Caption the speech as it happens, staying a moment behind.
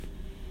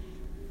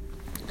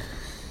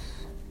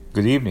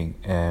Good evening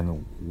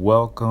and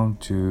welcome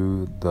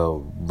to the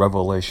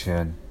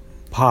Revelation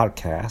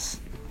podcast.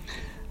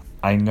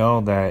 I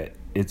know that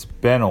it's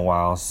been a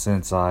while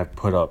since I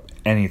put up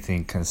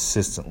anything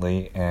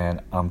consistently, and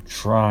I'm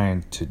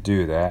trying to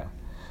do that.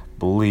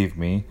 Believe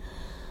me,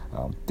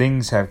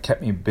 things have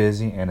kept me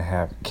busy and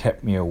have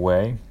kept me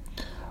away.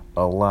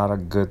 A lot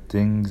of good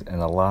things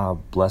and a lot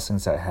of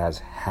blessings that has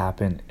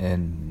happened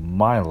in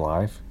my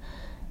life.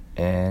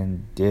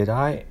 And did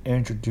I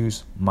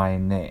introduce my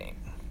name?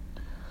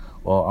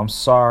 Well, I'm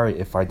sorry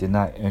if I did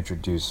not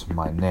introduce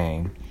my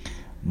name.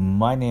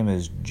 My name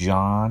is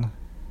John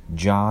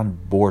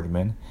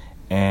Boardman,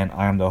 and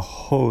I am the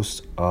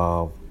host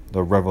of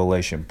the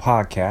Revelation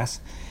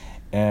podcast.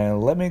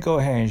 And let me go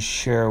ahead and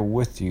share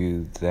with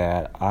you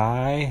that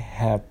I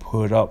have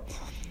put up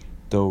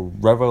the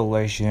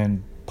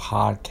Revelation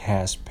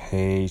podcast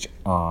page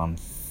on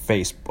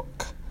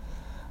Facebook.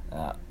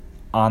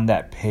 On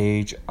that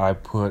page, I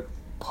put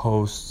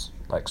posts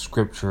like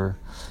scripture,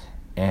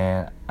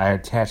 and I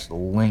attached a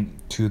link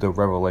to the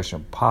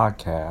Revelation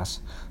podcast.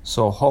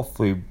 So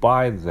hopefully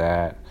by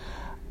that,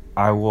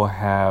 I will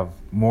have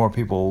more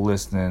people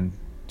listening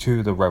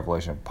to the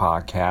Revelation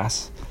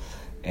podcast.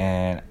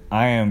 And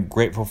I am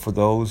grateful for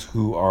those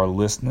who are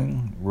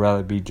listening,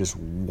 rather be just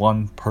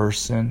one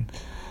person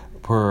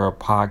per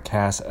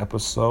podcast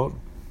episode.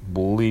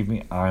 Believe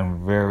me,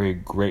 I'm very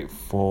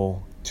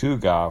grateful to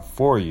God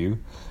for you.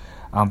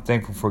 I'm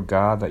thankful for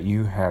God that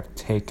you have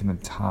taken the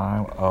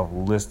time of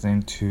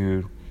listening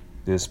to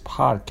this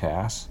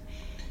podcast.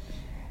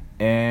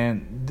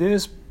 And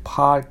this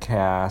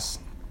podcast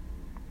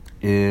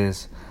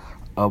is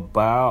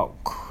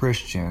about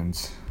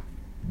Christians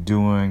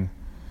doing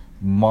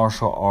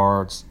martial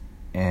arts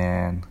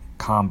and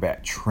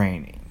combat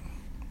training.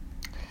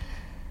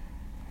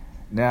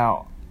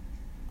 Now,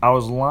 I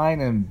was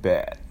lying in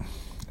bed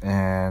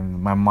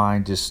and my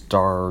mind just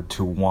started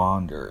to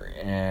wander,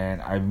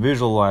 and I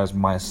visualized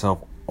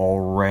myself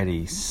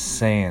already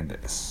saying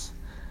this.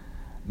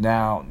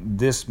 Now,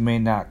 this may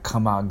not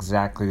come out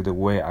exactly the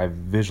way I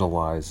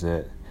visualize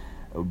it,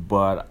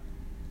 but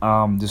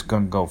I'm just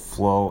going to go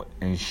flow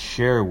and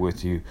share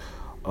with you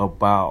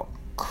about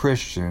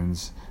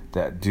Christians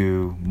that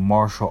do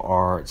martial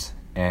arts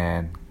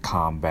and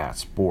combat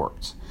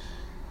sports.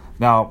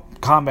 Now,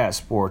 combat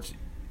sports,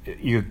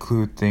 you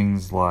include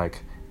things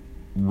like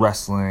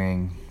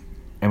wrestling,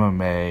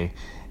 MMA,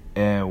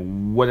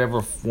 and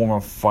whatever form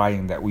of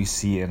fighting that we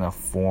see in a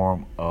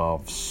form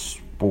of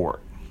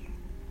sport.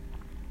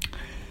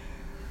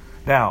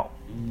 Now,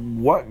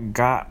 what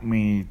got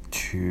me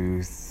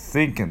to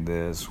thinking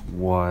this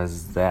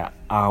was that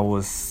I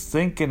was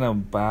thinking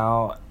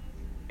about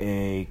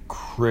a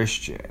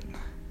Christian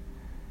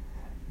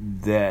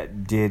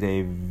that did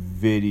a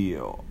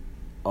video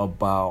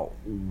about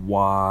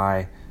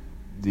why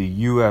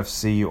the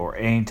UFC or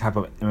any type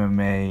of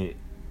MMA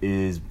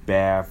is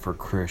bad for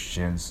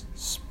Christians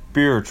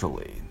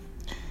spiritually.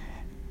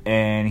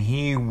 And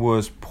he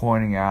was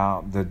pointing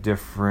out the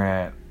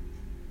different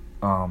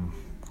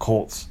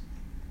cults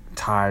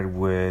tied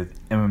with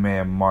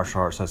MMA and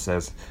martial arts, such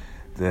as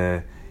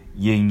the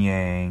yin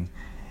yang,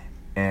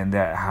 and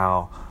that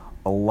how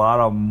a lot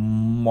of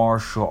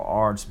martial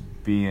arts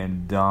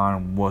being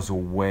done was a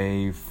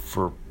way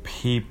for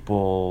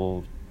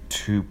people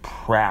to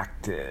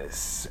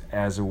practice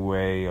as a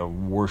way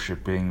of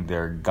worshiping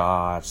their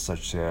gods,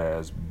 such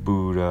as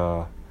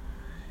Buddha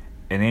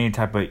and any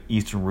type of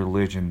Eastern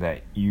religion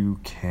that you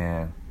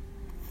can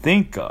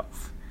think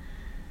of.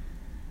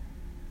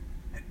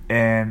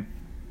 And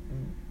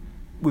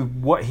with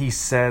what he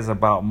says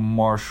about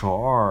martial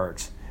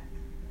arts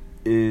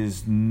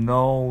is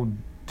no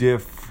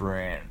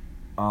different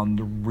on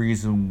the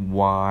reason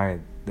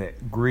why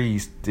that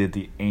Greece did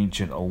the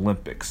ancient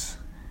Olympics.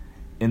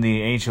 In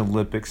the ancient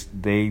Olympics,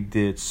 they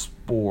did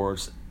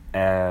sports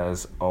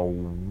as a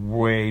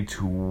way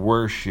to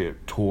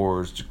worship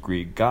towards the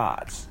Greek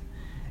gods.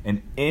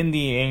 And in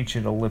the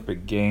ancient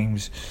Olympic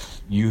Games,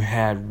 you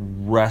had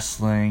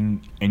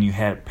wrestling and you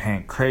had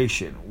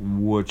pankration,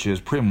 which is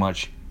pretty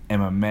much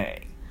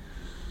MMA.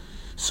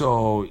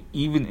 So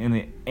even in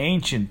the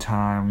ancient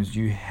times,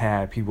 you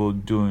had people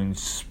doing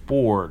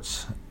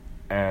sports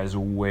as a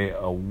way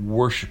of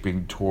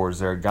worshiping towards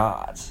their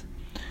gods.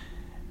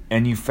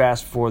 And you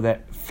fast forward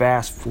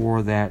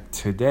that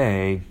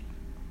today,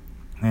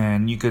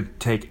 and you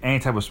could take any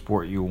type of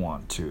sport you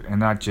want to, and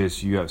not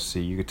just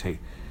UFC. You could take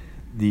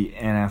the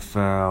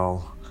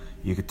NFL,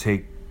 you could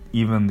take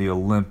even the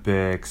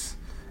Olympics,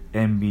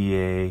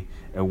 NBA,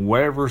 and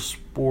whatever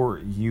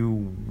sport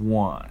you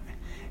want.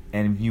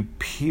 And if you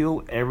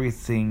peel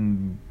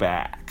everything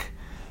back,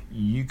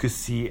 you could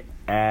see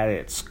at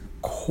its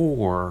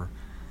core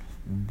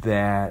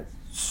that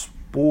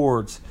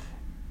sports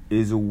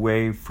is a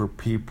way for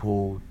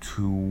people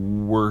to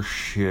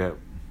worship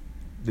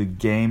the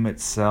game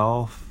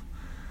itself,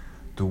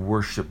 to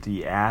worship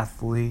the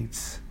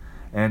athletes,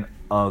 and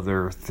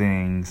other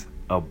things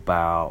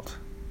about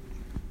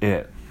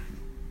it.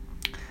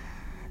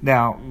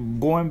 Now,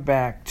 going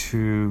back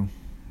to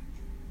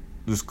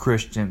this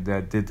Christian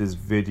that did this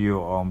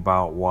video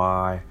about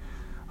why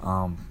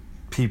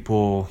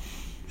people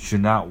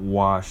should not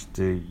watch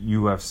the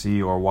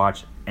UFC or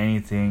watch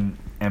anything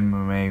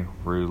MMA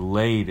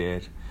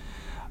related.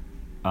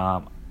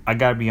 I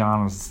gotta be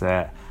honest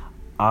that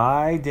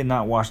I did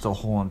not watch the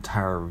whole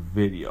entire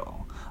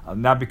video.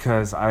 Not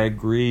because I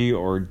agree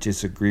or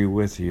disagree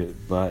with you,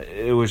 but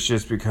it was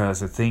just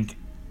because I think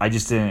I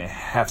just didn't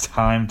have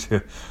time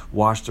to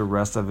watch the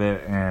rest of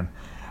it, and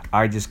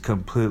I just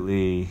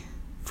completely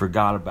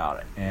forgot about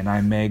it. And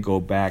I may go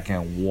back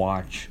and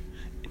watch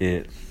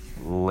it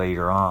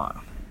later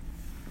on.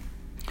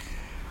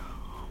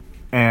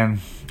 And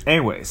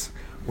anyways,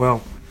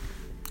 well,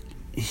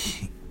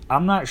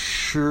 I'm not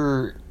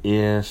sure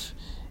if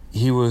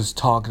he was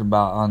talking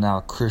about how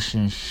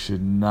Christians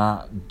should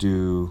not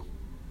do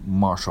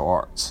martial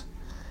arts.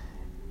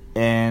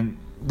 And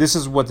this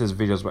is what this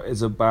video is about.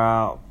 It's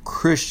about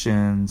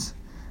Christians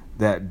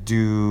that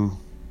do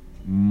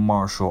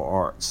martial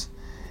arts.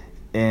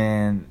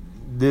 And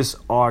this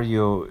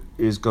audio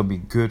is going to be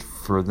good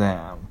for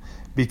them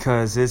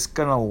because it's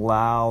going to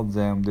allow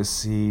them to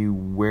see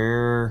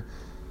where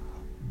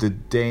the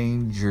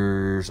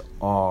dangers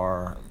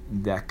are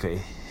that could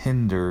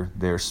hinder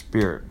their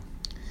spirit.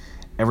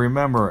 And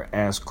remember,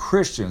 as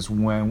Christians,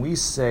 when we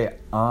say,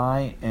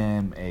 I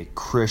am a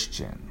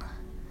Christian,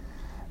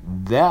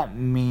 that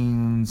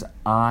means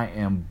I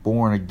am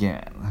born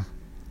again.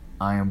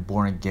 I am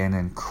born again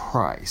in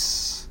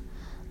Christ.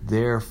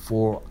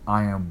 Therefore,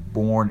 I am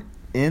born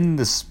in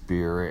the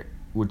Spirit,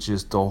 which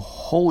is the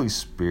Holy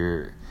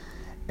Spirit.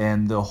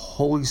 And the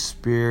Holy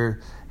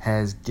Spirit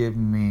has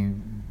given me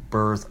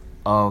birth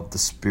of the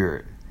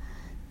Spirit.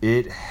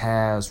 It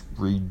has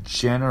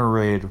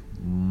regenerated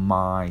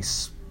my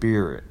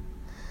spirit.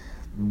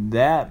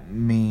 That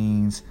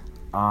means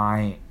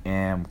I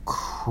am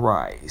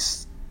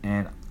Christ,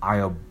 and I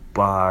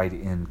abide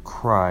in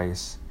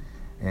Christ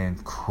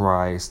and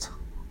Christ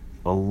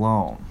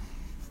alone.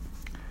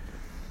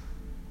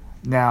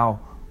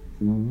 Now,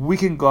 we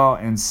can go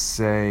out and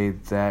say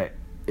that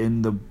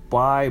in the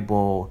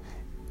Bible,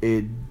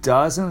 it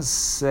doesn't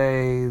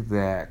say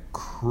that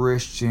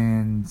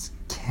Christians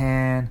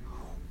can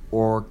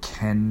or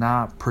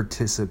cannot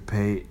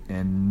participate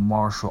in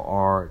martial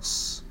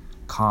arts,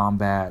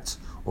 combats,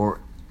 or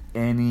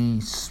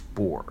any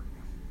sport.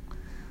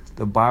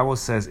 The Bible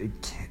says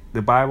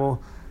the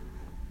Bible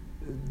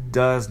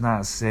does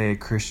not say a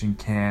Christian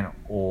can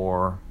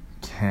or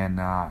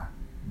cannot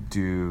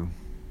do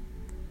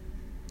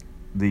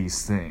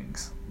these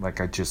things, like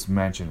I just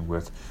mentioned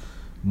with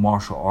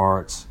martial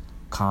arts,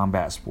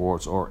 combat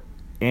sports, or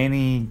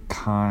any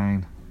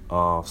kind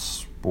of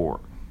sport.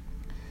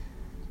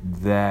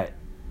 That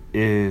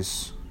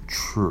is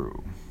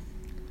true.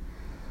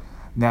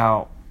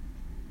 Now,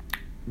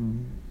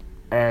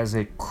 as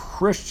a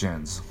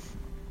Christians,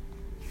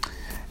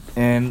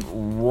 in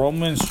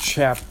Romans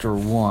chapter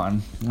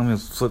 1, let me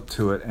flip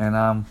to it, and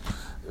I'm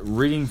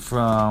reading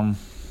from,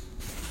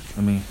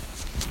 let me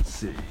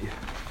see,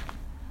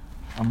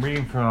 I'm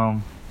reading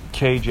from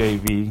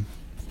KJV,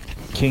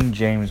 King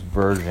James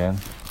Version.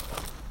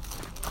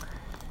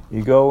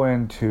 You go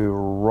into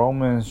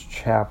Romans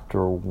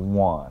chapter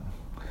 1.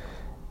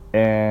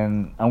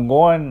 And I'm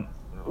going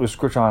with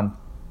scripture on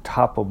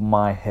top of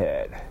my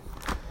head.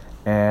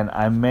 And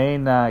I may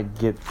not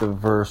get the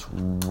verse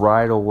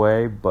right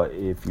away, but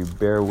if you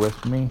bear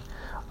with me,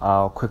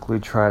 I'll quickly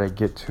try to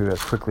get to it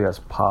as quickly as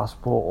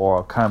possible, or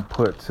I'll kind of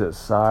put it to the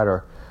side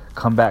or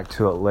come back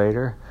to it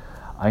later.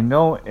 I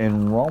know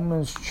in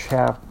Romans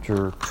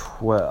chapter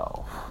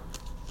 12,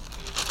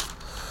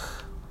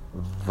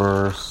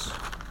 verse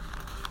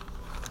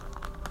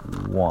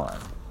 1.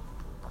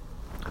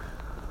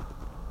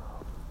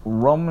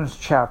 Romans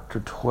chapter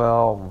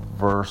 12,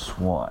 verse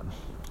 1.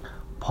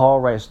 Paul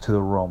writes to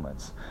the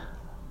Romans,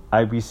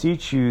 I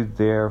beseech you,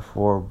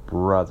 therefore,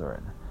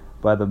 brethren,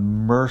 by the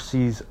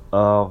mercies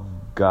of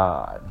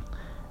God,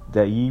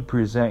 that ye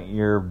present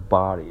your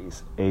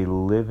bodies a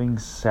living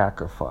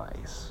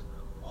sacrifice,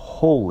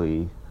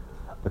 holy,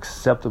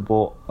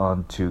 acceptable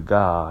unto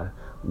God,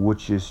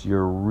 which is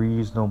your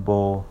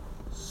reasonable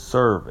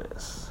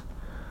service.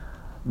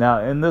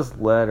 Now, in this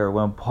letter,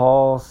 when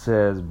Paul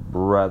says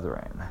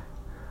brethren,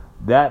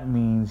 that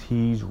means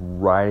he's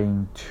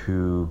writing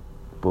to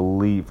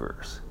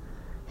believers.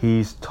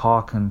 He's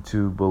talking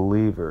to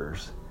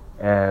believers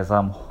as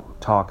I'm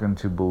talking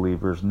to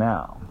believers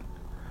now.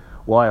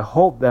 Well, I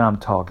hope that I'm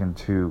talking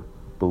to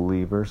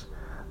believers.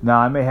 Now,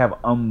 I may have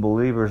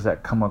unbelievers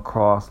that come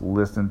across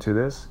listening to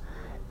this.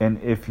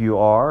 And if you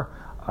are,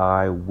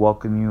 I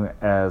welcome you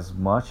as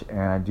much. And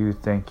I do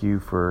thank you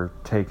for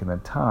taking the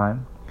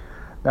time.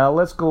 Now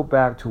let's go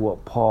back to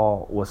what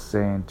Paul was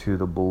saying to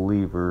the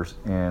believers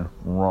in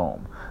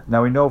Rome.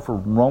 Now we know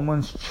from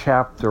Romans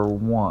chapter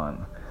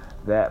 1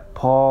 that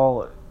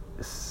Paul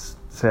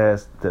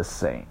says the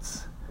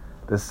saints.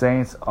 The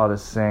saints are the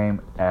same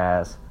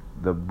as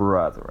the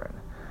brethren.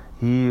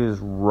 He is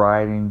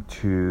writing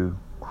to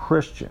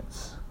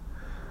Christians.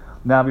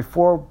 Now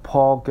before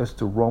Paul gets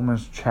to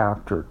Romans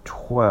chapter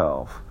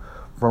 12,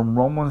 from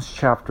Romans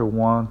chapter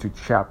 1 to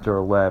chapter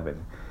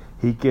 11,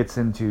 he gets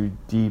into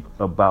deep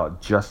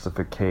about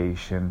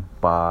justification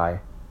by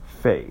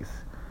faith.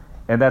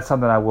 And that's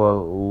something I would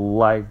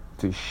like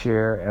to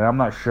share. And I'm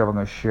not sure if I'm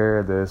going to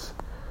share this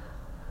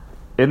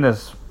in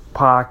this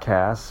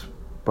podcast,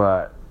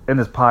 but in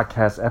this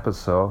podcast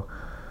episode.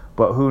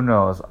 But who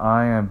knows?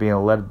 I am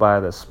being led by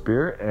the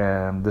Spirit,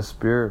 and the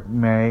Spirit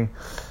may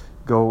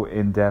go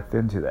in depth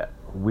into that.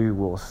 We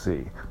will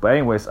see. But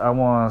anyways, I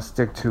want to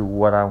stick to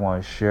what I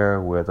want to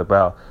share with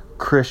about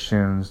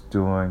Christians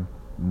doing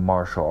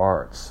martial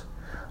arts.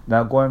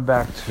 Now, going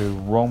back to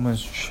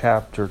Romans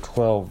chapter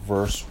 12,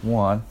 verse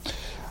 1,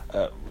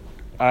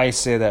 I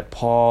say that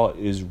Paul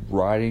is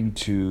writing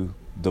to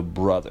the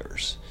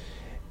brothers.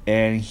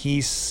 And he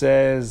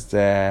says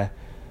that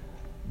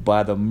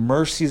by the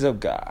mercies of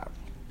God,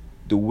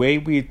 the way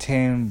we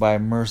attain by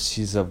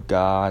mercies of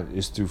God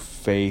is through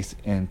faith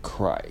in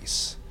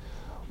Christ.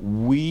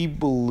 We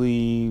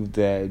believe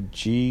that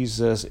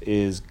Jesus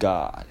is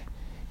God.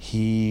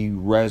 He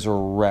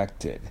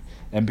resurrected.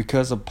 And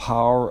because of the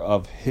power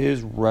of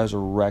his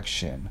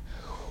resurrection,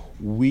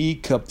 we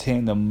can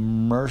obtain the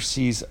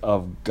mercies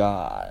of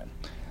God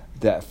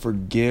that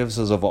forgives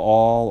us of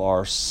all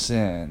our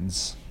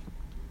sins.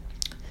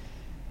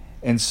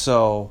 And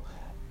so,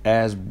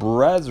 as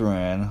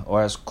brethren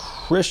or as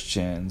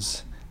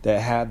Christians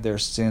that have their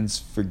sins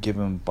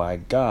forgiven by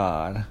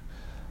God,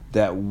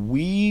 that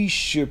we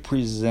should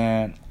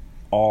present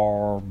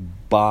our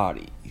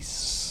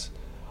bodies.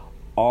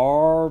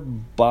 Our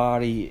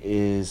body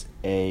is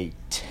a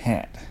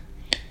tent.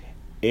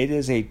 It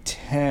is a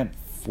tent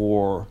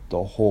for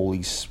the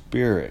Holy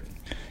Spirit.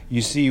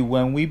 You see,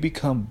 when we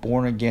become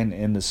born again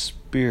in the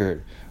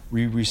Spirit,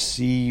 we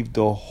receive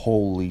the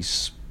Holy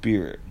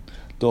Spirit.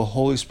 The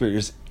Holy Spirit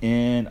is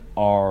in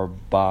our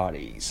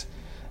bodies.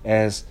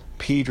 As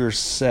Peter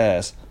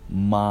says,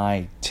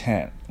 my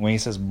tent. When he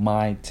says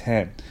my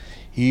tent,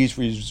 he's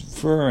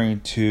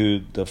referring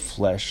to the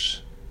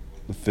flesh,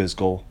 the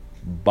physical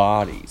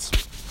bodies.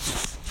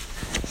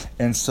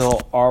 And so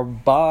our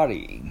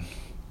body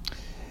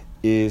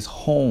is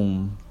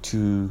home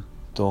to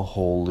the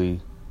Holy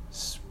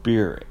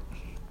Spirit.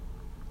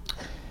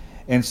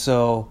 And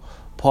so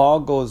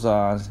Paul goes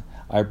on,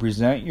 I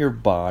present your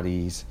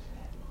bodies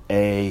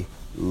a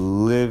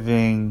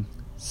living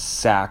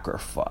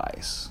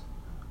sacrifice.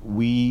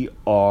 We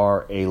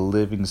are a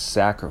living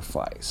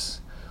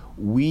sacrifice.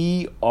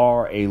 We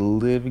are a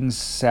living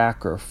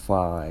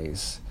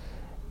sacrifice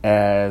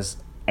as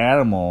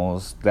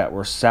animals that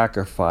were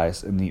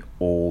sacrificed in the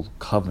Old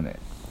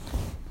Covenant.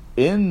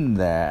 In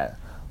that,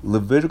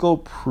 Levitical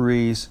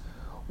priests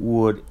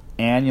would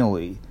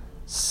annually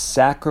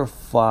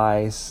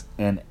sacrifice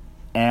an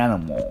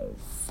animal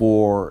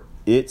for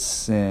its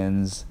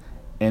sins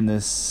and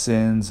the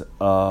sins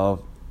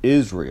of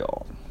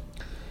Israel.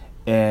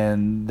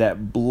 And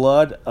that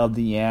blood of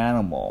the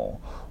animal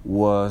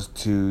was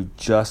to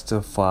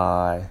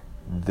justify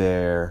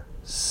their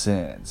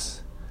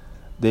sins.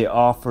 They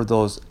offered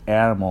those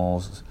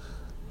animals,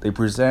 they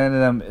presented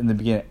them in the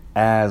beginning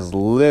as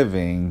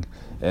living,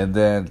 and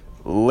then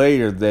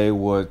later they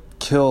would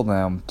kill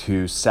them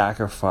to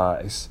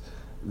sacrifice,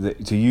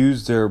 to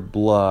use their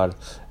blood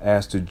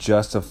as to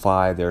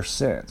justify their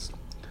sins.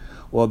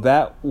 Well,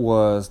 that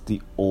was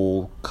the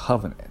Old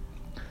Covenant.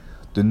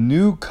 The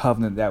New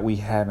Covenant that we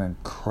have in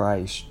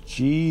Christ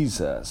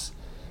Jesus,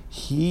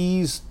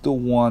 he's the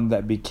one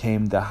that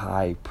became the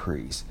high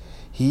priest.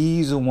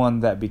 He's the one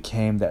that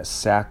became that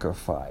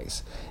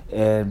sacrifice.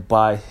 And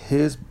by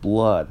his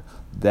blood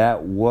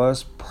that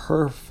was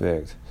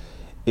perfect,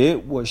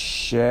 it was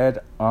shed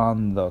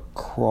on the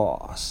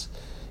cross.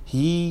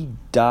 He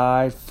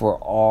died for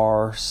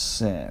our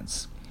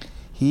sins.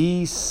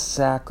 He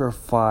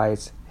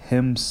sacrificed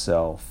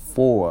himself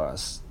for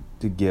us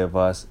to give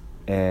us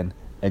an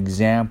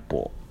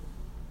example.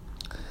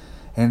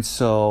 And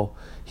so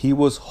he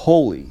was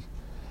holy.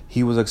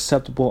 He was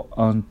acceptable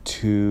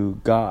unto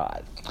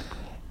God.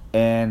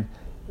 And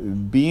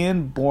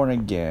being born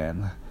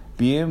again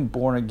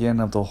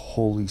of the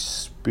Holy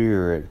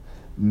Spirit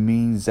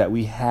means that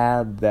we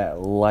have that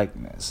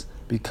likeness.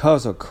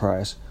 Because of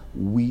Christ,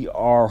 we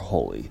are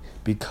holy.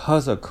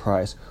 Because of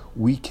Christ,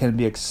 we can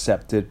be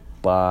accepted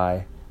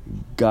by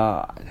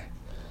God.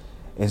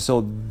 And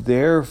so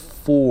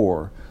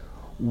therefore,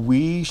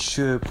 we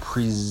should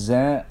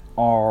present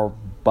our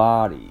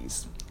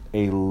bodies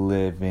a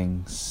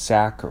living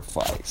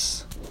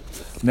sacrifice.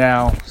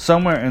 Now,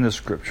 somewhere in the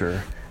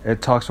scripture,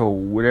 it talks about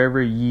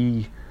whatever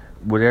ye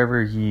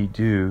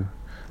do,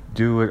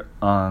 do it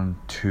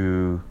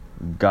unto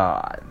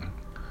God.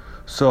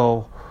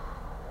 So,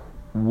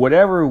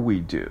 whatever we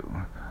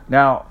do.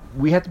 Now,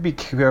 we have to be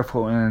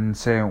careful in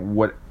saying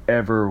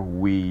whatever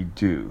we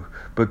do,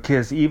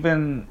 because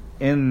even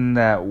in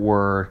that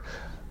word,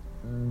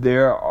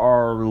 there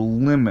are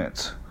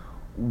limits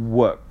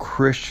what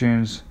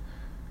Christians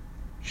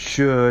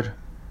should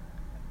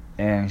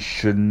and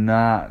should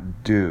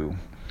not do.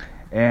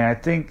 And I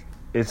think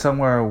it's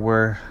somewhere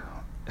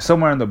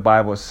in the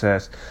Bible it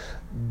says,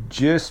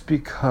 just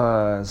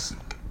because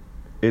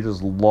it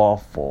is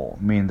lawful,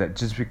 meaning that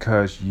just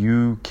because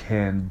you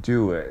can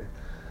do it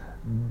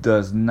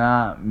does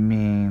not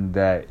mean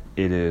that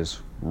it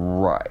is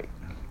right.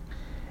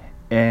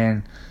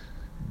 And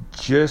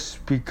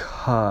just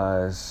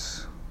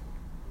because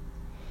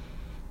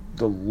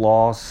the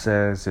law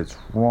says it's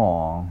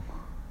wrong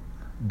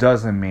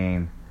doesn't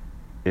mean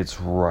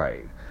it's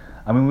right.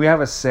 I mean, we have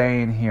a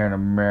saying here in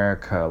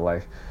America,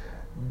 like,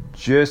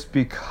 just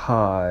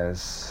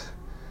because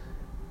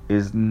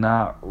it's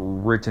not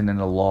written in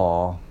the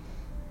law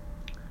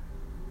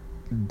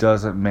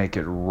doesn't make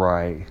it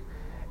right.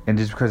 And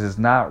just because it's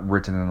not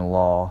written in the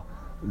law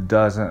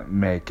doesn't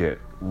make it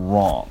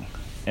wrong.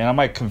 And I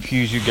might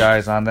confuse you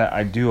guys on that.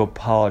 I do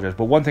apologize.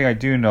 But one thing I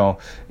do know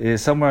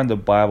is somewhere in the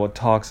Bible it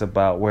talks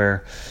about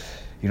where,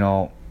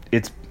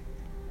 it's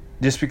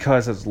just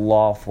because it's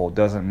lawful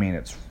doesn't mean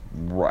it's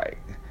right.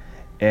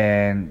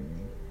 And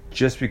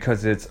just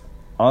because it's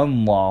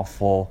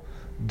unlawful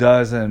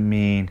doesn't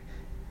mean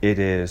it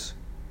is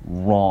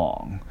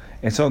wrong.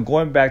 And so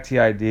going back to the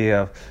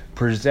idea of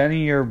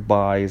presenting your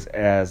bodies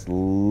as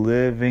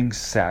living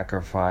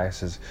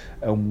sacrifices,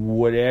 and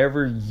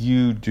whatever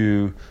you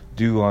do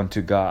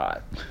unto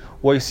God.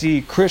 Well, you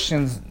see,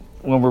 Christians,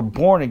 when we're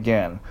born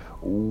again,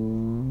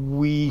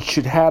 we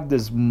should have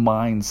this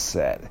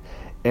mindset,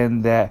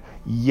 and that,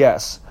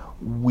 yes,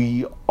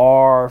 we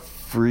are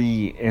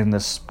free in the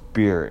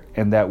Spirit,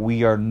 and that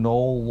we are no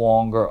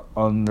longer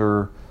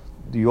under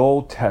the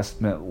Old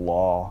Testament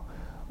law.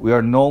 We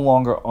are no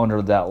longer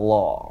under that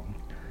law.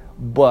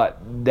 But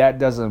that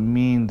doesn't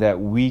mean that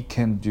we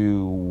can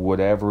do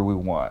whatever we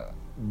want.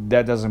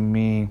 That doesn't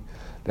mean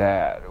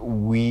that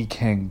we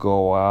can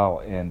go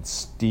out and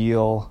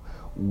steal,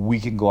 we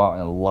can go out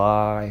and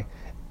lie,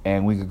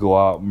 and we could go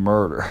out and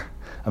murder.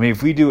 I mean,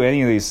 if we do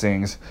any of these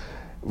things,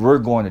 we're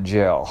going to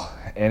jail.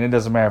 And it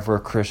doesn't matter if we're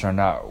a Christian or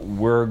not.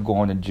 We're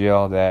going to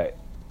jail. That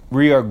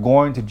we are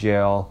going to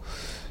jail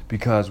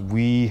because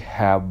we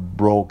have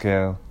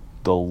broken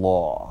the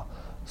law.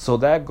 So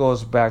that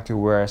goes back to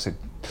where I said,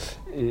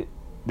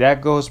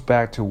 that goes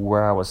back to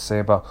where I was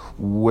saying about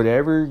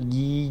whatever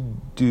ye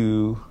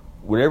do,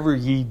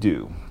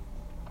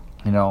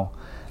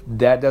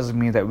 that doesn't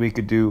mean that we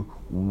could do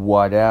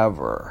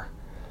whatever.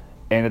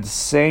 And at the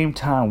same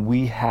time,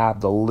 we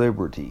have the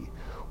liberty.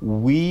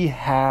 We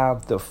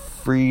have the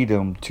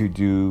freedom to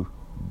do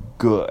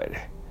good.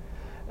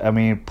 I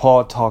mean,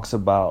 Paul talks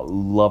about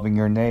loving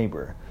your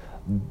neighbor.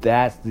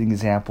 That's the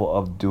example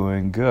of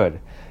doing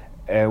good.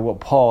 And what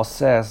Paul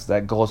says,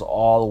 that goes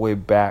all the way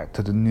back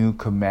to the new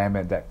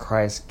commandment that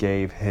Christ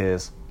gave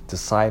his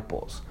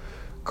disciples.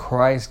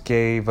 Christ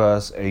gave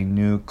us a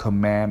new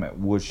commandment,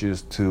 which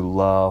is to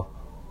love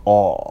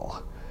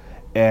all.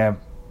 And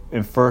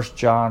in 1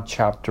 John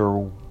chapter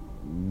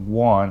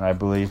 1, I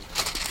believe,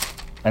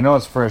 I know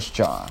it's 1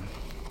 John.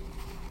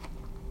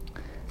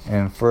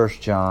 And 1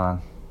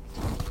 John,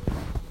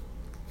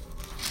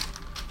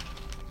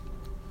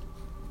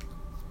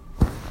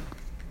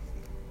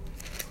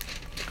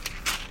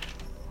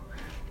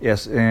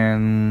 yes,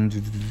 and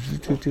it's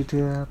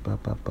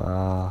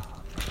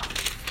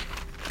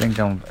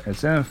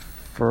in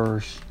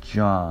 1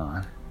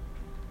 John.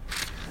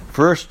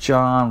 1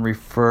 John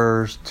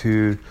refers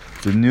to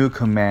the new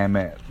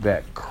commandment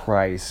that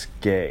Christ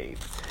gave.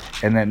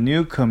 And that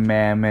new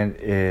commandment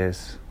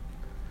is,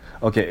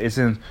 it's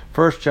in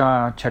 1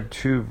 John chapter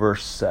 2,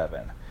 verse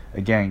 7.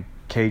 Again,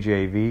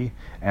 KJV.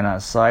 And on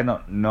a side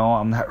note, no,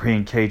 I'm not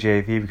reading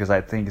KJV because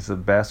I think it's the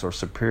best or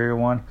superior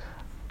one.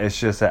 It's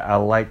just that I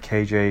like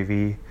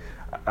KJV.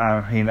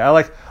 I mean, I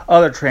like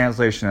other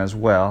translation as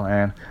well,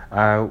 and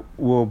I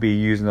will be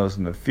using those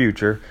in the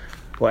future.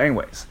 Well,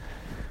 anyways,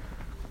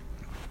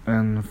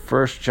 in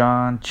 1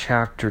 John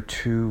chapter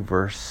 2,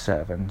 verse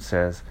 7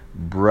 says,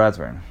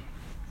 Brethren,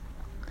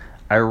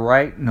 I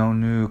write no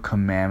new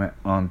commandment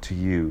unto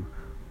you,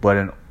 but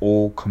an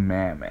old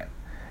commandment.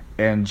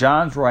 And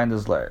John's writing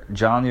this letter,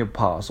 John the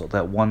Apostle,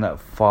 that one that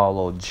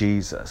followed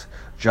Jesus.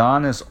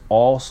 John is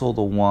also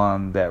the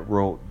one that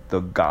wrote the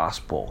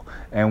gospel.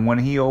 And when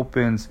he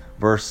opens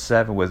verse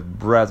 7 with,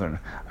 Brethren,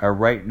 I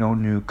write no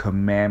new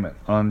commandment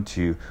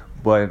unto you,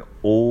 but an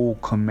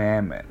old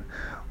commandment.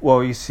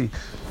 Well, you see,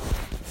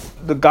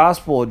 the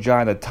Gospel of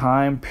John, the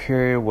time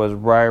period was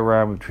right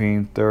around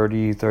between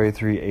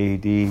 33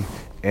 AD,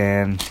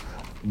 and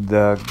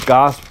the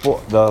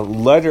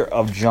letter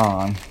of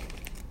John,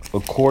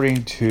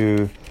 according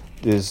to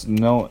this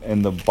note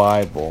in the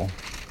Bible,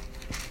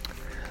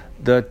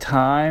 the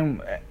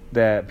time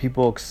that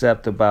people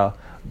accept about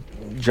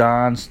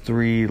John's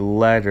 3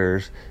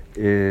 letters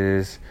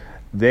is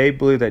they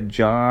believe that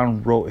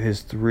John wrote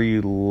his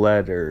 3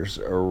 letters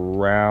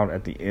around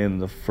at the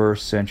end of the 1st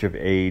century of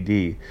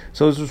AD.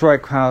 So this was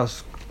right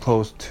close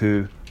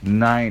to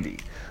 90.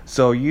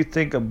 So you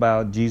think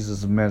about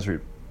Jesus' ministry,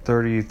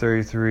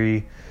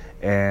 33,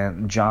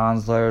 and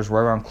John's letters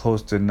right around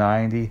close to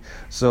 90.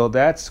 So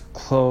that's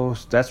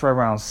right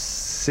around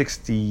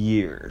 60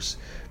 years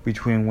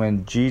between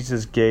when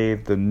Jesus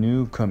gave the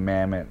new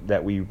commandment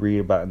that we read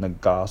about in the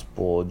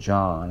Gospel of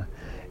John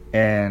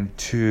and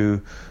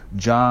to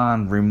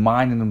John,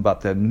 reminding them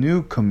about the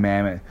new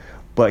commandment,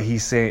 but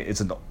he's saying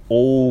it's an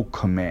old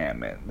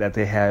commandment that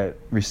they had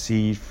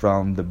received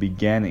from the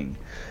beginning.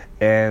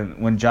 And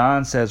when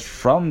John says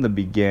from the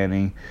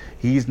beginning,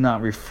 he's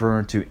not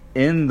referring to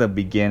in the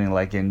beginning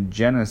like in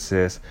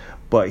Genesis,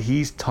 but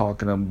he's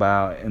talking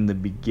about in the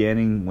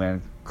beginning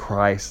when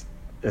Christ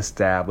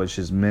established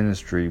his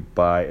ministry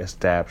by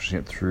establishing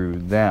it through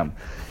them.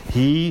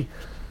 He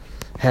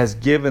has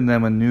given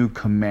them a new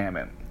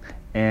commandment,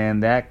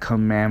 and that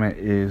commandment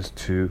is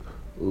to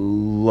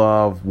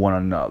love one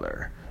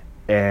another.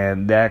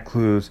 And that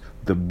includes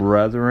the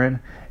brethren.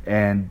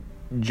 And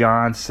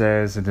John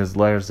says in his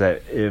letters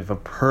that if a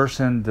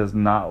person does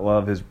not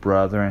love his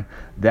brethren,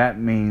 that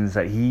means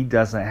that he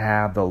doesn't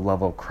have the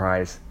love of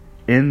Christ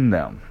in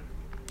them.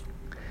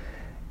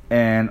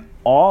 And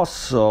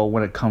also,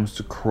 when it comes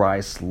to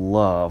Christ's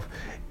love,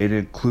 it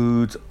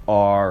includes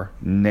our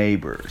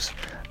neighbors.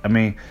 I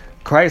mean,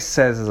 Christ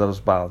says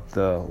about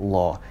the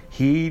law.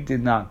 He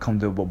did not come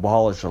to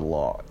abolish the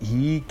law.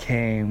 He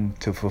came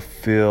to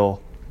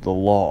fulfill the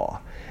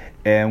law.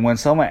 And when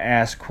someone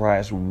asks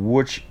Christ,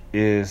 which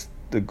is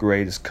the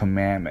greatest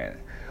commandment?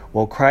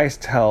 Well,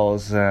 Christ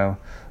tells them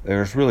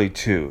there's really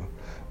two.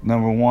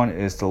 Number one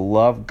is to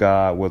love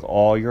God with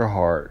all your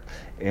heart.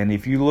 And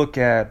if you look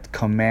at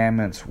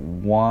commandments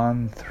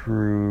 1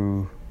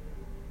 through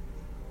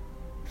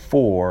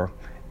 4,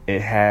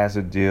 it has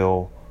to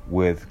deal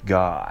with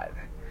God.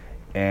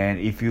 And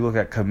if you look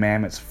at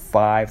commandments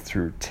 5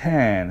 through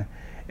 10,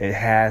 it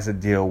has to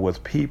deal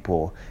with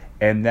people.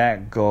 And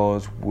that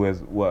goes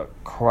with what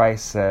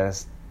Christ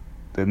says,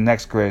 the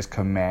next greatest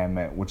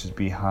commandment, which is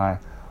behind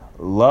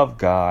love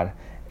God.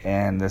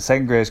 And the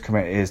second greatest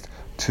commandment is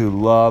to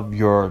love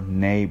your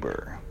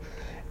neighbor.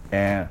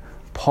 And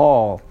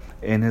Paul,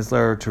 in his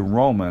letter to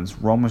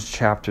Romans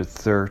chapter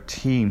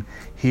 13,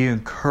 he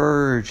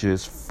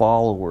encourages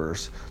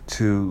followers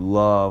to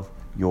love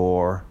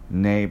your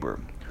neighbor.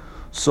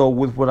 So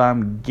with what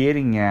I'm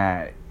getting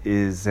at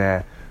is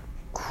that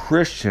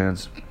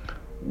Christians,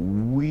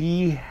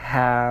 we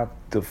have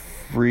the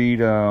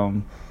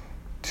freedom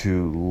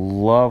to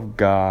love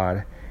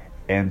God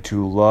and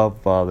to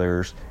love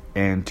others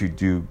and to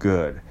do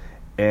good.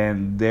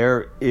 And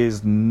there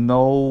is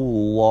no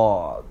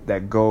law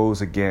that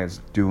goes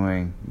against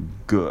doing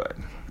good.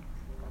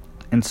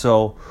 And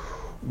so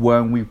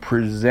when we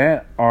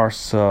present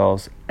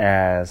ourselves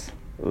as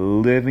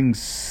living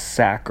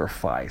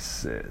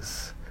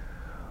sacrifices,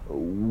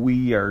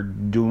 we are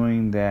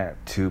doing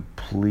that to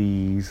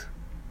please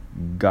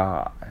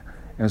God.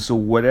 And so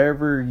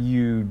whatever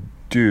you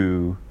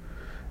do,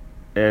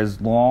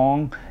 as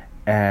long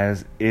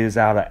as it is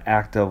out of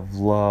act of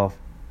love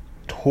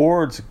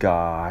towards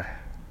God.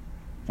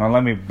 Now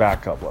let me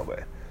back up a little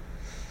bit.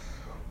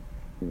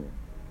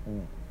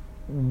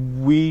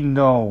 We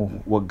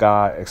know what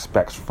God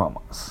expects from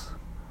us.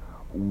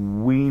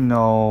 We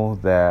know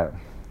that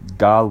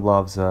God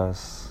loves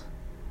us.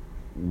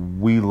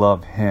 We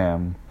love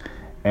Him.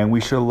 And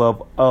we should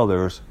love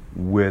others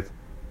with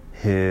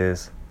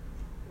His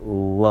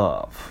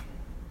love.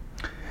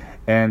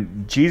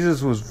 And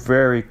Jesus was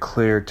very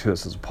clear to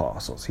His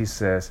apostles. He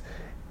says,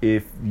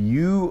 if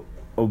you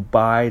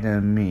abide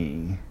in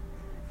me,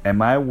 and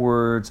my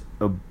words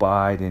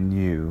abide in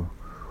you,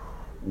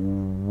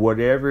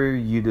 whatever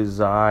you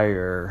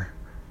desire,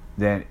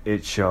 then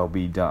it shall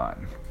be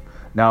done.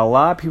 Now, a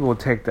lot of people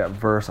take that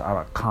verse out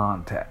of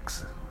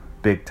context,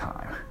 big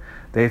time.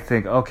 They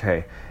think,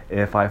 okay,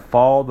 if I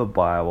follow the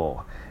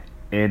Bible,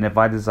 and if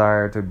I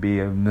desire to be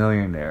a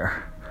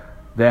millionaire,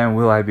 then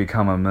will I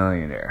become a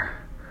millionaire?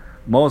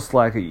 Most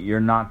likely, you're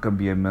not going to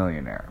be a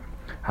millionaire.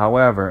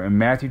 However, in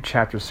Matthew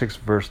chapter 6,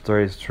 verse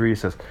 33, it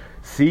says,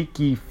 seek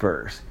ye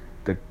first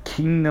the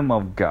kingdom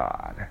of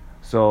God.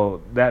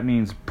 So that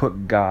means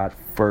put God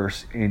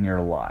first in your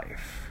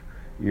life.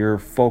 Your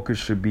focus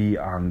should be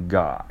on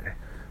God.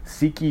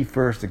 Seek ye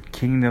first the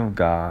kingdom of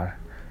God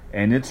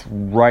and its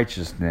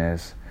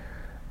righteousness.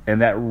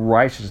 And that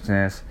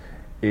righteousness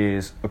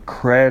is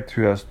accredited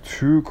to us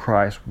through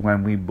Christ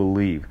when we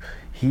believe.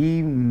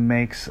 He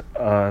makes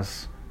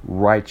us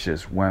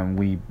righteous when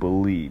we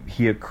believe.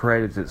 He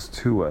accredits it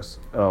to us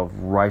of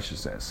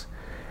righteousness.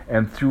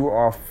 And through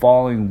our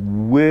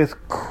following with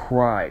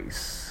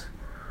Christ,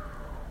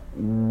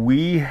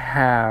 we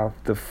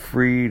have the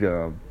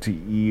freedom to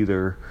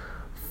either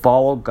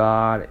follow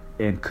God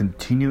and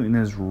continue in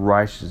His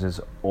righteousness,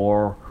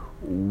 or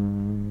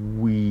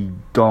we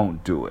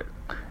don't do it.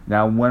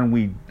 Now, when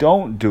we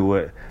don't do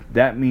it,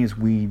 that means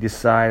we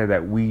decided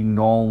that we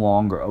no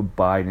longer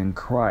abide in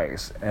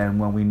Christ. And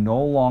when we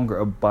no longer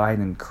abide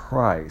in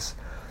Christ,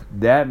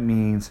 that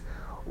means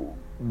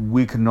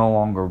we can no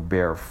longer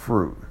bear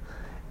fruit.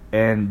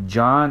 And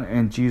John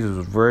and Jesus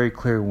was very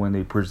clear when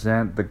they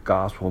present the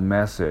gospel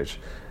message.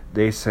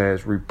 They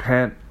says,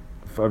 repent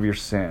of your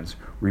sins.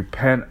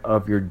 Repent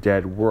of your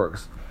dead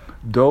works.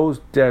 Those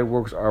dead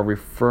works are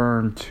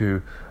referring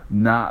to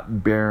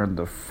not bearing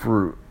the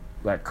fruit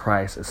that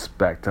Christ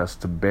expects us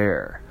to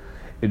bear.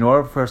 In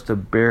order for us to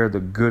bear the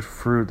good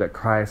fruit that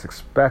Christ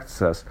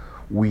expects us,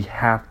 we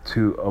have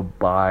to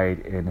abide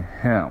in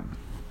Him.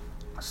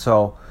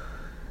 So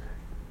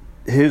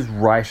His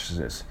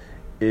righteousness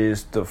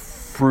is the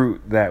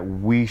fruit that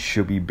we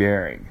should be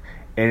bearing.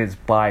 And it's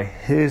by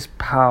His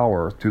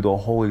power through the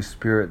Holy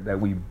Spirit that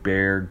we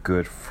bear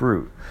good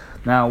fruit.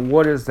 Now,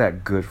 what is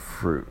that good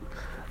fruit?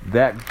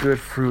 That good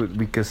fruit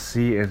we can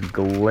see in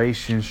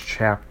Galatians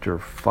chapter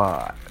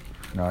 5.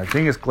 No, I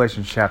think it's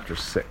Galatians chapter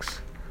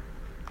 6.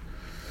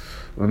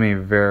 Let me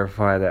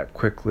verify that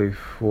quickly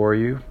for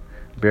you.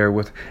 Bear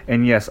with.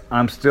 And yes,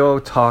 I'm still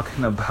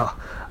talking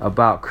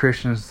about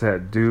Christians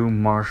that do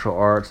martial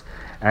arts.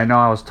 I know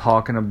I was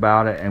talking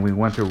about it, and we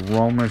went to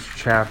Romans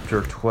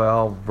chapter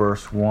 12,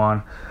 verse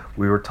 1.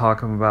 We were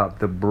talking about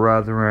the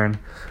brethren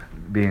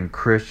being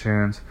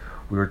Christians.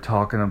 We were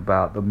talking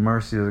about the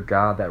mercy of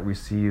God that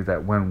receive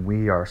that when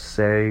we are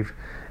saved,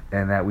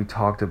 and that we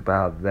talked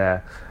about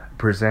that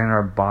presenting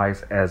our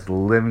bodies as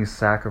living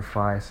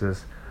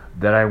sacrifices.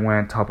 That I went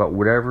and talked about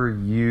whatever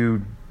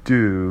you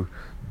do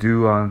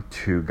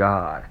unto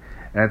God.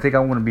 And I think I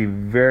want to be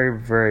very,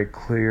 very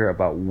clear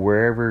about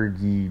wherever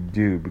ye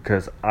do,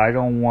 because I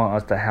don't want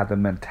us to have the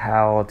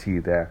mentality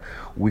that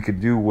we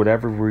could do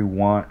whatever we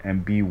want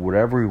and be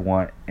whatever we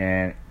want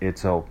and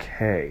it's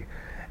okay.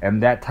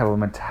 And that type of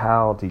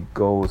mentality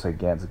goes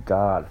against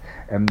God.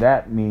 And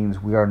that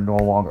means we are no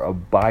longer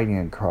abiding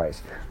in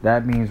Christ.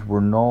 That means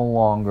we're no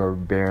longer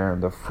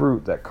bearing the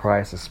fruit that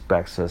Christ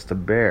expects us to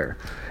bear.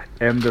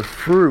 And the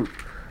fruit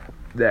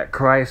that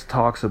Christ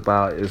talks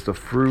about is the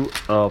fruit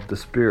of the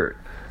Spirit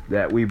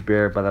that we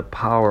bear by the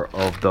power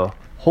of the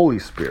Holy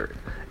Spirit.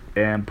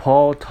 And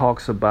Paul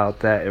talks about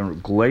that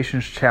in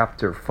Galatians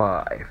chapter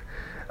 5.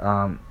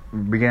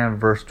 Began in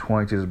verse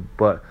 20,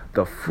 but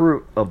the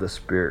fruit of the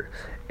Spirit.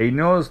 And you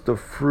notice the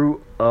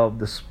fruit of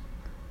the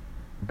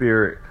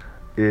Spirit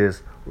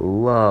is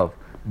love,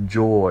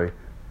 joy,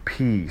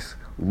 peace,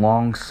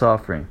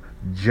 long-suffering,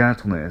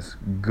 gentleness,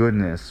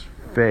 goodness,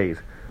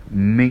 faith,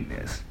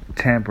 meekness,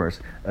 temperance.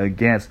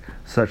 Against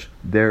such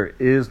there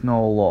is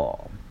no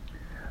law.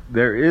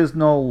 There is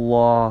no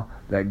law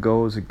that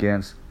goes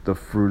against the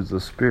fruit of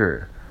the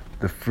Spirit.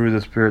 The fruit of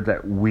the Spirit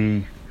that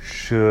we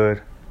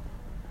should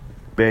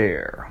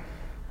bear.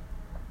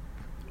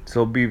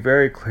 So be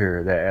very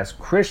clear that as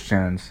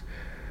Christians,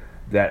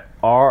 that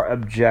our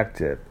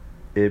objective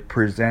is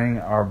presenting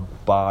our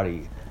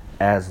body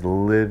as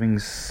living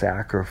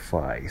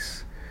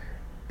sacrifice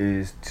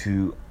is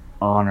to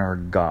honor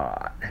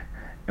God.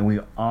 And we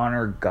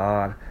honor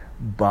God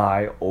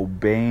by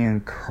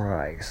obeying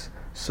Christ,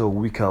 so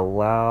we can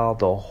allow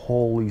the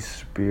Holy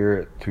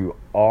Spirit through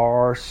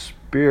our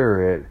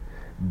spirit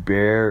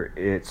bear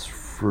its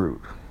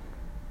fruit.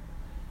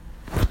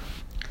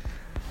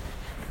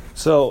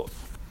 So,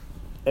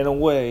 in a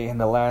way, in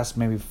the last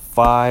maybe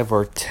 5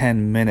 or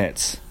 10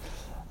 minutes,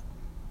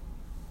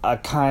 I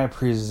kind of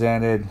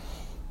presented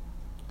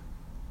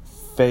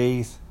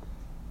faith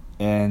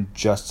and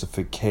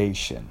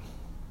justification.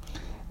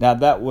 Now,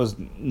 that was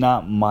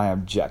not my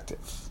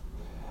objective.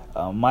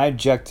 My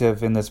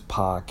objective in this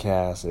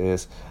podcast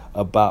is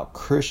about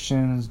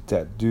Christians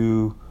that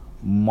do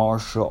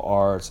martial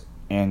arts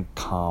and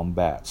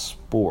combat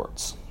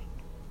sports.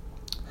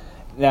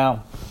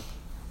 Now,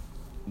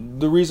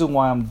 the reason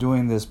why I'm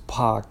doing this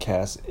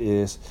podcast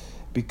is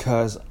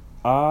because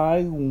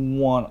I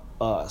want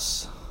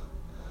us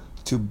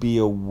to be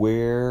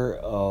aware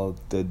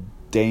of the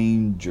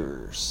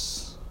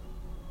dangers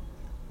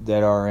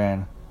that are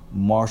in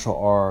martial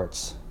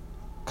arts,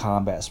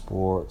 combat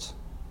sports,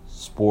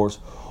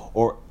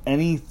 or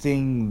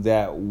anything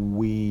that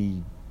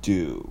we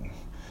do.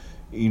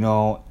 You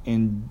know,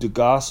 in the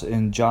gospel,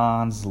 in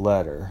John's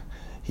letter,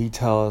 he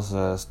tells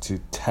us to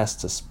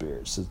test the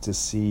spirits to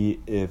see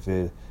if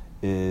it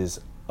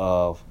is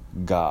of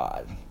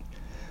God.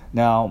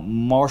 Now,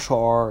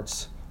 martial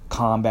arts,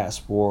 combat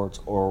sports,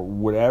 or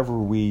whatever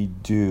we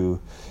do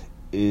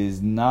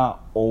is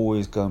not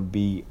always going to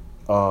be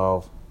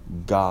of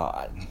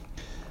God.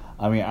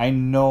 I mean, I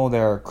know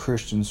there are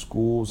Christian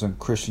schools and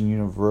Christian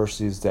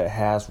universities that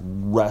has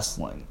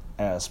wrestling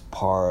as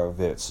part of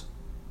its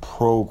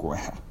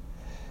program.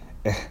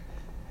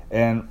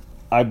 And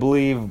I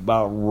believe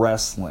about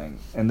wrestling,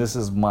 and this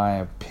is my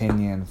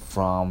opinion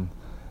from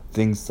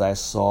things I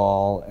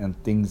saw and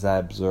things I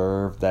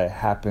observed that I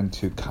happen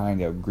to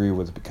kind of agree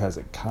with because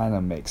it kind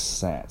of makes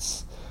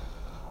sense.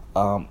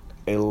 And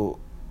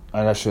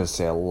I shouldn't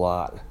say a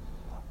lot.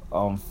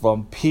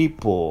 From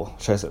people,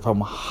 from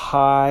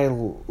high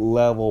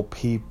level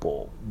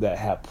people that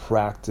have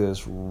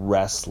practiced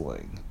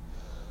wrestling.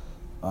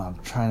 I'm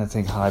trying to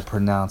think how I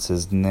pronounce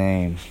his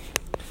name.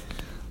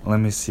 Let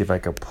me see if I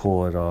can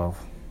pull it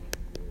off.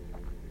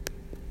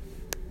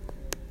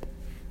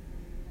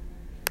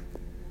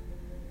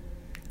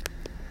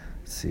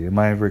 Let's see, am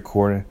I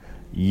recording?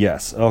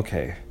 Yes,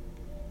 okay.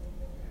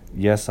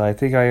 Yes, I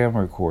think I am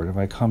recording. If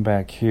I come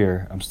back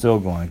here, I'm still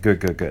going.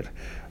 Good.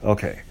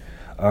 Okay.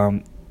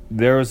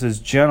 There was this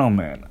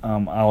gentleman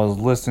I was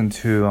listening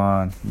to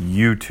on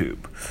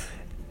YouTube,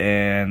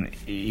 and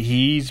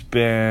he's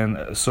been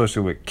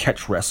associated with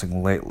catch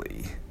wrestling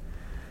lately.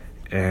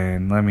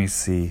 And let me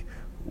see.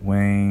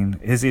 Wayne.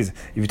 If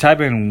you type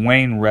in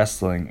Wayne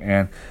Wrestling,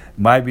 and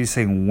might be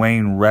saying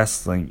Wayne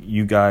Wrestling,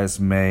 you guys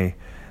may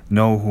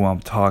know who I'm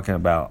talking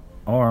about.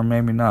 Or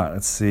maybe not.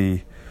 Let's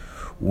see.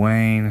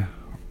 Wayne.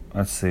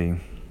 Let's see.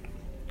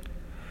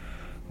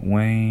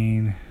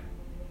 Wayne.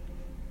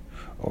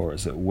 Or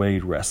is it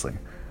Wade Wrestling?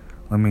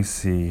 Let me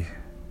see.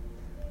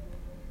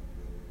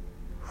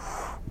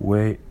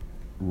 Wade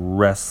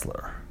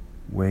Wrestling,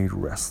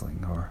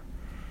 or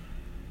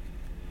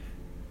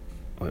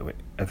wait.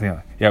 I think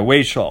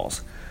Wade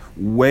Shawls.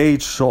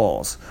 Wade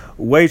Shawls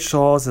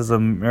is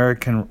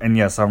American, and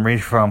yes, I'm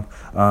reading from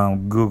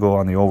Google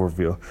on the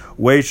overview.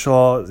 Wade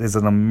Shawls is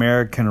an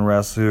American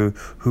wrestler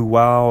who,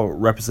 while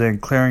representing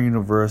Clarion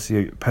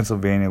University of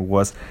Pennsylvania,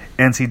 was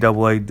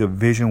NCAA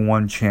Division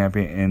I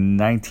champion in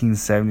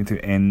 1972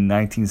 and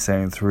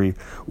 1973,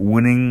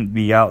 winning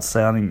the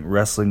Outstanding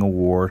Wrestling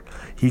Award.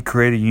 He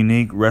created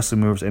unique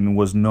wrestling moves and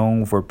was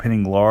known for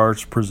pinning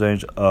large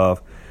percentage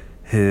of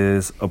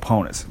his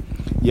opponents.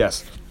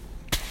 Yes.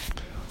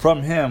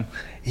 From him,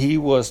 he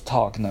was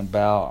talking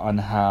about on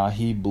how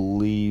he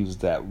believes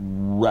that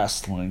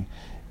wrestling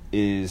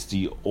is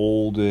the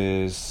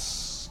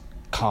oldest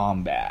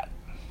combat.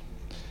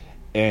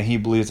 And he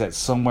believes that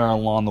somewhere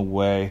along the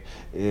way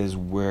is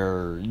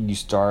where you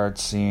start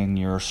seeing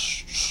your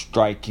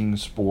striking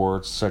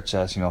sports, such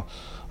as,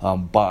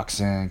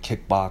 boxing,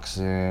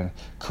 kickboxing,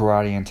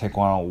 karate, and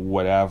taekwondo,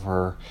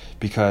 whatever.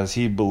 Because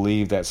he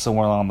believed that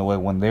somewhere along the way,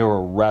 when they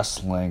were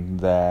wrestling,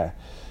 that,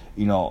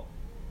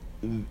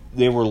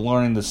 they were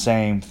learning the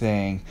same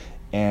thing,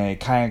 and it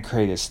kind of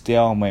created a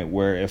stalemate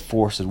where it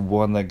forces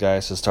one of the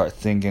guys to start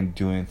thinking,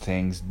 doing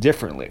things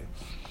differently.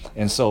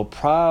 And so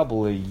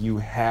probably you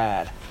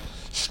had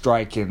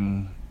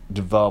striking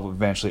develop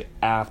eventually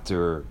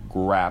after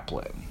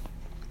grappling.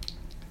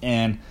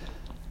 And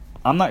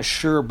I'm not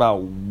sure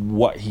about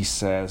what he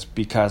says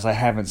because I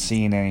haven't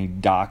seen any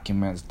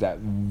documents that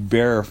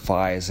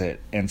verifies it,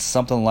 and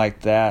something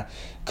like that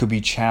could be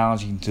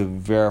challenging to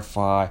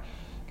verify,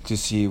 to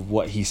see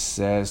what he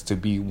says to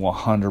be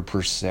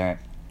 100%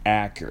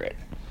 accurate.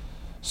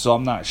 So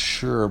I'm not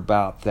sure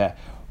about that,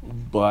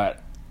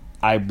 but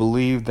I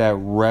believe that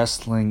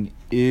wrestling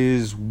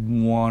is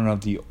one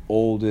of the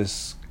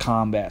oldest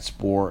combat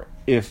sport,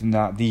 if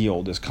not the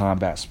oldest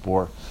combat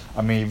sport.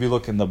 I mean, if you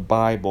look in the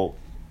Bible,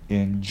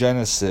 in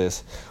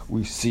Genesis,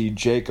 we see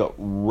Jacob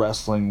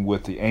wrestling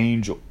with the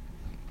angel.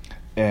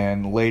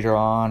 And later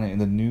on in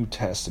the New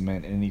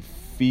Testament, in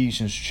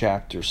Ephesians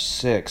chapter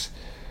 6,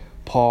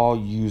 Paul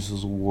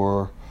uses the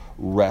word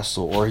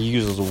wrestle, or he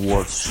uses the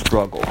word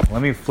struggle.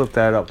 Let me flip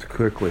that up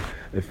quickly.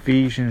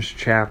 Ephesians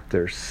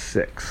chapter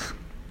 6.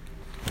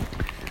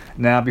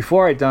 Now,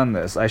 before I done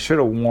this, I should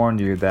have warned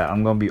you that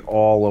I'm going to be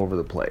all over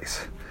the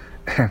place.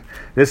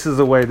 This is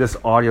the way this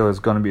audio is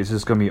going to be. It's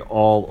just going to be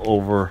all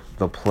over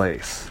the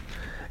place.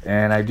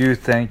 And I do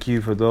thank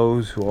you for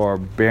those who are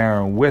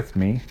bearing with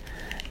me.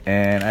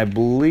 And I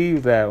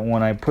believe that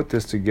when I put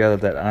this together,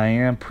 that I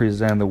am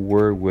presenting the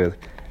word with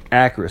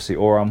accuracy,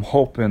 or I'm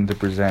hoping to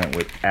present it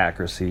with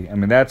accuracy. I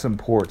mean, that's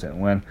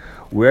important.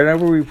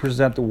 Whenever we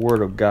present the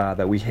word of God,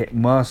 that we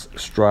must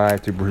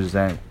strive to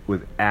present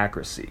with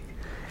accuracy.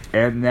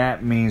 And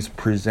that means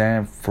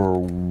present for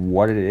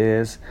what it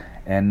is,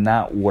 and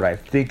not what I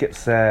think it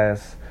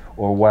says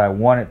or what I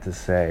want it to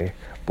say,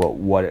 but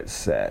what it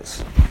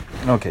says.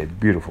 Okay,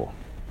 beautiful.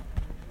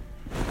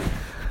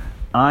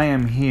 I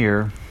am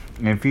here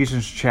in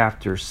Ephesians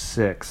chapter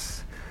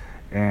 6,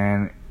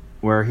 and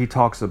where he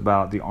talks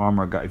about the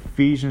armor of God.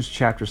 Ephesians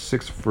chapter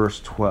 6,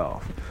 verse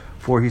 12.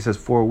 For he says,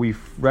 "For we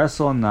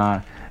wrestle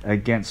not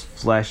against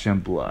flesh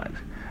and blood."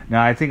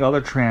 Now, I think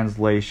other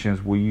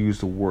translations will use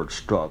the word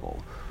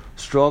struggle.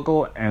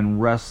 Struggle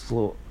and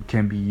wrestle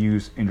can be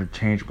used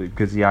interchangeably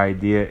because the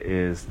idea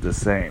is the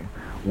same.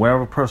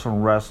 Whenever a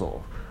person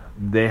wrestles,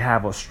 they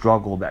have a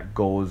struggle that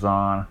goes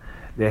on.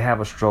 They have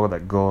a struggle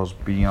that goes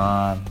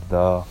beyond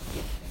the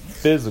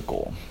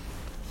physical.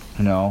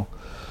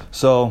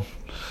 So,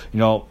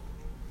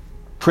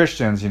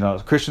 Christians,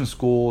 Christian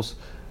schools,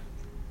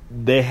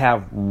 they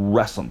have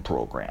wrestling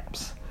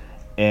programs.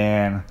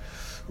 And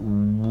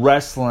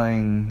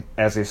wrestling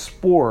as a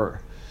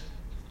sport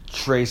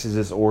traces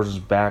its origins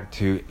back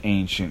to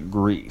ancient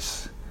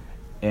Greece.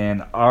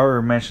 And I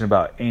already mentioned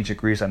about ancient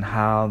Greece and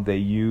how they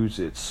use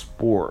its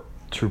sport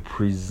to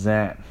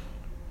present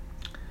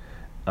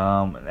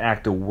an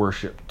act of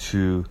worship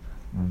to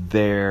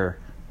their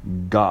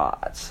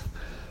gods.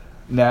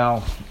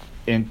 Now,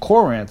 in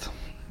Corinth,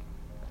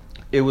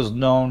 it was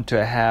known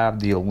to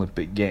have the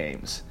Olympic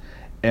Games.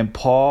 And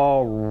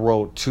Paul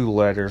wrote 2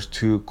 letters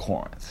to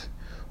Corinth.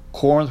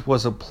 Corinth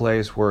was a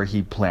place where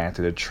he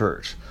planted a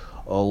church,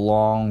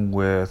 along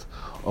with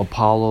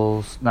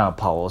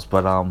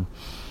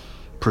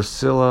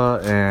Priscilla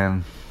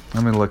and,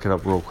 let me look it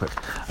up real quick.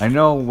 I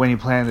know when he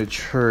planted the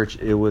church,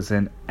 it was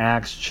in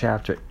Acts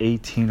chapter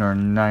 18 or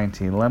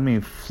 19. Let me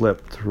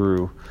flip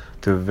through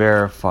to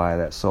verify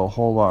that. So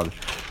hold on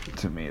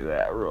to me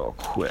that real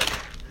quick.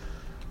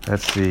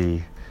 Let's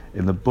see.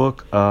 in the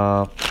book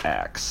of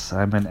Acts.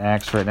 I'm in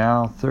Acts right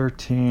now,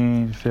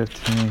 13,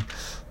 15,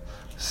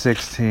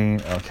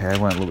 16. Okay, I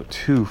went a little bit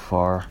too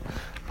far.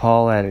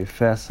 Paul at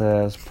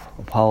Ephesus,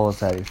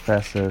 Apollos at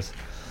Ephesus.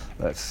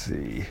 Let's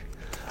see.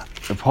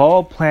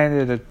 Paul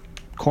planted a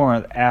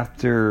Corinth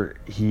after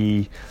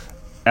he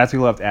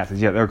left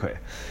Athens. Yeah, okay.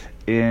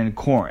 In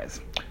Corinth,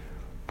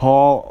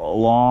 Paul,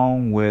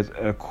 along with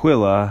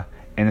Aquila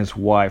and his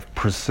wife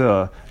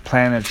Priscilla,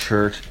 planted a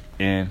church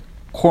in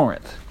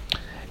Corinth.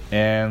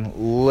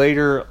 And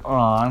later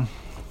on,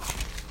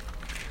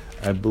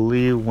 I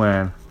believe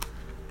when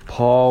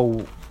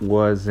Paul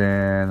was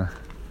in,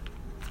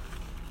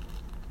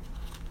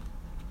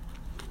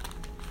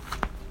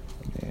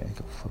 I can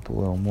flip a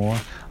little more.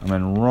 I'm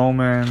in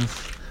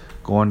Romans,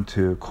 going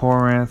to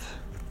Corinth.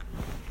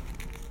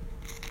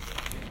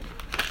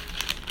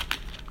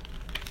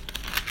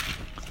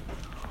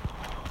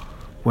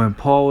 When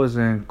Paul was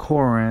in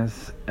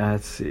Corinth,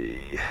 let's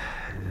see,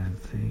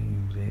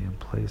 in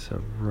place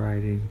of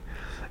writing.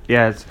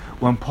 Yeah, it's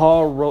when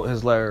Paul wrote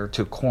his letter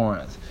to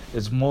Corinth.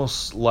 It's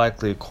most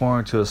likely,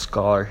 according to a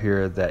scholar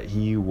here, that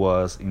he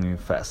was in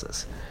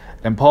Ephesus.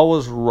 And Paul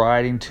was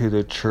writing to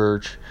the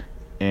church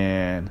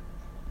in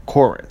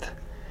Corinth.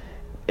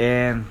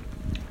 And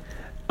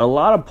a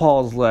lot of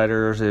Paul's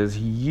letters is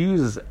he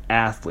uses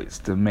athletes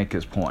to make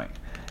his point.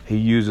 He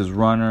uses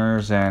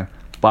runners and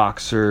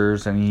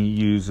boxers, and he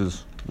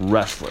uses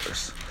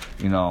wrestlers,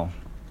 in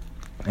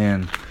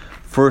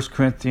 1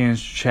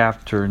 Corinthians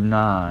chapter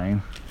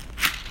 9,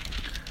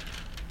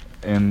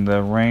 in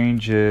the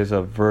ranges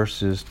of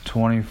verses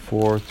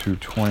 24 through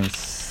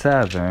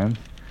 27.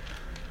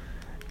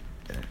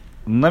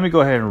 Let me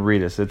go ahead and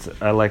read this.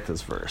 I like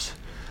this verse.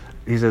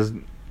 He says,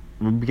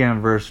 we begin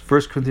in 1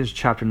 Corinthians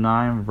chapter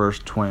 9, verse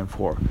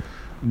 24.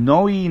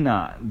 Know ye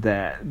not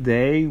that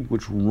they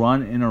which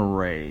run in a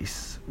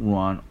race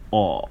run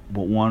all,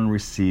 but one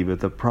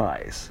receiveth the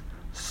prize?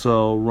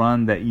 So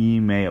run that ye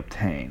may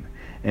obtain.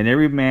 And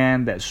every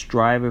man that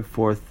striveth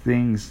for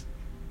things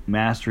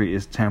mastery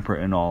is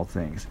temperate in all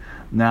things.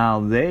 Now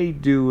they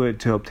do it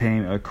to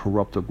obtain a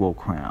corruptible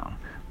crown,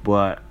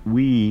 but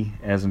we,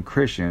 as in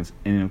Christians,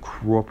 an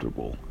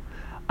incorruptible.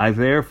 I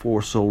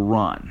therefore so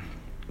run.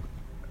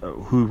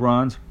 Who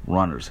runs?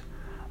 Runners.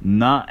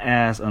 Not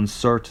as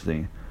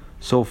uncertainty.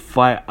 So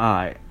fight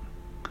I.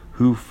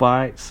 Who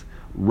fights?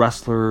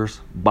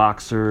 Wrestlers,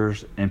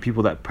 boxers, and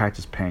people that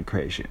practice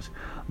pancreatians.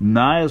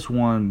 Not as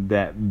one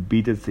that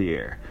beateth the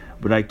air,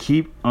 but I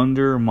keep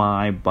under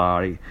my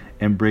body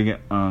and bring it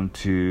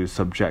unto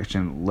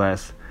subjection,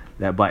 lest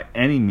that by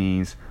any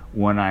means,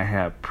 when I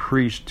have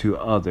preached to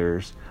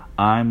others,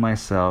 I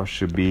myself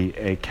should be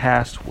a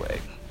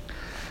castaway.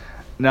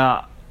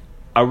 Now,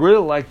 I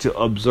really like to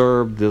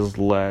observe this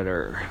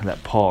letter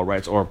that Paul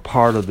writes, or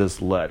part of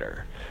this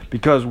letter,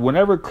 because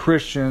whenever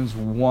Christians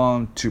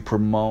want to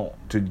promote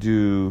to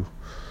do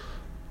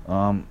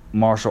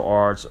martial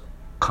arts,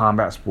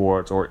 combat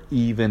sports, or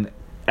even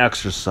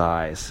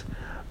exercise,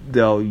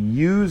 they'll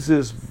use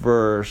this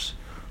verse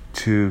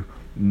to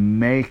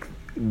make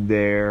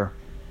their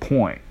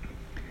point.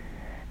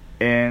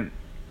 And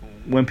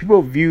when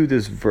people view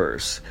this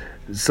verse,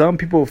 some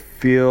people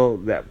feel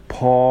that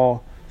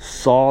Paul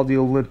saw the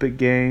Olympic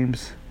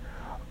Games.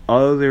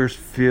 Others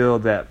feel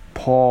that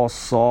Paul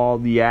saw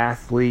the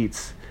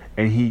athletes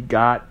and he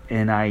got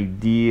an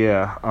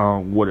idea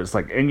on what it's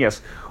like. And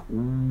yes,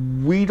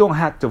 we don't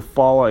have to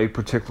follow a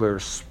particular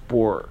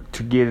sport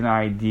to get an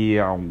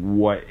idea on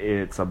what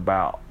it's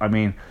about. I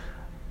mean,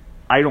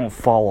 I don't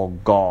follow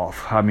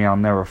golf. I'll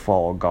never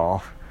follow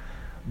golf.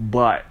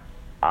 But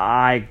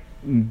I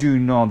do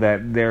know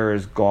that there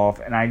is golf,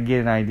 and I get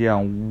an idea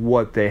on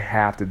what they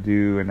have to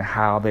do and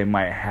how they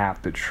might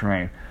have to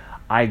train.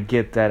 I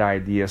get that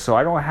idea. So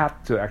I don't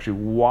have to actually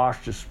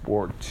watch the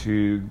sport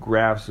to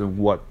grasp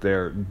what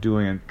they're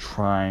doing and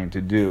trying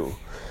to do.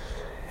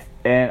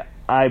 And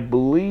I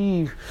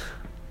believe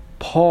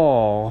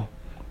Paul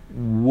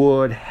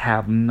would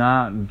have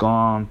not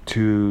gone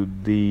to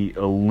the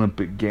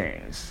Olympic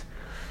Games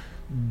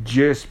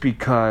just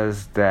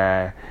because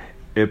that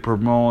it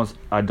promotes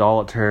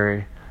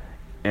idolatry,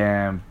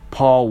 and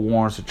Paul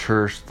warns the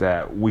church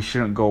that we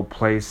shouldn't go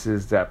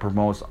places that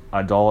promotes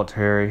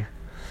idolatry.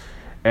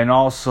 And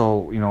also,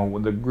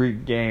 with the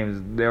Greek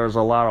games, there was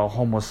a lot of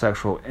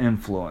homosexual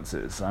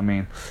influences.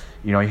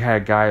 You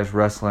had guys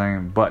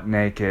wrestling butt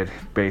naked,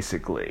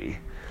 basically.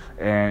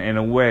 And in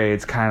a way,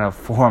 it's kind of a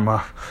form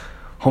of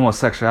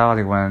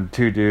homosexuality when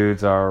two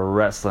dudes are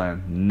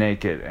wrestling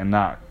naked and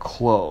not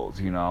clothed,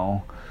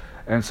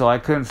 And so I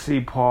couldn't see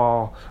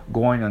Paul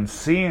going and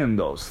seeing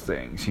those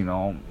things,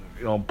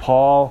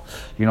 Paul,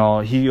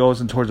 he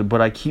goes in towards it,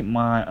 but I keep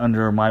mine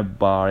under my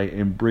body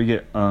and bring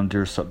it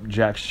under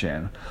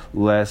subjection,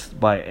 lest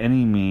by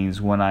any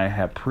means, when I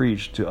have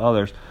preached to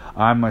others,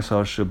 I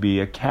myself should be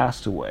a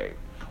castaway.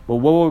 Well,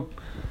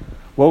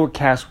 what would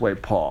castaway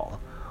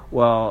Paul?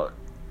 Well,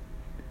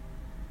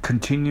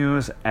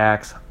 continuous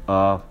acts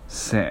of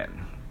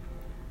sin.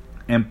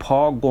 And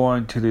Paul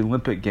going to the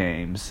Olympic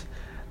Games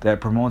that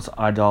promotes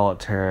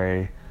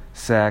idolatry,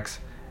 sex,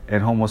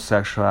 and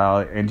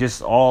homosexuality and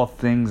just all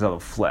things of the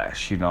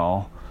flesh,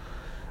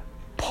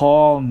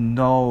 Paul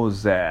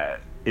knows that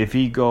if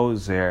he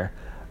goes there,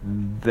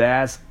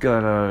 that's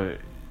gonna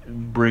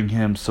bring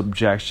him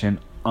subjection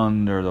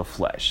under the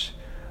flesh.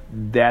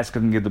 That's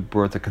gonna give the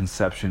birth of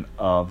conception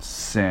of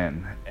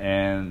sin,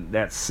 and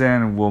that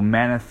sin will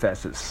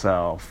manifest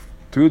itself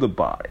through the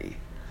body.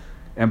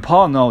 And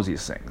Paul knows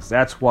these things.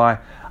 That's why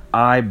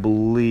I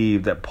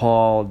believe that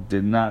Paul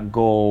did not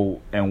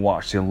go and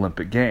watch the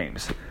Olympic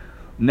Games.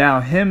 Now,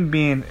 him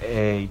being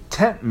a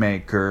tent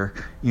maker,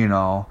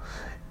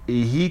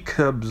 he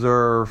could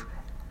observe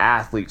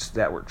athletes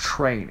that were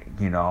training,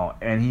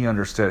 and he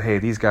understood, hey,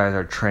 these guys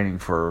are training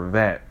for an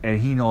event, and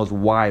he knows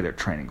why they're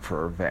training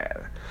for an event.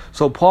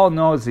 So Paul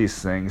knows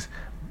these things,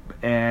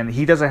 and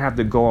he doesn't have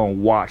to go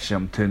and watch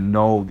them to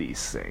know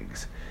these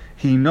things.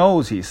 He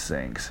knows these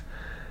things.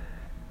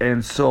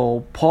 And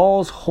so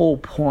Paul's whole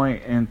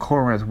point in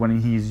Corinth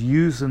when he's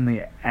using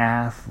the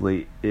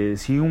athlete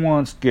is he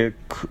wants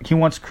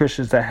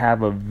Christians to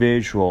have a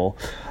visual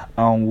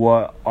on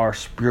what our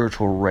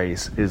spiritual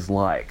race is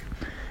like.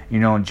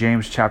 In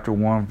James chapter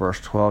 1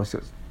 verse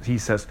 12 he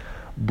says,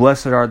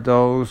 "Blessed are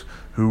those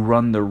who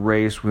run the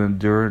race with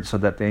endurance so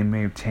that they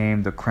may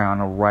obtain the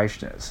crown of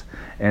righteousness."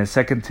 And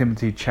 2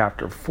 Timothy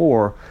chapter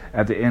 4,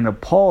 at the end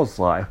of Paul's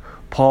life,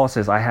 Paul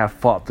says, "I have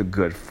fought the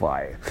good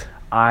fight.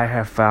 I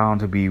have found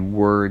to be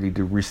worthy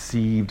to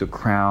receive the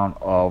crown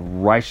of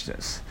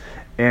righteousness."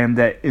 And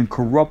that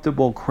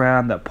incorruptible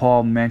crown that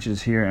Paul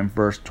mentions here in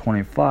verse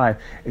 25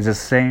 is the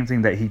same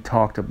thing that he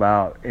talked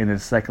about in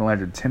his second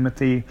letter to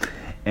Timothy,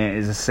 and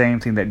is the same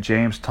thing that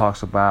James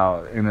talks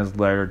about in his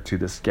letter to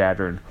the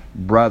scattered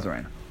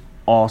brethren,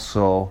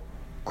 also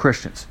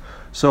Christians.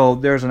 So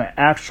there's an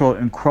actual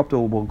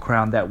incorruptible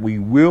crown that we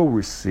will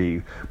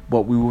receive,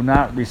 but we will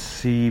not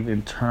receive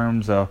in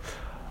terms of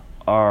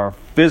our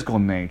physical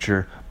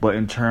nature, but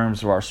in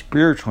terms of our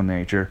spiritual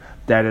nature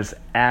that is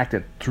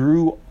acted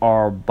through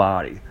our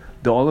body.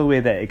 The only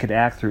way that it could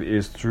act through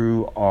is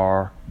through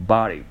our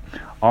body.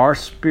 Our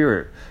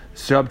spirit,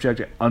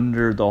 subject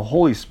under the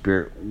Holy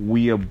Spirit,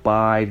 we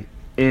abide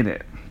in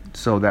it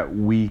so that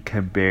we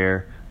can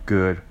bear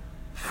good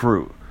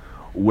fruit.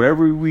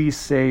 Whatever we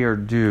say or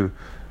do,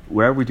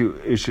 whatever we do,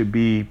 it should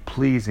be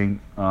pleasing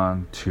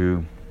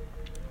unto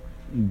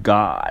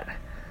God.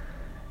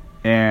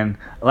 And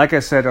like I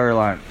said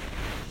earlier,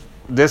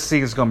 this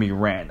thing is going to be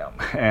random.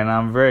 And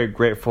I'm very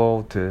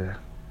grateful to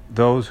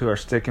those who are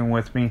sticking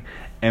with me.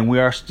 And we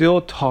are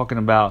still talking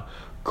about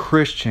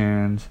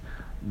Christians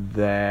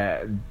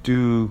that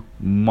do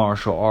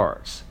martial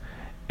arts.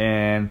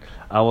 And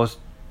I was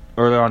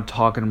earlier on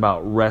talking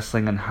about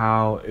wrestling and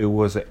how it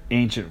was an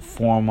ancient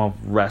form of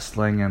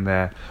wrestling, and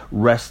that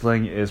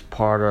wrestling is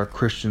part of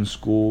Christian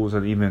schools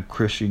and even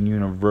Christian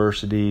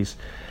universities,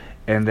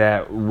 and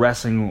that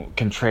wrestling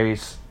can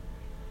trace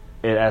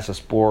it as a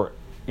sport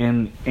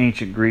in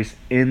ancient Greece,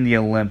 in the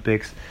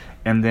Olympics,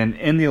 and then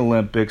in the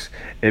Olympics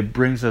it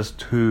brings us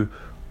to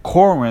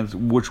Corinth,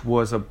 which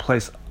was a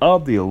place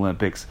of the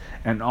Olympics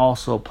and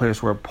also a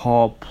place where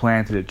Paul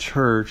planted a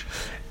church,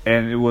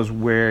 and it was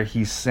where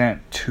he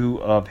sent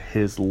 2 of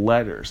his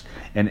letters.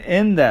 And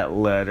in that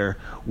letter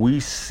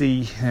we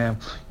see him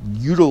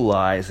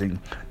utilizing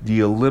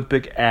the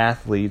Olympic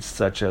athletes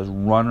such as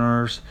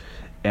runners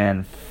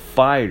and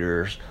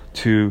fighters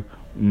to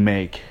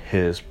make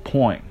his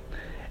point.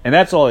 And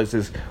that's all it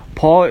is.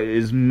 Paul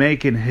is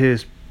making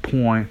his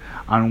point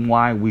on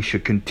why we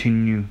should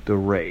continue the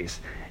race.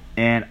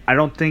 And I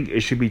don't think it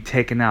should be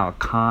taken out of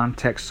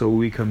context so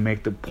we can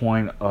make the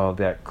point of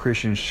that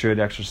Christians should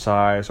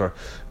exercise, or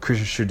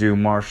Christians should do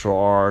martial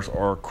arts,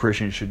 or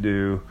Christians should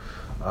do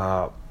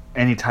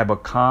any type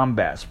of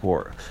combat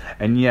sport.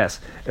 And yes,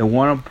 in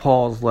one of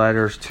Paul's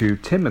letters to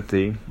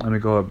Timothy, let me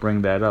go ahead and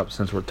bring that up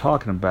since we're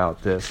talking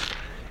about this.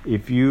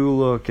 If you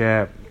look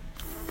at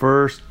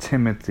 1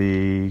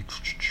 Timothy,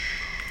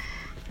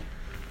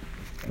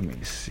 let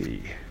me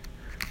see,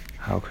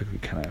 how quickly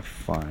can I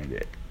find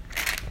it?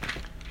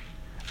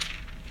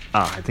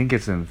 I think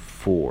it's in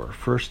 4.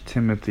 1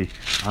 Timothy.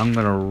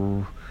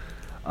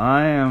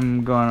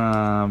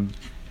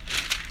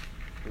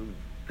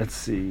 Let's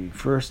see.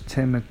 1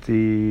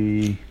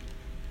 Timothy.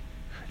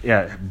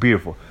 Yeah,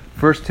 beautiful.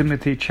 1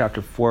 Timothy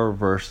chapter 4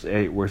 verse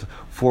 8, where it's,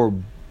 "For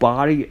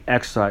body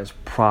exercise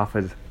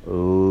profits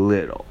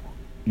little."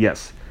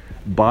 Yes,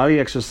 body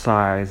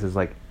exercise is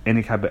like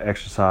any type of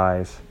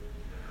exercise,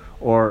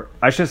 or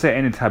I should say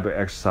any type of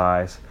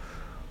exercise.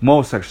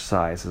 Most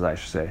exercises, I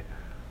should say.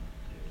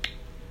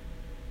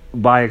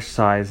 Body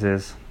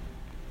exercises,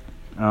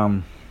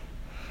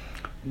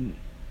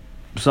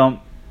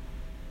 some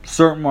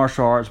certain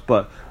martial arts,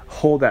 but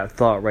hold that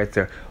thought right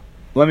there.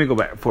 Let me go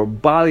back. For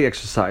body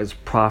exercise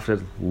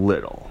profit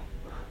little.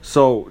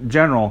 So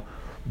general,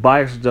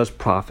 body exercise does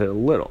profit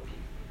little.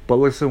 But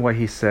listen to what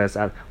he says,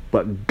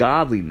 "But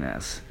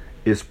godliness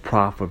is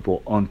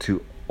profitable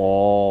unto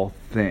all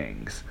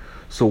things."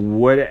 So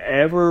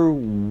whatever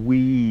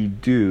we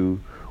do,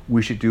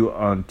 we should do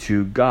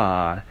unto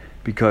God,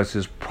 because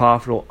it's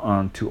profitable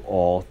unto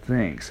all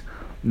things.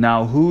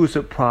 Now, who is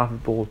it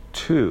profitable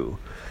to?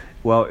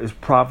 Well, it's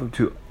profitable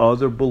to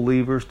other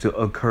believers, to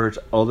encourage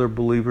other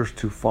believers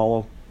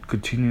to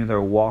continue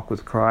their walk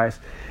with Christ.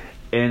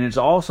 And it's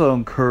also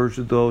encouraged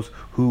to those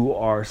who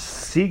are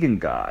seeking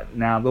God.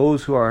 Now,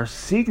 those who are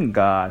seeking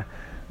God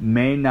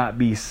may not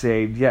be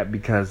saved yet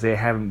because they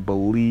haven't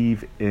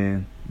believed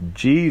in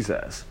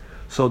Jesus.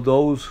 So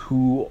those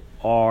who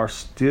are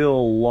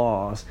still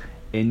lost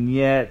and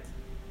yet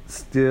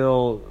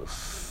still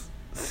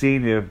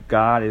seeing if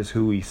God is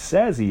who He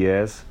says He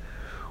is,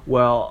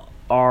 well,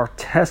 our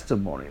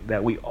testimony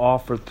that we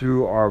offer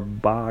through our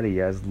body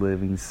as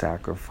living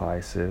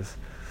sacrifices,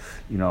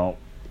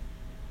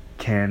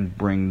 can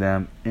bring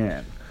them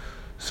in.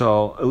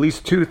 So at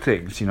least two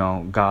things,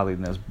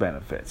 godliness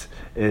benefits.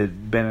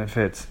 It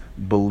benefits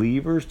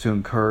believers to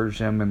encourage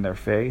them in their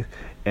faith,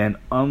 and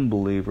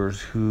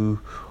unbelievers who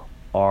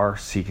are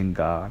seeking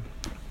God.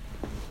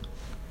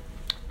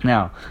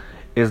 Now,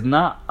 it's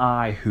not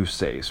I who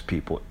saves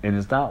people, and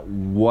it's not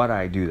what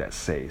I do that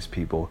saves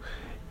people.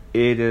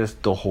 It is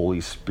the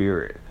Holy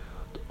Spirit.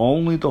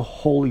 Only the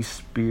Holy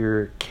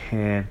Spirit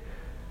can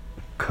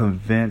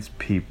convince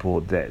people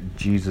that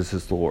Jesus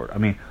is Lord. I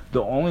mean,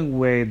 the only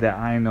way that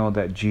I know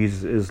that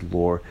Jesus is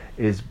Lord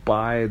is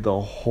by the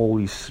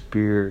Holy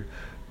Spirit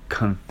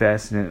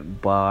confessing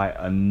it by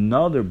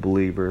another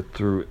believer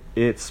through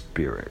its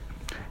Spirit.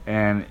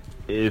 And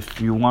if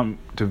you want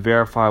to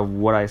verify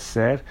what I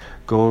said,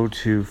 go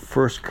to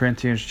 1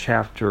 Corinthians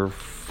chapter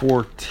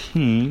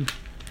 14.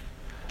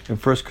 In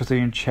 1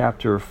 Corinthians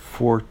chapter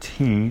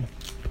 14,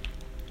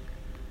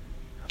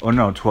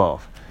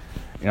 12.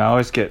 I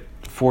always get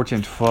 14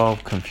 and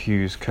 12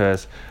 confused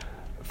because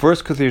 1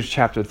 Corinthians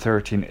chapter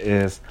 13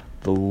 is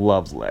the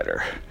love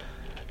letter.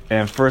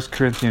 And 1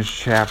 Corinthians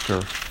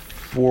chapter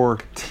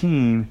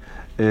 14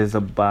 is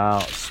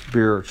about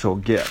spiritual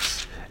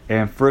gifts.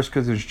 And 1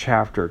 Corinthians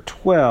chapter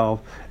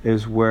 12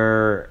 is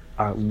where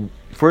 1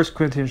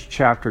 Corinthians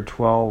chapter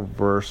 12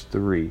 verse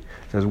 3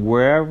 says,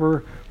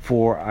 "Wherever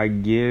for I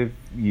give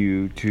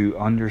you to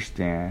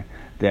understand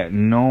that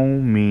no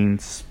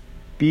means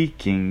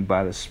speaking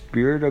by the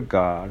Spirit of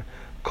God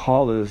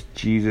causes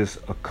Jesus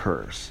a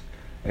curse."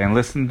 And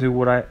listen to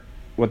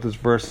what this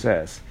verse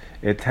says.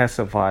 It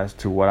testifies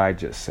to what I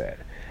just said.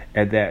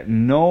 And that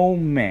no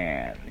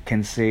man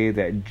can say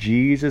that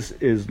Jesus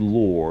is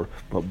Lord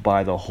but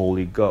by the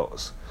Holy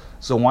Ghost.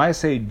 So when I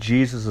say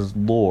Jesus is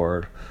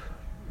Lord,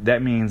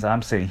 that means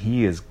I'm saying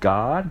He is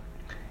God.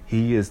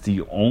 He is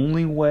the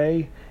only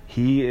way.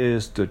 He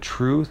is the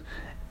truth.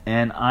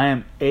 And I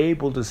am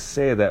able to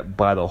say that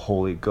by the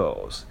Holy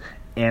Ghost.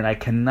 And I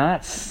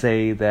cannot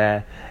say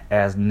that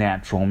as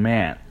natural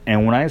man.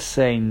 And when I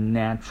say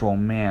natural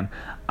man,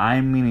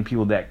 I'm meaning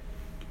people that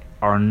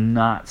are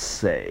not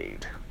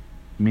saved.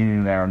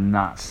 Meaning they are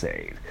not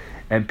saved.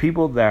 And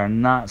people that are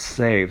not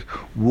saved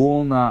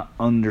will not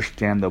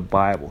understand the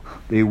Bible.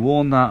 They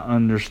will not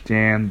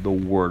understand the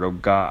Word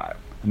of God.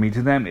 I mean,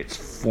 to them it's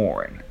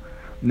foreign.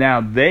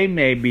 Now, they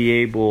may be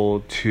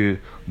able to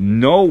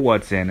know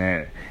what's in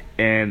it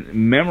and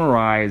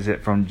memorize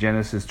it from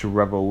Genesis to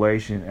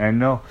Revelation.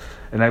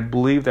 And I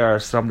believe there are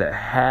some that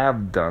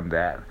have done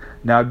that.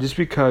 Now, just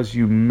because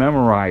you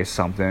memorize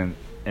something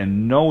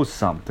and know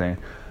something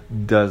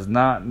does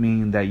not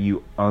mean that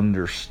you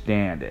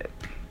understand it.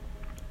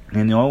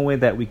 And the only way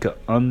that we could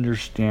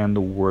understand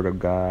the Word of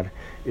God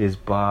is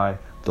by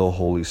the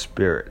Holy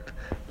Spirit.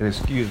 And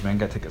excuse me, I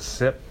gotta take a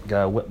sip,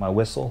 gotta whip my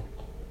whistle.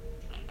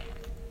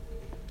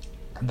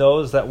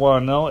 Those that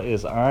want to know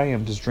is I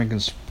am just drinking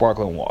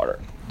sparkling water.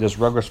 Just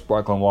regular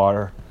sparkling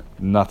water,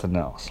 nothing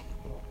else.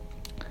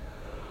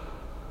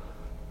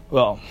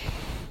 Well,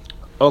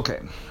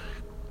 okay.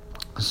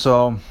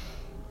 So,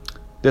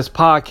 this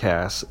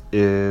podcast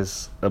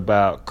is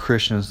about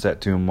Christians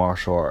that do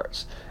martial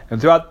arts. And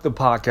throughout the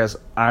podcast,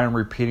 I'm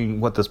repeating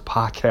what this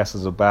podcast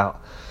is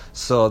about.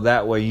 So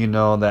that way you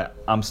know that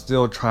I'm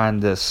still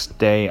trying to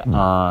stay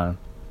on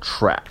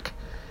track.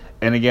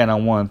 And again, I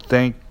want to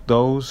thank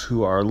those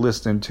who are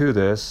listening to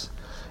this.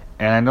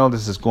 And I know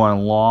this is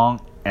going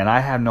long, and I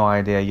have no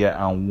idea yet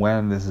on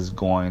when this is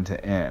going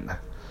to end.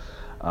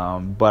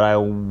 But I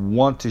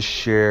want to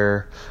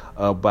share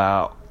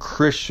about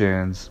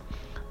Christians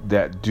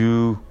that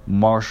do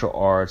martial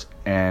arts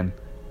and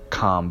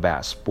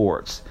combat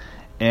sports.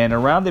 And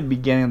around the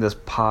beginning of this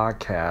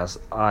podcast,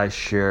 I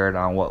shared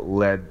on what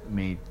led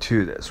me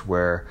to this,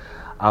 where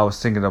I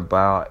was thinking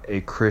about a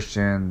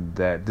Christian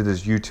that did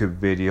this YouTube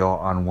video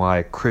on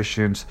why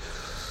Christians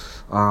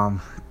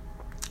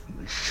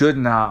should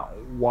not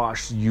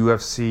watch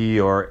UFC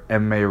or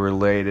MMA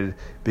related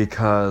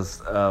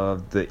because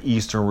of the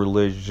Eastern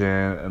religion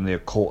and the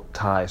occult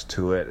ties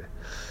to it.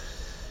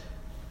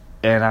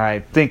 And I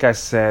think I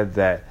said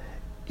that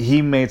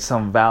he made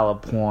some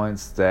valid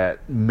points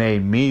that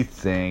made me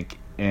think.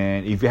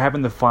 And if you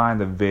happen to find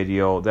the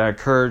video, then I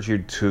encourage you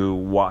to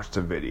watch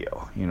the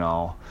video.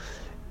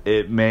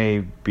 It may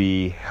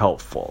be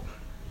helpful.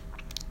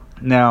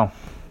 Now,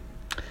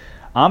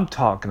 I'm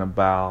talking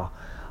about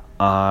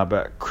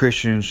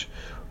Christians,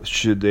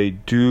 should they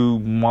do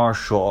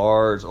martial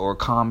arts or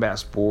combat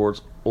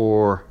sports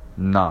or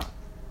not.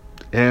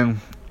 And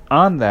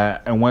on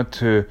that, I went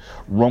to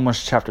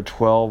Romans chapter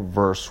 12,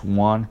 verse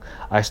 1.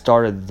 I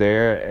started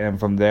there, and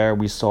from there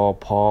we saw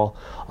Paul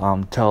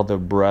tell the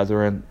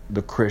brethren,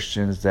 the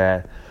Christians,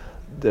 that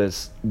the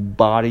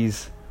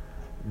bodies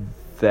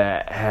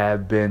that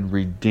have been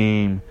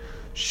redeemed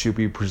should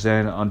be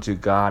presented unto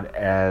God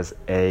as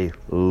a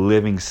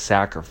living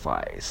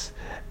sacrifice.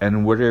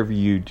 And whatever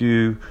you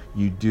do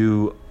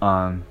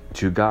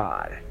unto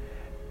God.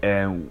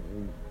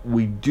 And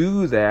we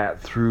do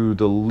that through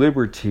the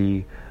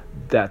liberty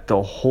that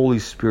the Holy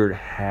Spirit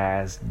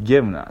has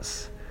given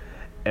us.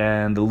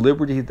 And the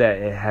liberty that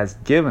it has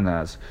given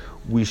us,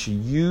 we should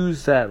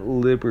use that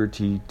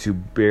liberty to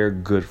bear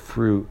good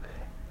fruit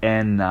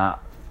and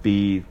not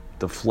feed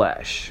the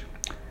flesh.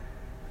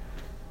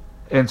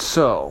 And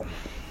so,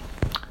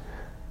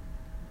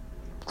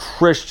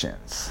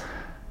 Christians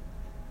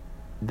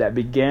that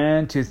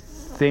began to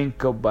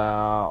think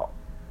about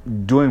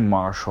doing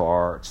martial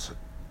arts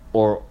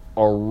or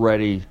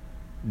already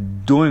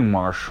doing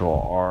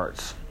martial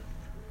arts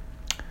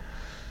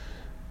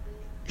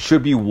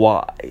should be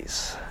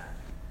wise.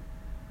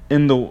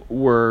 In the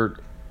word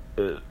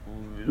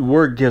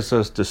gives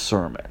us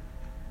discernment.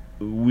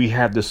 We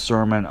have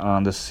discernment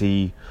on to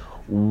see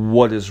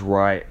what is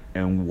right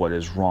and what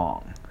is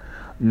wrong.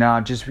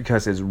 Now, just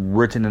because it's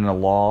written in the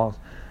law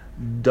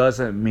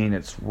doesn't mean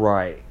it's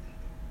right,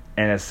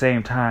 and at the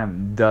same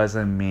time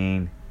doesn't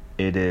mean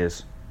it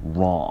is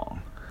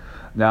wrong.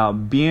 Now,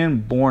 being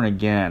born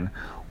again,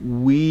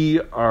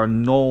 we are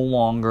no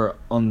longer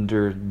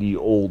under the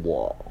old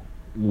law.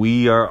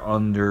 We are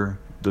under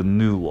the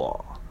new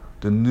law.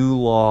 The new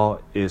law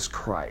is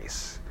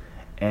Christ,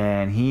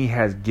 and He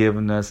has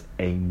given us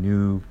a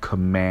new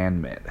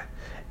commandment.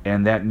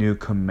 And that new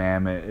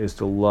commandment is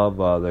to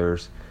love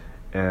others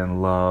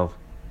and love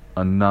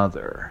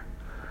another.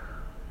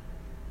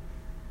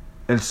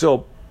 And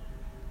so,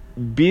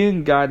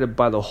 being guided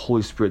by the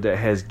Holy Spirit that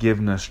has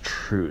given us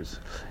truth,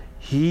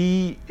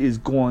 He is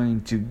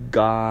going to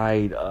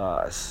guide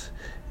us,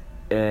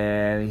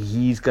 and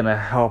He's going to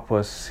help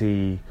us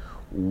see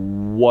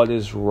what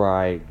is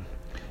right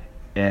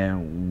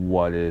and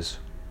what is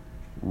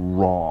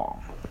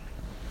wrong.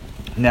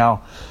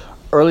 Now,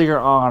 earlier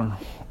on,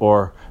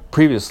 or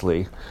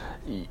previously,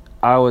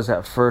 I was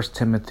at 1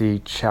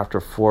 Timothy chapter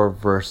 4,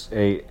 verse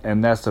 8,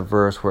 and that's the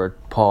verse where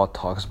Paul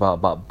talks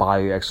about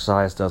body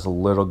exercise does a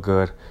little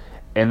good.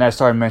 And I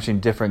started mentioning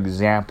different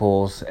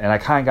examples, and I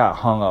kind of got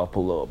hung up a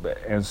little bit.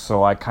 And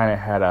so I kind of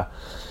had to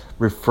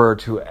refer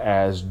to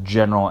as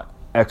general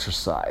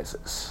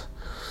exercises.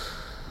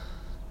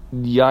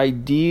 The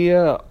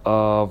idea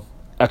of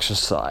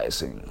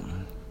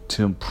exercising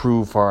to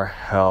improve our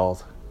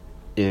health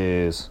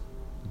is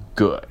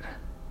good.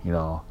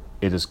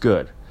 It is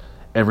good.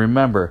 And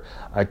remember,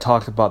 I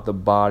talked about the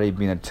body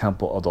being a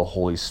temple of the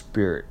Holy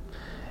Spirit.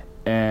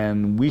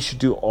 And we should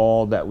do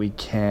all that we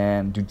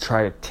can to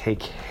try to take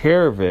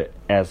care of it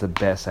as the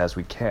best as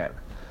we can.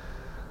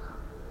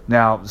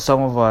 Now,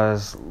 some of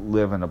us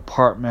live in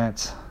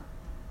apartments,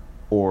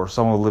 or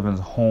some of us live in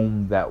a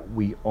home that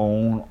we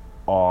own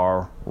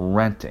or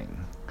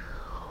renting.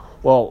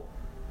 Well,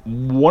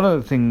 one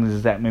of the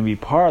things that may be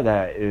part of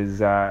that is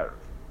that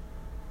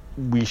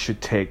we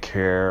should take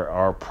care of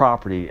our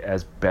property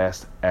as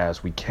best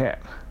as we can.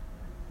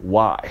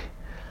 Why?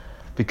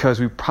 Because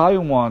we probably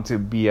want to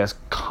be as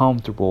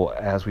comfortable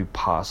as we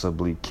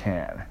possibly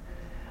can.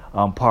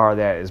 Part of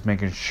that is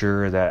making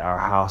sure that our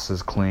house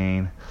is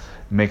clean,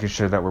 making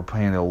sure that we're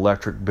paying the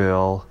electric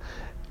bill,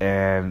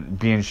 and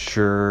being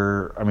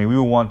sure, we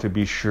want to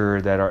be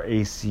sure that our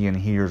AC and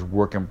heater is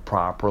working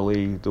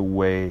properly the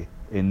way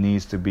it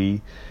needs to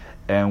be.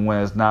 And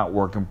when it's not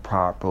working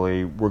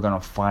properly, we're going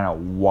to find out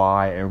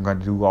why, and we're going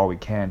to do all we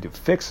can to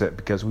fix it,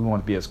 because we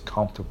want to be as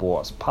comfortable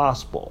as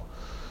possible.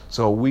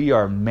 So we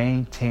are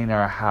maintaining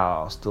our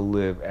house to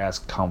live as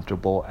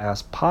comfortable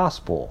as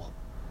possible.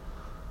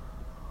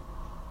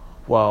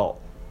 Well,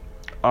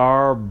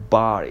 our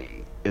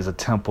body is a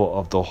temple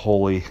of the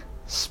Holy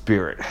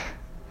Spirit.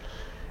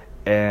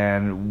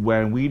 And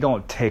when we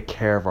don't take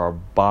care of our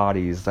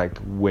bodies like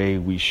the way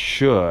we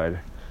should,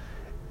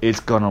 it's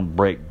going to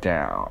break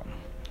down.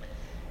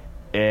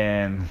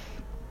 And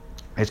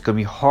it's going to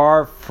be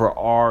hard for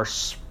our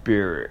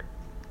spirit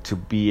to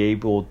be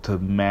able to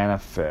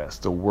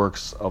manifest the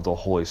works of the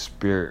Holy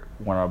Spirit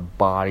when our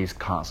body's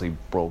constantly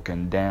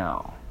broken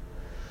down.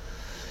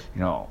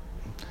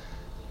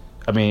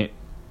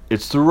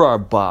 It's through our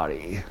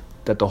body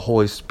that the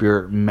Holy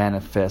Spirit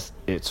manifests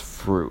its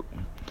fruit.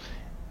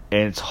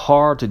 And it's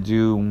hard to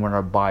do when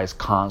our body's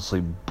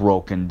constantly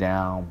broken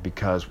down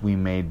because we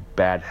made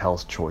bad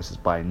health choices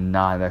by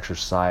not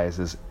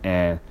exercises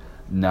and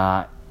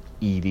not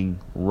eating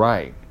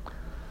right.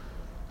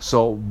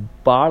 So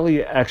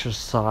bodily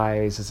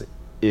exercise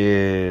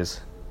is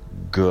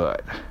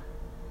good.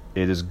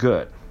 It is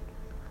good.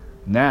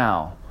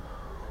 Now,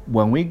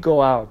 when we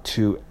go out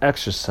to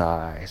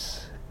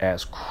exercise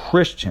as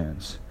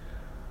Christians,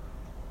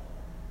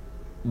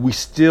 we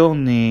still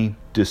need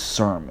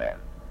discernment.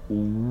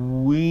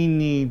 we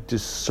need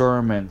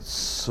discernment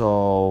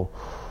so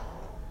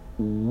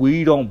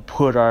we don't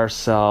put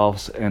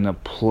ourselves in a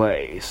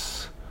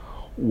place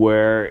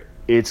where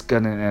it's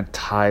going to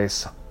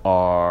entice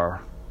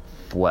our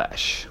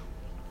flesh.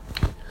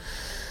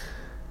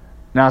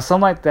 Now,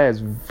 something like that is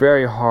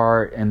very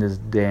hard in this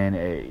day and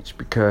age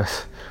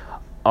because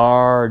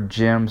our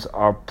gyms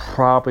are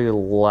probably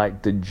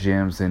like the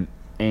gyms in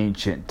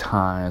ancient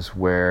times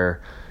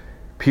where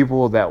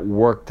people that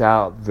worked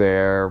out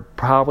there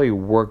probably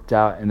worked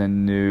out in the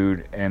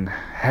nude and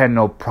had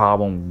no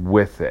problem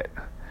with it.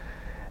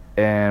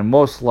 And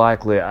most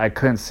likely, I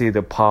couldn't see the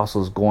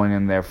apostles going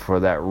in there for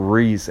that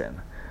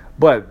reason.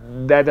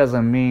 But that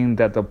doesn't mean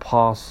that the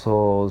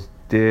apostles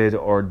did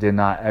or did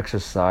not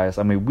exercise.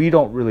 I mean, we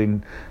don't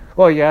really...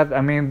 Well, yeah,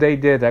 I mean, they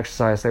did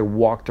exercise. They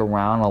walked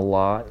around a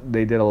lot.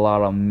 They did a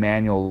lot of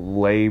manual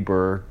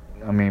labor.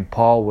 I mean,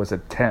 Paul was a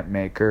tent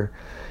maker,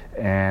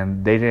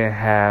 and they didn't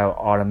have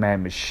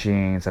automatic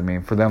machines. I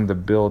mean, for them to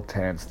build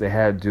tents, they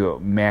had to do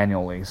it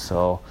manually.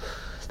 So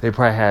they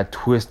probably had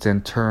twist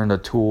and turn the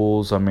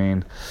tools. I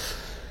mean,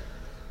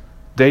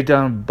 they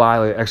done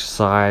bodily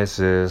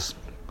exercises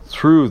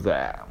through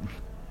that.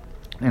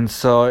 And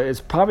so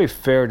it's probably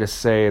fair to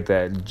say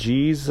that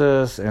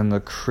Jesus and the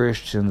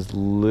Christians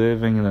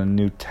living in the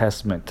New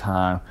Testament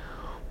time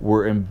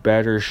were in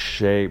better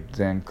shape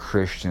than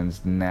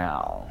Christians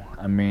now.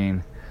 I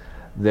mean,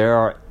 there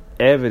are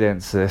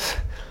evidences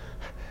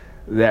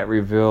that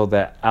reveal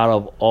that out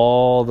of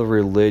all the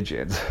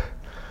religions,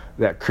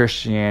 that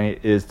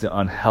Christianity is the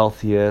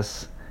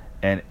unhealthiest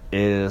and it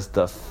is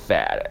the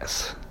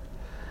fattest.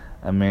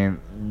 I mean,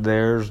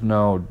 there's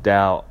no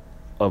doubt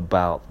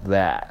about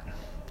that.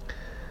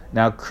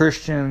 Now,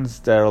 Christians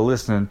that are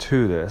listening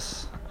to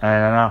this,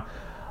 and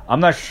I'm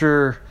not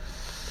sure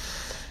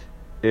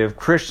if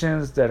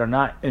Christians that are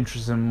not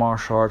interested in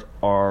martial arts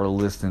are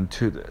listening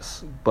to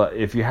this, but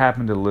if you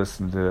happen to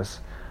listen to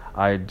this,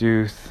 I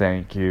do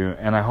thank you,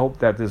 and I hope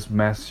that this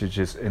message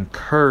is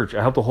encouraged.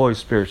 I hope the Holy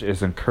Spirit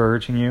is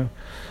encouraging you.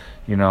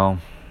 You know,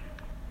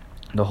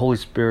 the Holy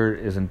Spirit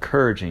is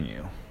encouraging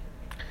you.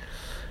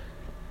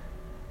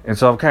 And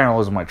so I'm kind of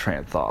losing my train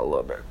of thought a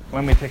little bit.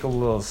 Let me take a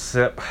little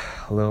sip,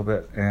 a little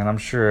bit, and I'm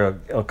sure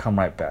it'll come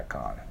right back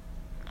on.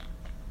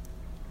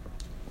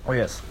 Oh,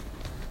 yes.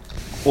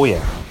 Oh,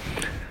 yeah.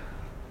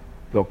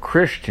 The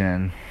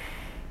Christian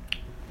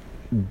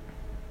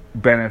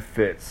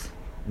benefits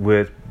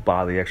with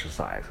bodily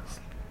exercises.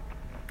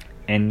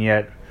 And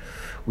yet,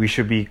 we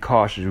should be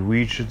cautious.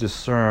 We should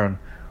discern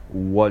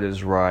what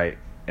is right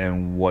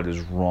and what is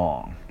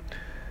wrong.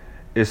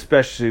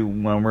 Especially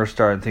when we're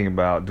starting to think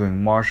about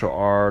doing martial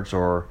arts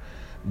or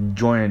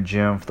joining a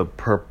gym for the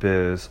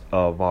purpose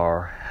of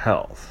our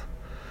health.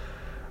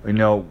 You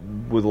know,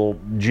 with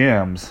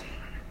gyms,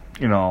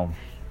 you know,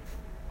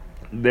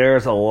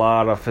 there's a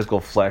lot of physical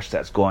flesh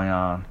that's going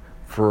on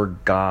for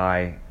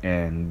guy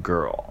and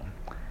girl.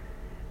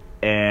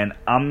 And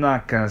I'm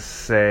not going to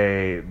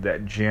say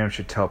that gyms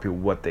should tell people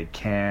what they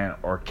can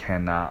or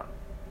cannot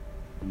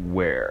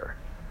wear.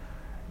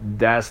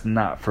 That's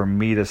not for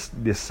me to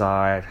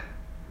decide.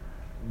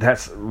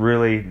 That's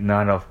really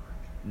none of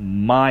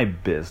my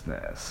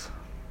business,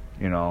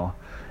 you know.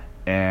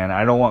 And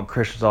I don't want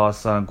Christians all of a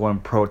sudden going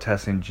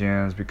protesting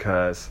gyms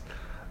because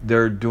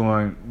they're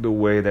doing the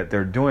way that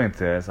they're doing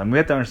this. I mean, we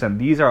have to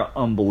understand these are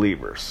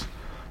unbelievers.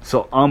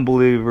 So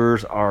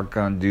unbelievers are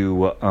going to do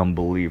what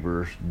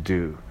unbelievers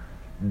do.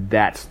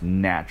 That's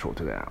natural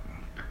to them.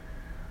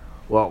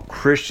 Well,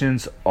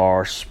 Christians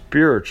are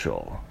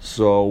spiritual,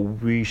 so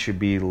we should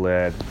be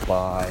led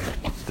by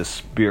the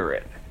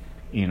Spirit,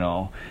 you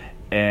know.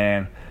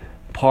 And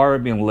part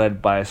of being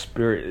led by a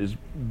Spirit is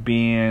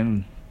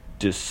being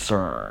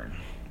discerned,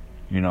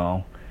 you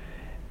know.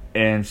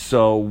 And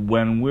so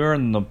when we're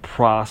in the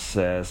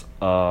process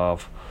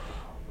of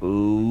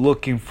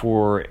looking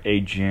for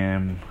a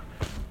gym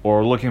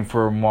or looking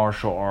for a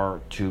martial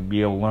art to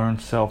be able to learn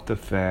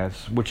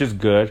self-defense, which is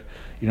good.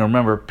 You know,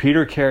 remember,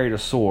 Peter carried a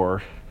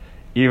sword,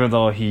 even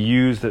though he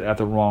used it at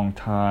the wrong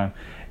time.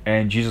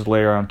 And Jesus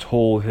later on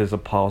told his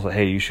apostles,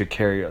 hey, you should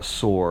carry a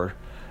sword.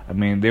 I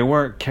mean, they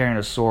weren't carrying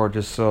a sword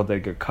just so they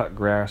could cut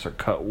grass or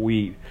cut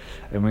wheat.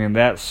 I mean,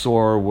 that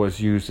sword was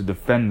used to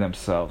defend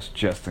themselves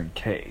just in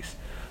case.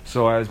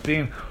 So as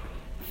being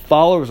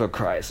followers of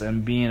Christ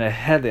and being a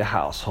head of the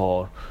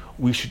household,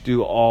 we should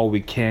do all we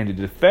can to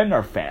defend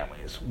our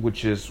families,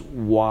 which is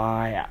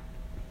why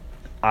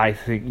I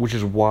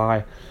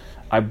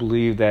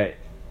believe that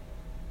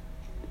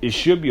it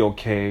should be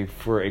okay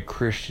for a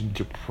Christian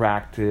to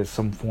practice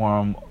some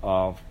form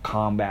of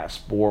combat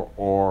sport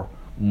or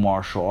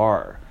martial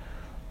art.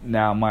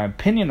 Now, my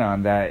opinion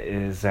on that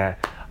is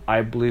that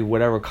I believe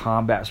whatever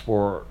combat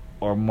sport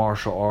or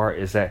martial art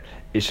is that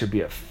it should be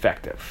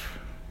effective.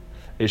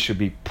 It should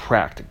be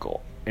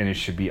practical, and it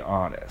should be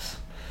honest.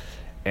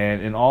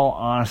 And in all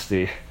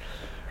honesty,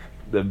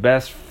 the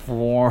best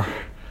form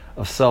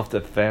of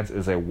self-defense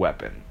is a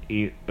weapon,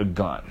 a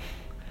gun.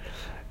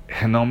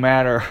 And no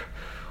matter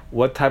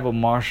what type of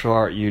martial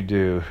art you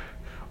do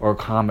or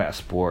combat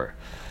sport,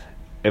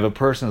 if a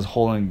person is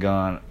holding a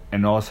gun,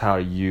 and knows how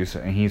to use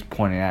it, and he's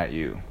pointing at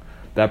you,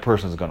 that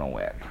person's going to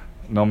win,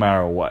 no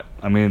matter what.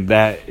 I mean,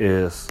 that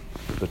is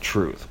the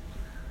truth.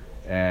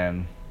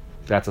 And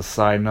that's a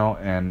side note,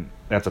 and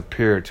that's a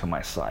period to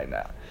my side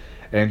note.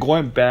 And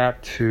going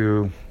back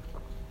to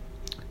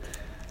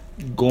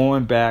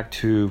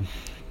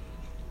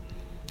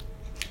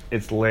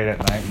it's late at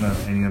night and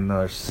I need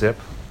another sip.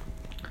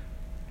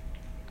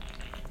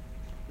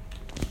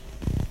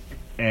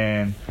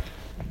 And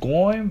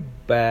going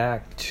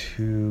back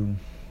to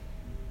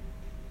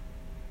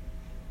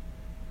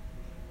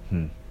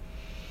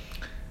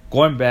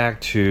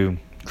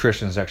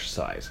Christians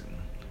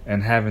exercising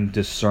and having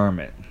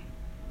discernment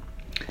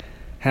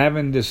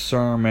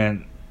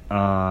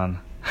on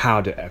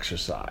how to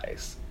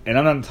exercise. And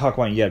I'm not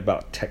talking yet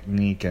about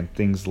technique and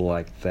things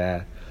like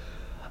that.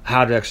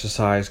 How to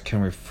exercise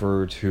can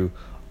refer to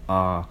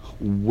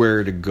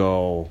where to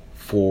go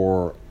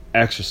for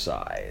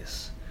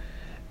exercise.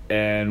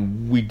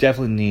 And we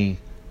definitely need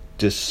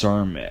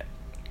discernment.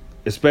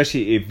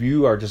 Especially if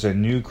you are just a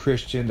new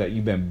Christian, that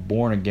you've been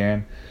born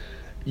again.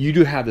 You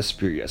do have the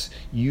Spirit, yes.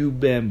 You've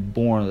been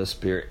born of the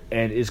Spirit.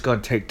 And it's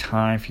going to take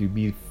time for you to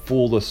be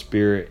full of the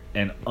Spirit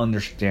and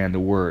understand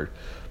the Word.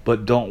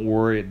 But don't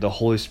worry, the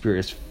Holy Spirit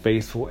is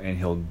faithful and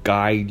He'll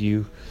guide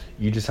you.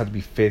 You just have to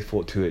be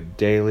faithful to it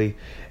daily.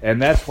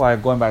 And that's why,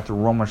 going back to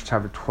Romans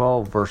chapter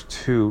 12, verse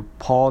 2,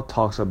 Paul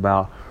talks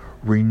about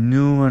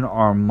renewing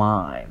our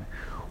mind.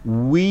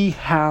 We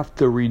have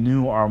to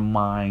renew our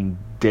mind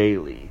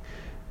daily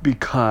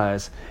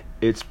because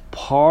it's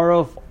part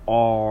of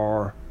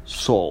our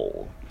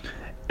soul.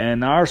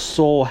 And our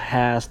soul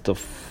has the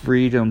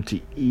freedom to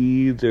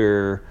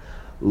either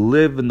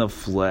live in the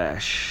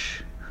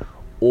flesh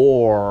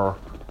or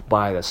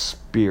by the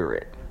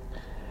Spirit.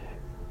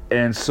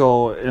 And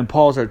so in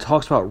Paul's there, it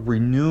talks about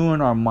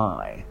renewing our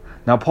mind.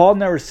 Now, Paul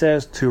never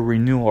says to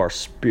renew our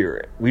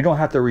spirit. We don't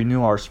have to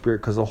renew our spirit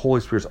because the Holy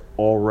Spirit's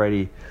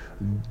already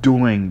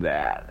doing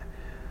that.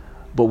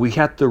 But we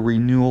have to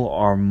renew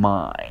our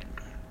mind.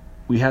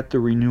 We have to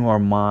renew our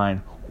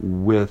mind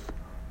with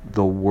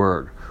the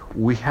Word.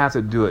 We have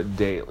to do it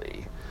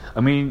daily.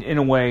 I mean, in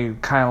a way,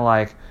 kind of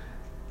like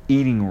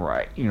eating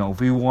right. You know, if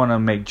we want to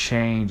make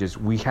changes,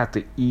 we have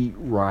to eat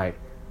right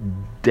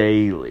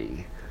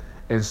daily.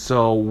 And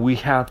so we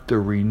have to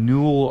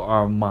renew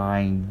our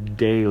mind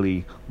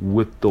daily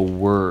with the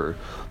Word.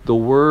 The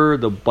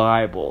Word, the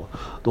Bible.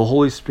 The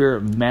Holy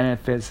Spirit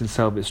manifests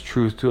Himself as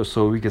truth to us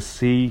so we can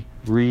see,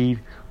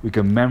 read, we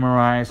can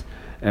memorize,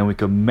 and we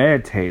can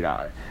meditate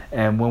on it.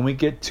 And when we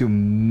get to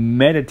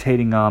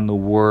meditating on the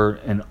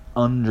Word and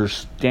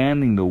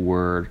understanding the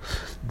Word,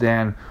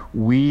 then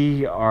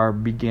we are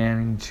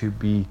beginning to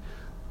be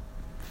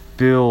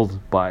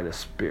filled by the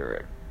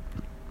Spirit.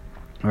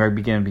 We're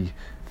beginning to be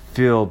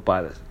filled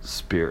by the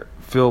Spirit,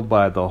 filled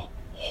by the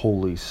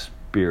Holy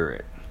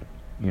Spirit,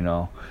 you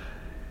know.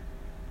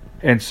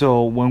 And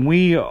so when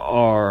we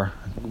are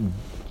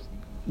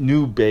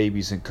new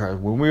babies in Christ,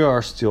 when we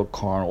are still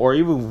carnal, or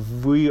even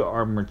if we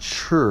are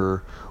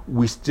mature,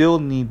 we still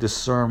need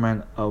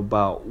discernment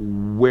about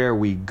where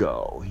we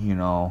go, you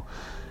know.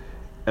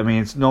 I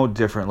mean, it's no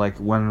different. Like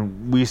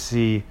when we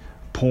see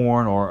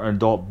porn or an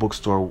adult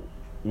bookstore,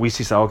 we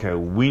see, okay,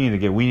 we need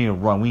to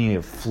run, we need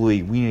to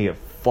flee, we need to get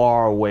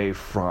far away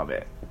from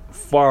it.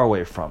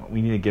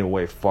 We need to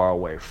get far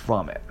away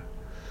from it.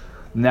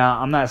 Now,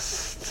 I'm not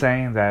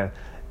saying that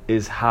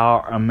is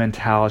how our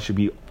mentality should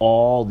be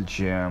all the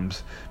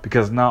gyms,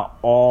 because not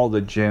all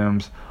the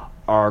gyms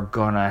are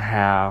gonna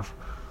have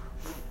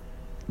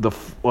the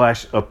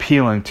flesh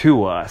appealing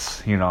to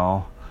us, you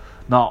know.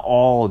 Not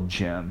all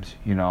gyms,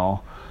 you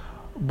know.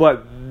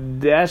 But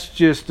that's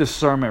just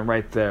discernment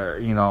right there,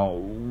 you know.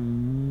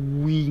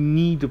 We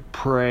need to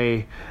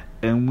pray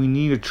and we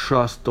need to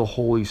trust the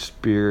Holy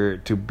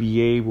Spirit to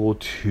be able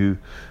to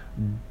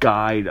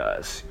guide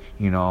us,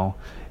 you know.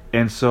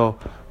 And so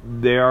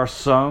there are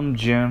some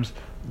gyms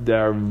that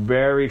are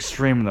very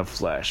extreme in the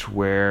flesh,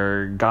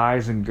 where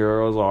guys and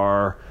girls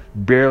are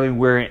barely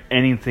wearing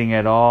anything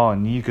at all,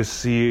 and you can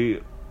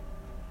see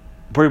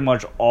pretty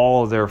much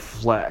all of their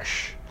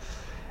flesh.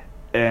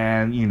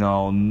 And, you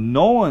know,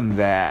 knowing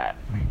that,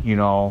 you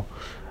know,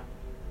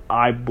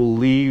 I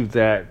believe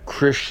that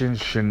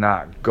Christians should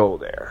not go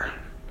there.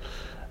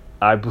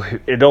 I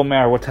believe it don't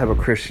matter what type of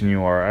Christian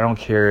you are. I don't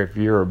care if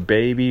you're a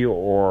baby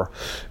or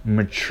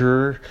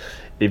mature.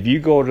 If you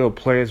go to a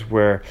place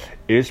where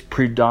it's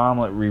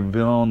predominantly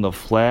revealing the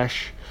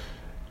flesh,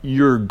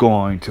 you're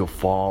going to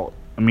fall.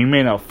 I mean, you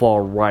may not fall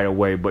right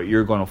away, but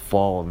you're going to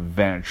fall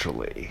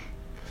eventually.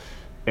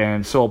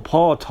 And so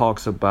Paul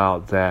talks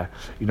about that,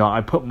 you know, I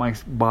put my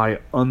body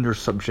under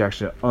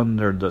subjection,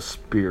 under the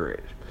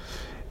Spirit.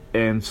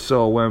 And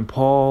so when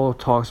Paul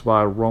talks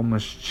about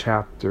Romans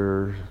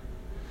chapter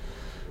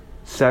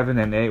 7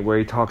 and 8, where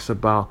he talks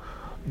about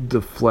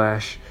the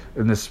flesh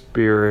and the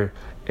Spirit,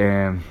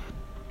 and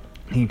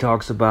he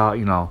talks about,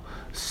 you know,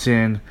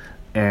 sin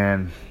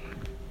and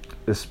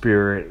the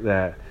Spirit,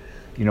 that,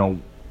 you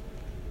know,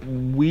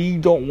 we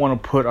don't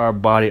want to put our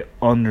body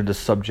under the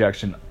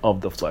subjection of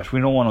the flesh. We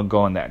don't want to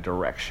go in that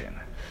direction.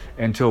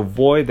 And to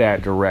avoid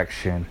that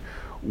direction,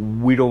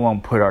 we don't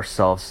want to put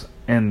ourselves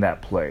in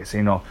that place.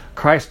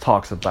 Christ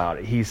talks about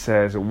it. He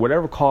says,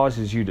 whatever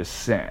causes you to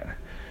sin,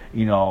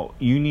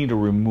 you need to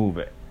remove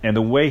it. And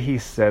the way he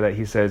said it,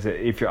 he says,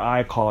 if your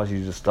eye causes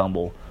you to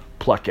stumble,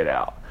 pluck it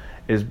out.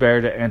 It's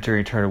better to enter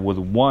eternity with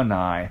one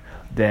eye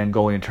than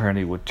go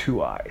eternity with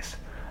two eyes.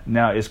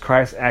 Now, is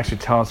Christ actually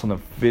telling someone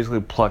to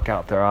physically pluck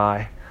out their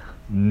eye?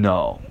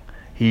 No.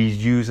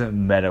 He's using it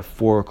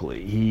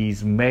metaphorically.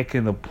 He's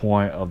making the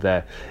point of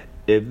that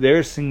if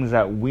there's things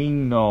that we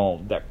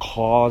know that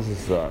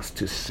causes us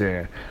to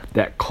sin,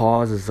 that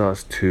causes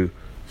us to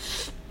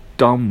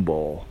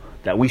stumble,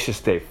 that we should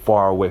stay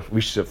far away.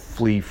 We should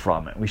flee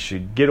from it. We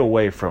should get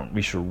away from it.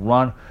 We should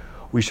run.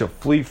 We should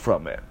flee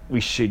from it. We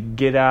should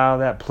get out of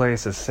that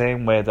place the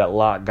same way that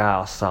Lot got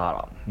out of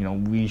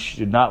Sodom. We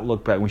should not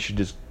look back. We should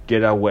just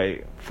get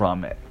away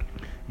from it.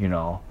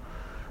 Now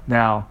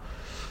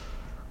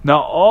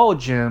all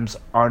gyms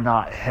are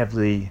not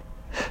heavily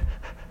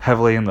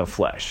in the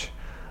flesh.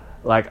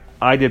 Like,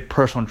 I did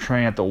personal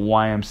training at the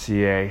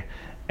YMCA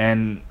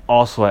and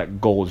also at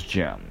Gold's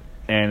Gym.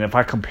 And if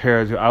I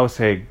compare it to, I would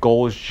say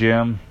Gold's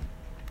Gym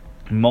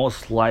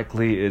most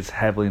likely is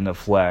heavily in the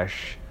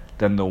flesh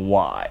than the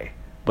Y.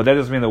 But that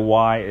doesn't mean the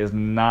Y is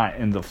not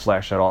in the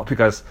flesh at all,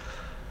 because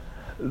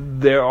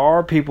there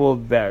are people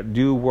that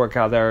do work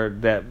out there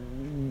that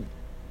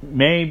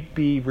may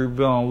be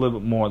revealing a little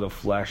bit more of the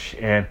flesh.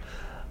 And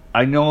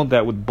I know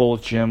that with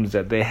both gyms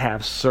that they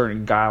have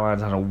certain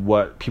guidelines on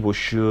what people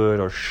should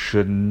or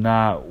should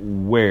not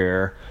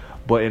wear.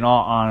 But in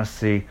all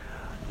honesty,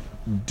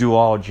 do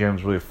all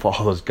gyms really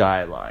follow those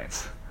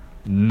guidelines?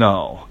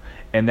 No.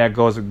 And that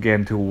goes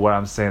again to what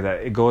I'm saying,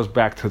 that it goes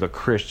back to the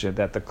Christian,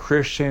 that the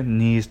Christian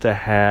needs to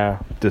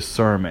have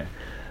discernment.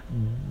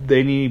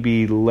 They need to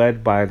be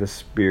led by the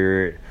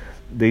Spirit.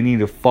 They need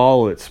to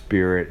follow its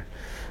Spirit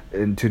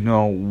and to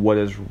know what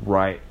is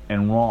right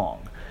and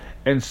wrong.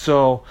 And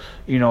so,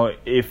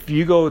 if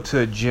you go to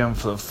a gym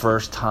for the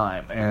first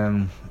time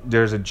and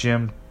there's a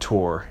gym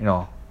tour,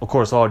 of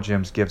course all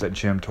gyms give that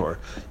gym tour.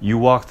 You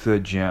walk to the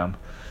gym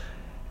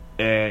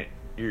and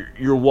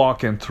you're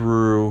walking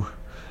through,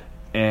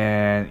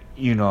 and,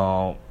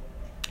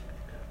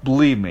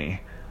 believe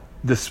me,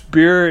 the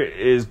Spirit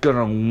is going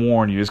to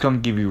warn you. It's going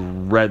to give you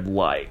red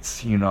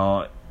lights,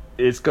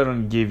 It's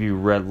going to give you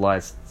red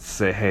lights to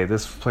say, hey,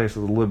 this place is a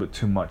little bit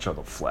too much of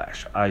the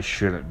flesh. I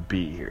shouldn't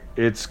be here.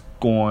 It's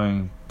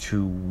going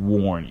to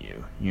warn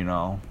you,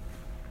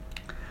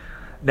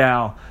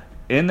 Now,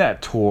 in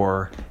that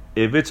tour,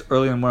 if it's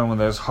early in the morning when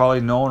there's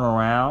hardly no one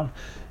around,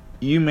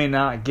 you may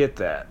not get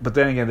that. But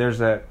then again, there's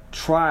that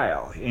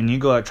trial, and you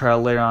go that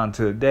trial later on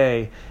to the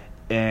day,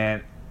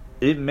 and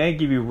it may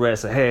give you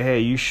rest.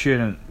 Hey,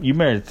 you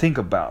may think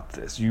about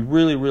this. You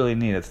really, really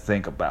need to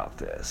think about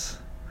this.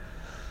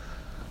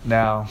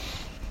 Now,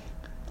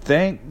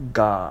 thank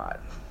God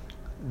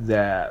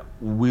that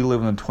we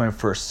live in the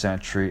 21st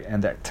century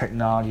and that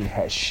technology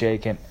has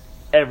shaken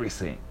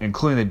everything,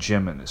 including the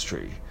gym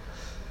industry.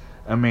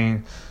 I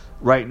mean,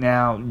 right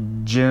now,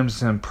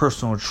 gyms and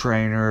personal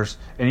trainers,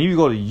 and you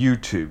go to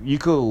YouTube, you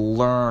could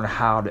learn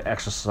how to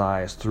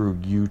exercise through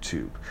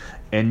YouTube.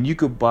 And you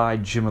could buy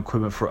gym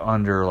equipment for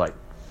under like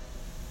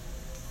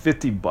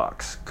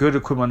 $50. Good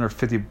equipment under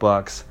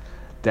 $50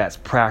 that's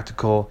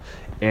practical,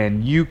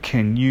 and you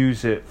can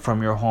use it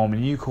from your home,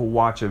 and you could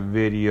watch a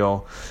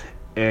video,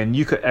 and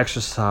you could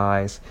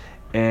exercise,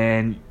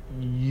 and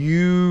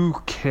you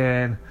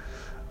can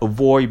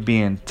avoid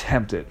being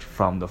tempted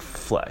from the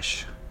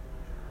flesh.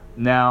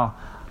 Now,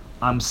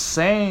 I'm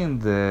saying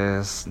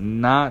this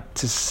not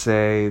to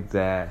say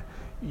that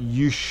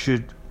you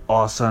should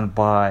all of a sudden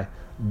buy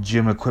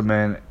gym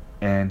equipment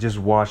and just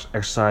watch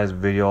exercise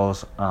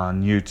videos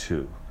on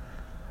YouTube.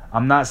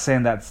 I'm not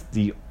saying that's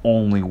the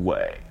only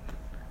way.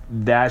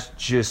 That's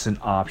just an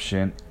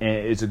option, and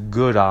it's a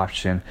good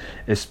option,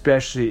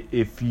 especially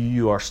if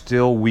you are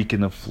still weak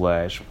in the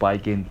flesh by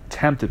getting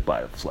tempted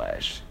by the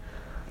flesh.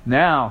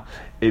 Now,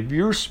 if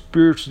you're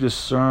spiritually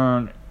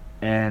discerned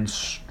and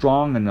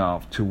strong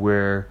enough to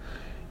where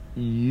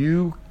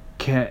you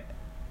can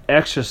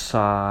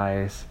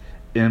exercise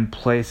in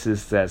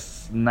places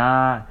that's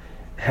not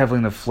heavily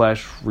in the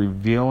flesh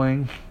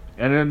revealing.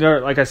 And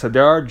then like I said,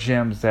 there are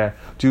gyms that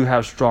do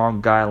have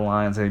strong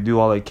guidelines, and they do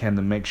all they can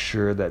to make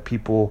sure that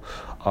people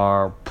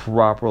are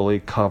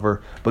properly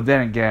covered. But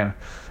then again,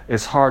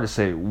 it's hard to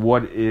say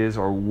what is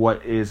or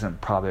what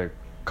isn't probably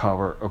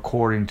covered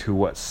according to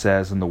what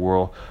says in the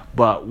world.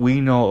 But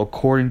we know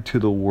according to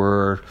the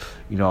word,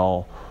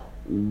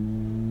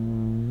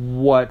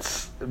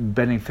 what's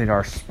benefiting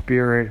our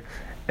spirit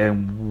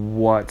and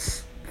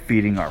what's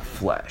feeding our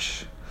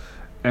flesh.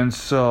 And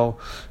so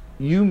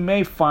you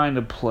may find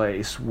a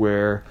place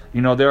where,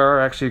 there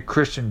are actually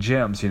Christian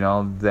gyms,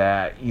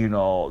 that,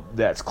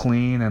 that's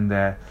clean and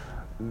that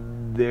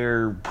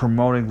they're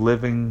promoting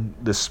living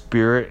the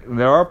Spirit. And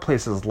there are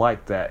places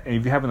like that. And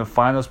if you happen to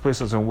find those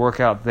places and work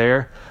out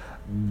there,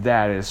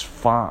 that is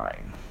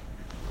fine.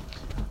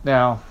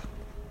 Now,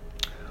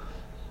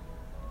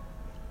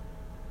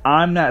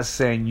 I'm not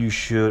saying you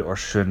should or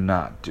should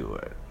not do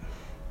it,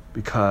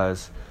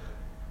 because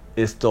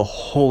it's the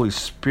Holy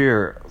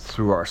Spirit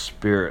through our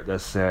spirit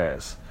that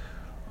says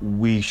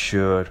we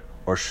should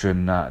or should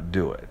not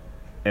do it.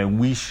 And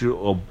we should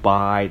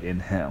abide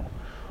in Him.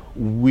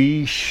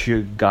 We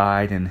should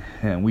guide in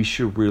Him. We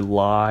should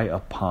rely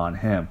upon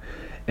Him.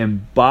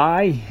 And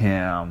by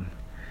Him,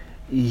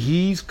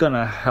 He's going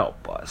to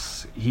help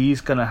us.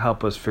 He's going to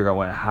help us figure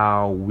out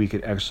how we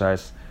can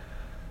exercise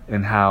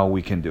and how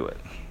we can do it.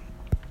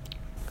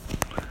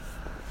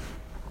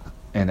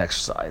 And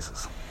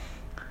exercises.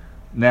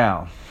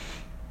 Now,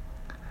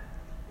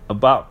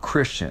 about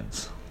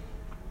Christians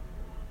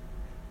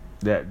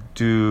that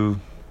do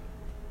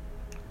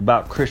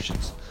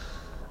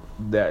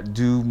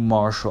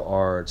martial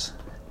arts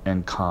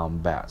and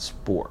combat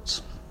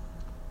sports.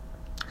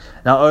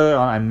 Now, earlier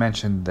on I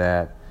mentioned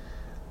that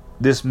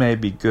this may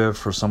be good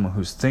for someone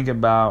who's thinking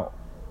about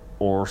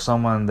or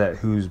someone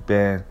who's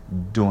been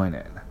doing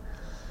it.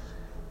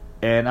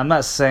 And I'm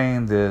not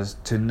saying this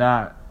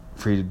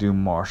for you to do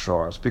martial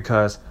arts,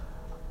 because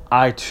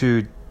I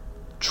too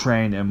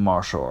trained in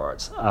martial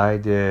arts. I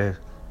did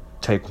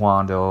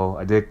taekwondo,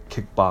 I did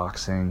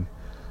kickboxing,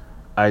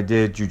 I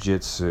did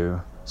jiu-jitsu.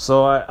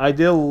 So I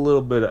did a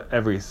little bit of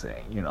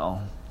everything,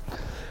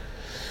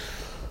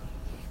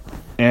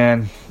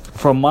 And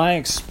from my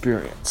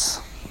experience,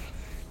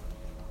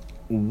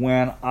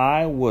 when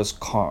I was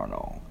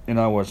carnal, in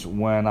other words,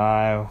 when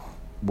I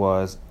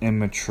was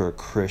immature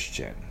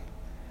Christian,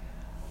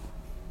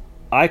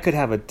 I could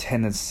have a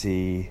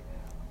tendency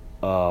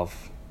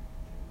of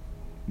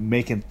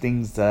making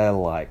things that I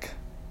like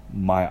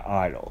my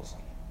idols.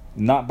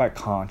 Not by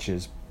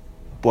conscious,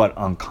 but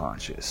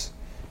unconscious.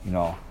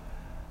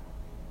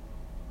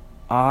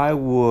 I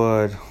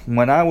would,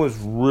 when I was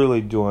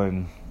really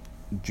doing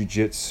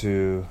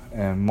jiu-jitsu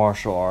and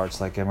martial arts,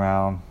 like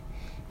around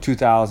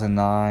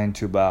 2009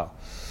 to about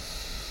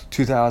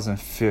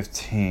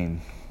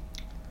 2015,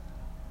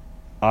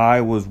 I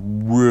was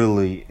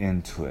really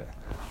into it.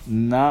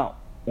 Not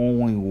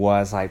only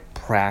was I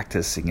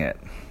practicing it,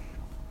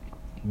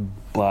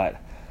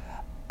 but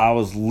I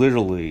was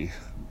literally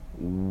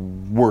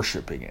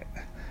worshiping it.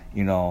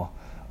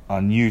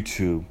 On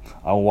YouTube,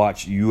 I'll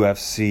watch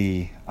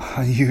UFC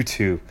on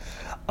YouTube.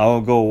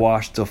 I'll go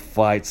watch the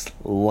fights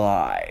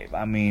live.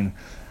 I mean,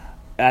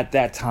 at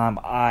that time,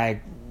 I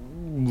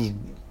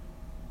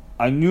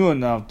knew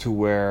enough to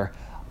where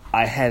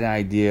I had an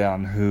idea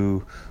on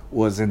who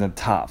was in the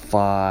top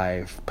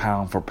 5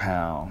 pound for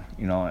pound,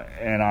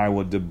 and I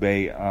would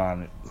debate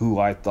on who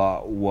I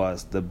thought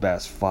was the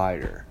best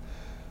fighter.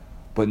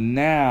 But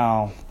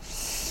now,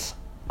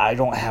 I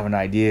don't have an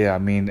idea. I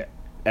mean,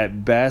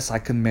 at best, I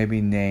could maybe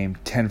name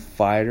 10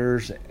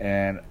 fighters,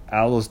 and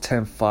out of those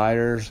 10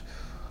 fighters,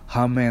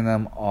 how many of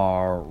them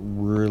are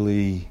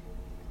really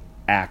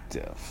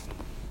active?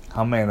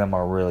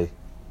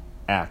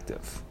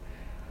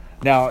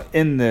 Now,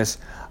 in this,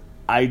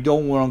 I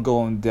don't want to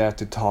go in depth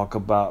to talk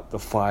about the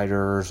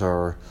fighters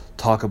or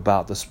talk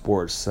about the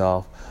sport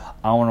itself.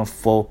 I want to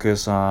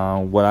focus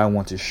on what I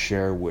want to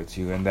share with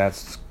you, and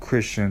that's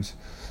Christians.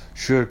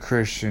 Should a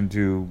Christian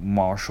do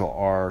martial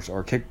arts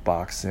or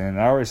kickboxing?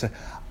 I already said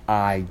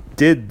I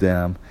did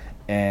them,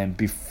 and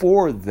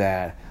before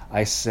that,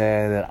 I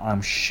said that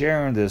I'm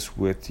sharing this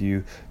with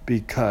you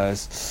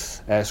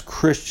because as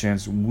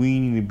Christians, we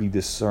need to be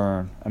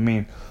discerned. I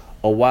mean,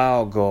 a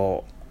while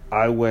ago,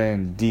 I went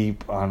in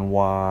deep on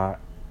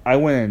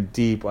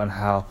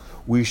how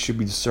we should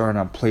be discerned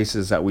on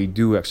places that we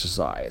do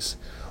exercise.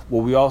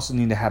 Well, we also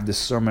need to have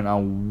discernment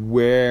on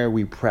where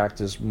we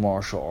practice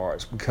martial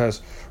arts,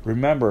 because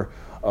remember,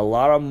 a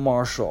lot of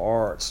martial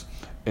arts,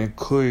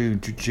 including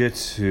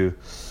jiu-jitsu,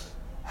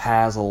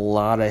 has a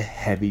lot of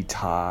heavy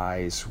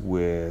ties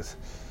with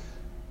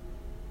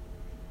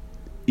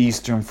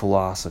Eastern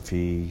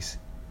philosophies,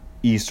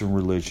 Eastern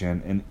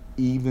religion, and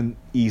even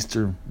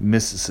Eastern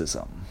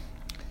mysticism.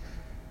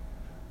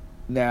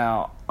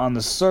 Now, on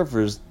the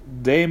surface,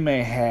 they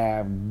may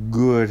have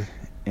good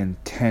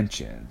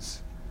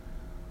intentions,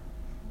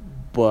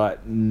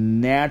 but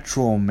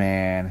natural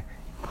man,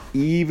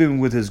 even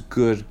with his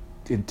good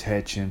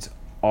intentions,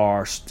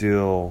 are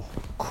still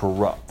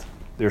corrupt.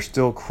 They're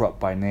still corrupt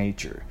by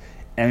nature.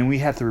 And we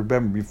have to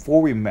remember,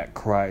 before we met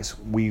Christ,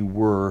 we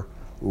were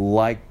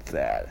like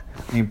that.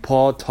 I mean,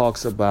 Paul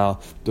talks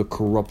about the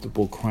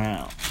corruptible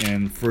crown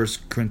in 1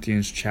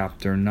 Corinthians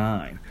chapter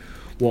 9.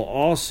 Well,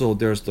 also,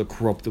 there's the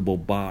corruptible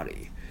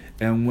body.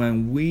 And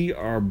when we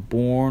are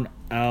born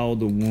out of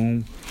the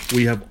womb,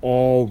 we have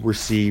all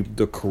received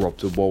the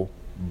corruptible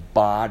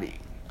body.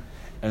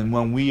 And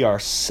when we are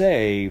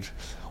saved,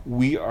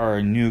 we are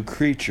a new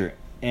creature.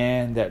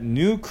 And that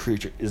new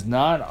creature is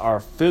not our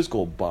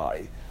physical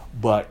body,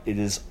 but it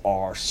is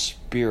our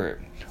spirit.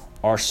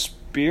 Our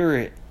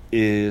spirit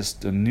is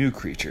the new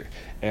creature.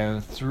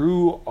 And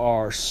through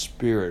our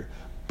spirit,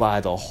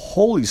 by the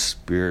Holy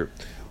Spirit,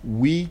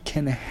 we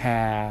can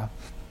have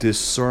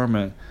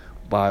discernment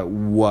by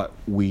what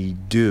we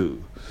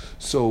do.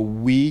 So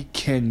we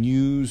can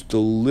use the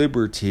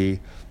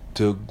liberty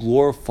to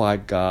glorify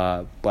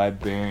God by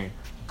bearing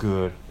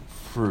good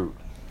fruit.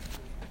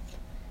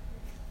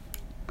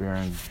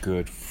 Bearing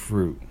good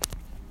fruit.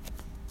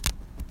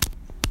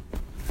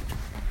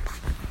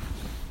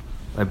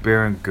 By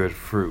bearing good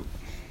fruit.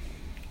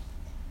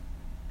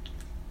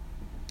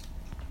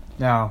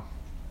 Now,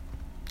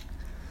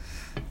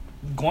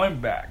 going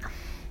back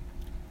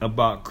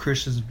about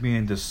Christians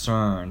being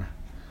discerned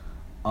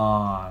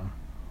on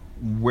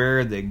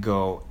where they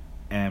go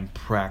and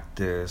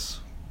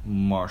practice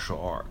martial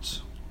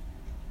arts.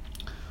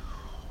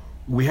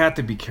 We have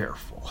to be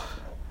careful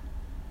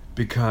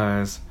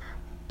because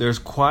there's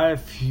quite a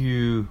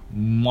few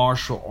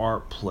martial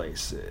art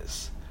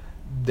places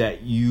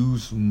that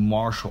use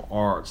martial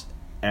arts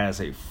as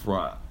a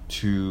front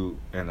to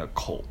an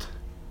occult.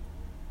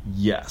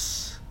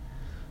 Yes,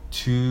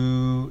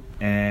 to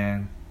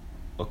an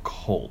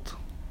occult.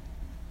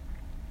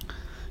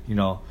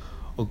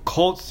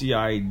 Occult's the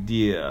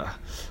idea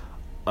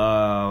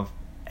of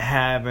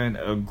having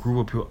a group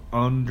of people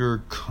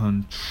under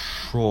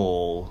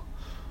control,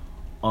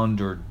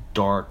 under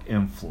dark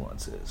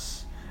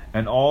influences.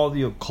 And all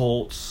the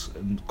occults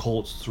and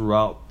cults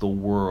throughout the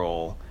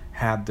world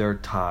have their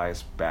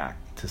ties back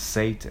to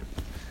Satan.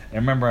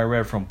 And remember, I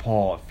read from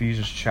Paul,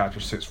 Ephesians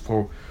chapter 6,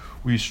 for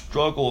we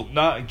struggle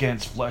not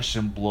against flesh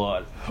and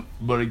blood,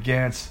 but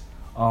against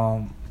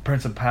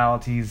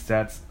principalities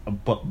that's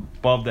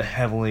above the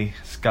heavenly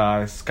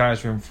skies.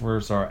 Skies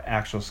refers to our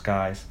actual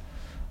skies.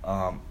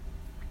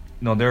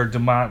 There are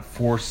demonic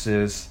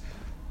forces,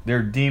 there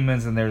are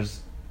demons, and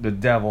there's the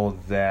devil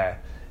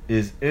that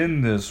is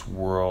in this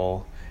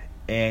world,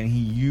 and he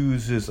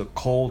uses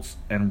occults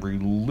and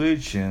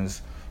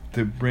religions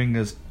to bring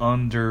us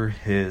under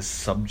his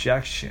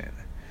subjection.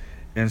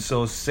 And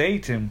so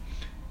Satan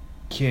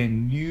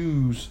can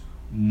use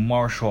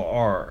martial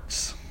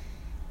arts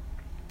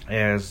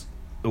as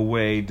a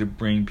way to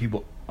bring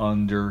people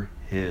under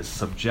his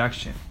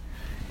subjection.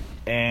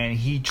 And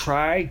he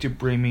tried to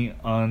bring me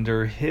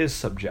under his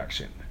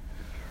subjection.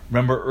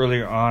 Remember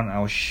earlier on I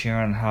was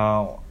sharing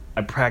how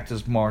I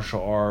practiced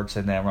martial arts,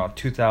 and then around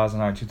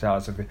 2009,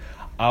 2005,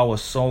 I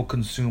was so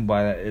consumed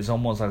by that, it's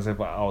almost as if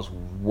I was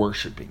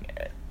worshiping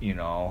it,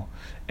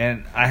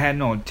 And I had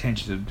no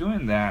intention of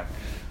doing that,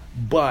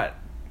 but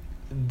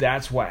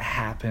that's what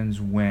happens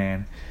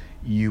when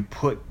you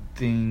put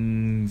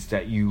things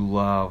that you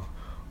love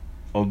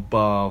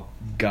above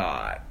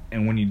God.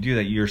 And when you do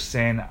that, you're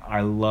saying,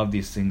 I love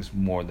these things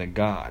more than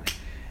God.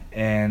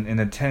 And in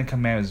the Ten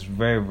Commandments, it's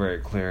very, very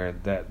clear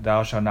that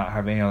thou shalt not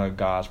have any other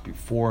gods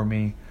before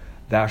me.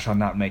 Thou shalt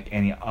not make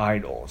any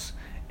idols.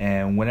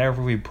 And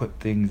whenever we put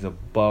things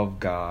above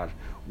God,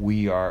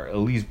 we are at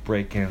least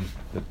breaking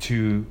at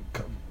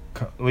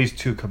least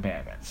two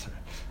commandments.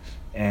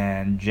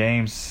 And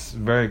James is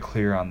very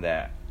clear on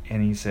that.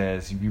 And he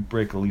says, if you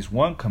break at least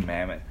one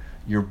commandment,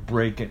 you're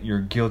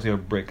guilty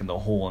of breaking the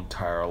whole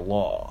entire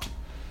law.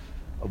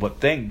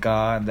 But thank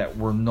God that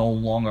we're no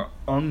longer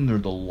under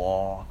the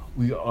law.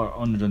 We are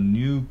under the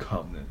new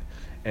covenant.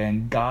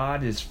 And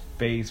God is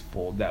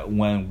faithful that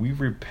when we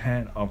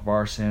repent of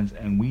our sins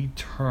and we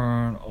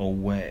turn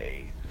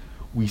away,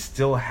 we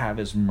still have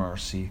his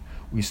mercy.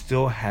 We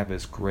still have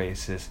his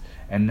graces.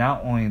 And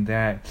not only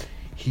that,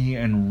 he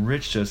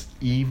enriched us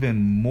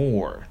even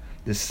more,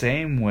 the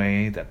same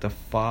way that the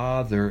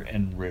Father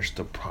enriched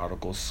the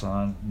prodigal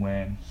son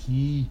when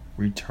he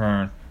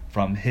returned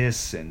from his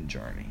sin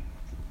journey.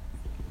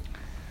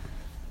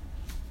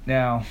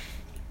 Now,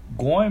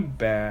 going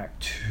back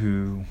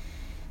to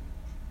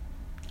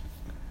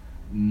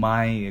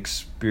my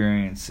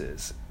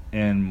experiences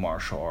in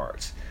martial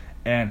arts,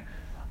 and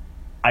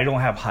I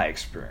don't have high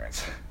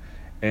experience,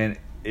 and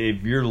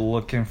if you're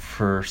looking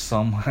for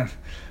someone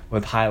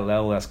with high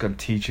level that's going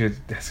to teach you,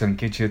 that's going to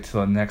get you to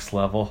the next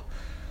level,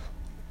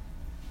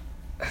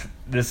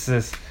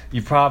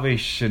 you probably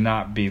should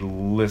not be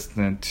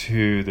listening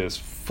to this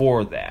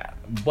for that.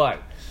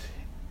 But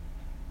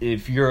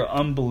if you're an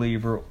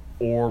unbeliever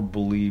or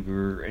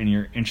believer and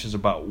you're interested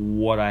about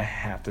what I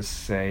have to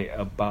say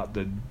about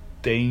the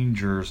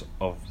dangers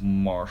of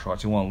martial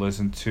arts, you want to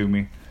listen to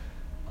me,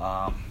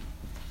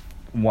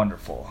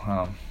 wonderful.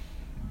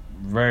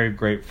 Very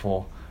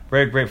grateful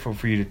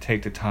for you to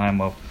take the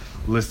time of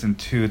listening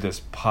to this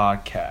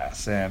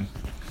podcast.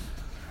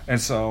 And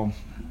so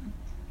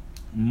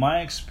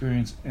my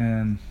experience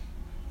in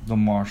the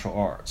martial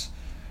arts,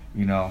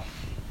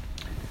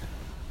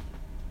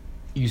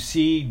 you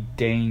see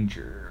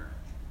danger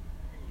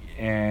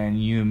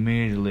and you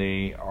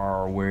immediately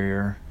are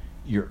aware,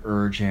 you're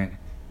urgent,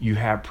 you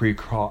have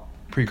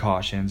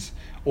precautions,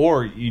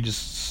 or you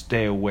just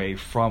stay away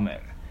from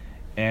it.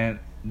 And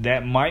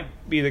that might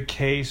be the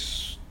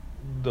case.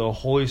 The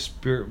Holy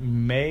Spirit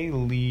may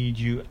lead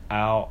you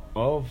out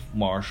of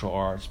martial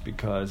arts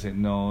because it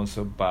knows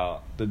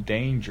about the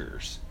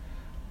dangers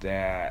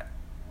that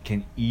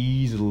can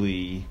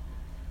easily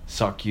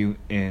suck you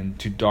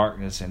into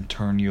darkness and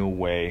turn you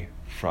away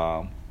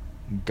from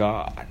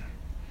God.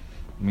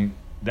 I mean,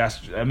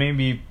 that may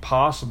be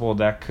possible.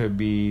 That could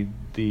be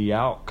the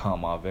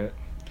outcome of it,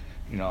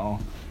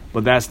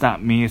 But that's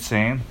not me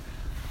saying.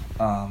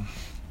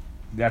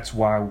 That's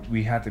why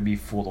we have to be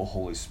full of the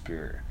Holy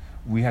Spirit.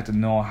 We have to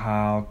know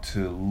how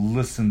to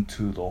listen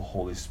to the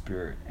Holy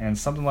Spirit. And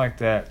something like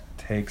that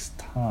takes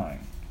time.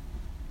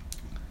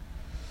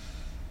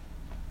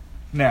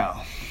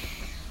 Now,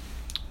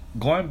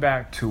 going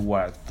back to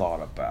what I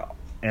thought about,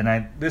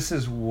 and this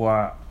is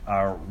what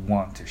I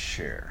want to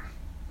share.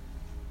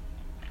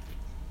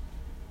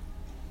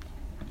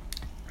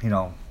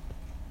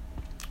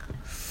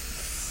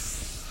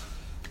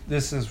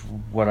 This is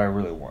what I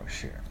really want to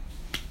share.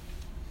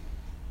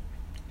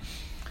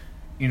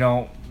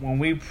 When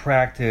we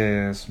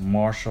practice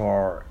martial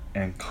art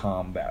and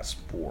combat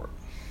sport,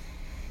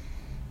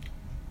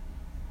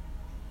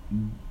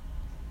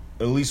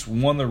 at least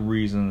one of the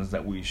reasons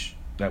that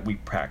we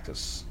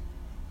practice,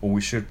 or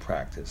we should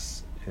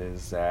practice,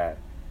 is that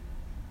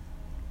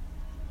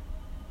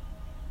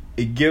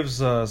it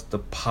gives us the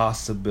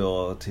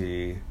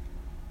possibility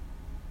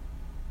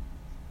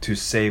to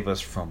save us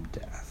from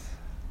death.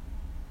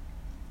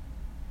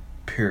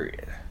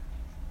 Period.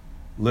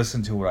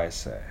 Listen to what I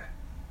say.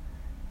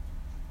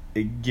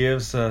 It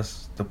gives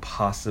us the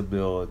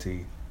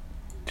possibility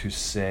to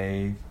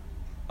save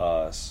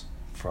us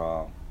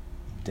from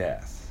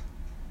death.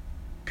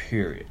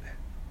 Period.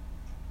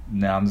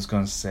 Now I'm just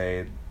going to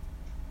say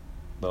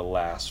the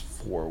last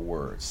 4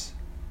 words.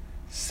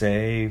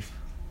 Save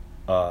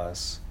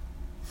us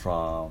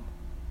from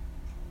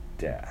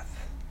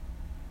death.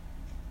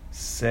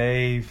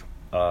 Save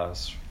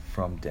us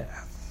from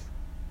death.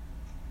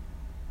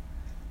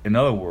 In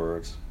other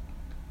words,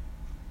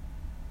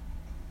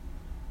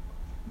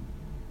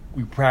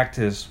 we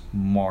practice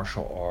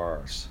martial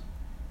arts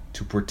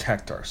to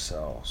protect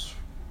ourselves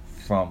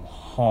from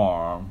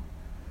harm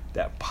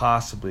that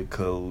possibly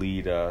could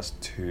lead us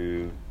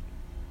to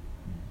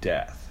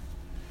death.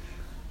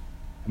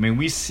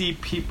 We see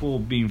people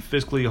being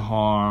physically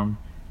harmed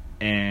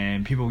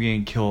and people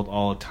getting killed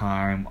all the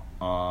time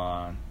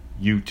on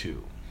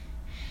YouTube.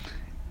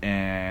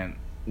 And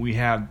we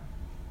have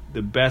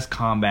the best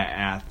combat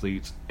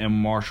athletes and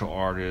martial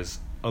artists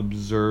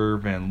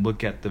observe and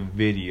look at the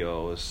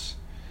videos,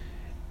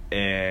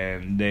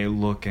 and they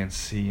look and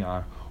see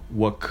on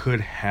what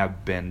could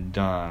have been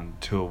done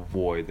to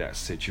avoid that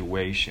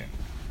situation.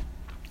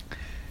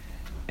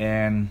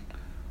 And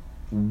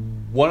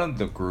one of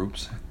the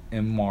groups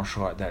in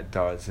martial art that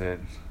does it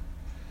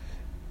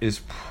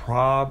is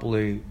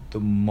probably the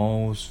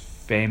most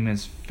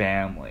famous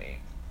family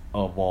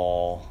of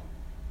all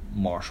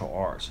martial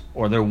arts,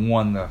 or they're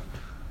one of the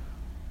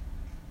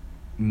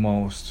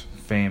most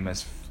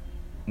famous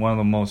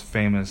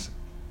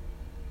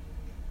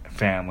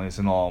families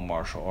in all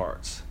martial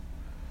arts.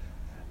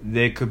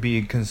 They could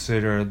be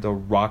considered the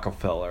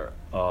Rockefeller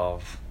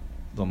of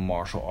the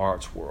martial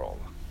arts world.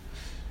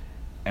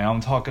 And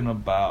I'm talking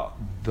about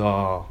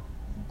the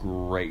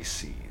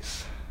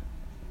Gracies.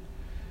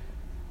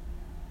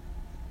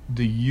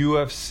 The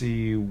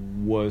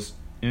UFC was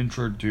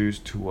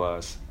introduced to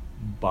us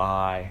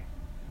by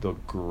the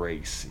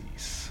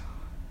Gracies.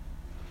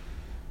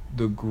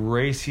 The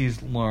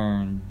Gracies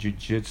learned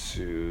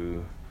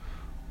jiu-jitsu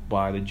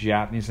by the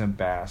Japanese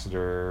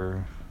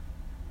ambassador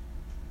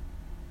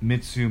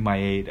Mitsu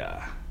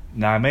Maeda.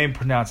 Now, I may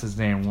pronounce his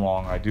name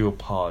wrong. I do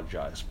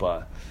apologize.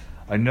 But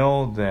I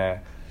know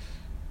that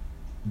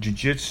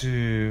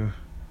jiu-jitsu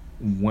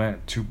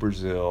went to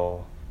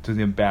Brazil, to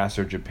the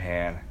ambassador of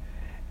Japan,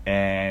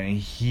 and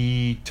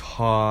he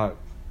taught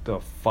the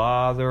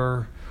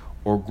father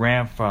or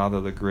grandfather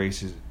of the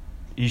Gracies.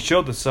 He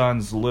showed the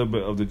sons a little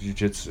bit of the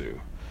jiu-jitsu.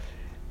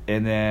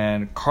 And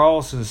then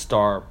Carlson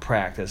started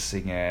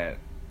practicing it.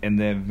 And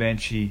then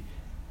eventually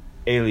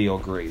Helio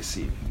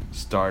Gracie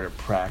started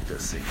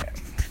practicing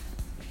it.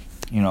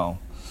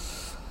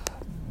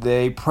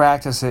 They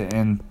practice it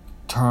in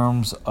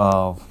terms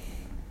of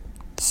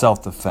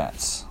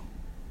self-defense.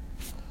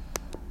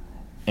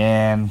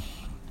 And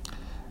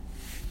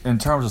in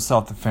terms of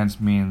self-defense,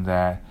 meaning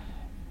that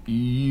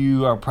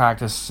you are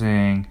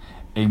practicing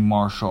a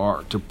martial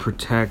art to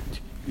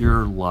protect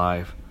your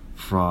life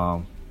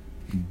from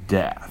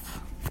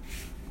death.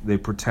 They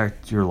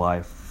protect your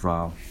life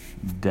from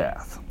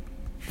death.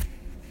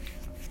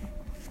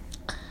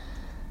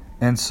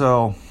 And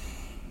so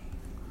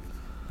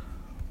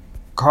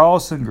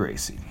Carlson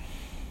Gracie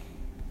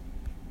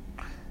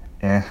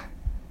and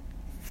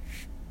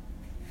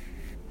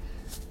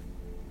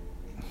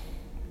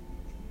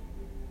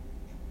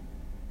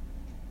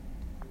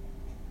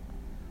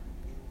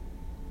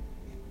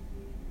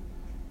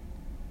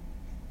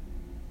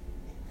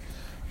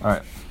all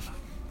right.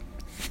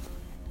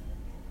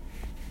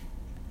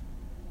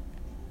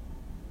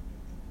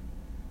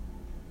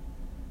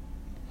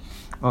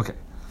 Okay.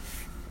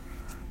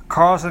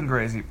 Carlson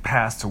Gracie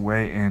passed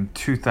away in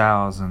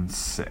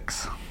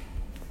 2006.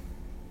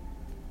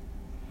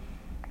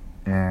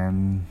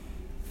 And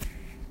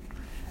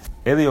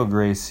Helio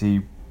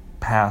Gracie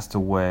passed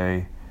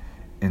away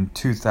in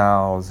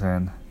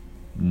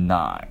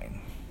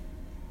 2009.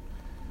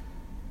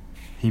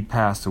 He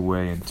passed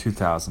away in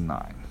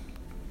 2009.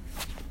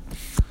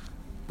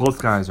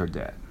 Both guys are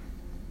dead.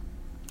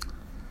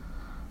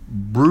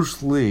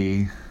 Bruce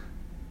Lee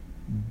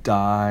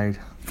died.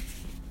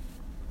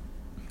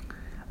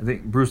 I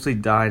think Bruce Lee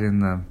died in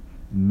the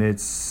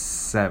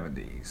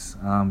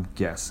mid-70s. I'm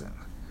guessing.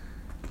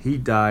 He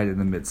died in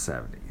the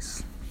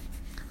mid-70s.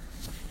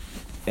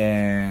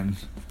 And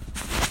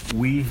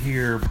we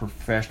hear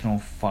professional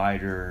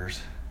fighters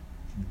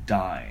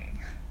dying,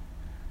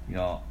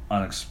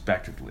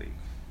 unexpectedly.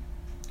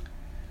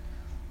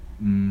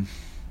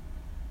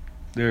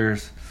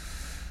 There's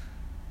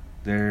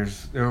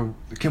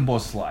Kimbo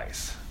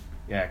Slice.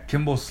 Yeah,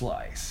 Kimbo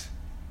Slice,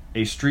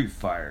 a street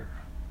fighter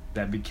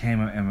that became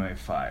an MMA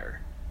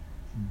fighter,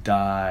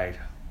 died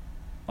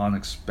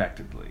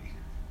unexpectedly.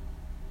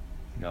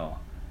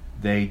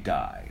 They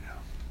died.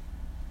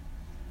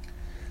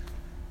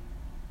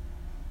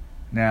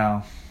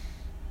 Now,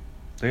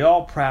 they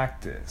all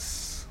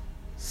practice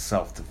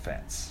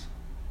self-defense.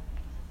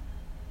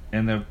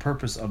 And the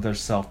purpose of their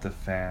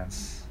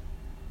self-defense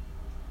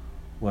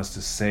was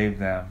to save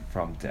them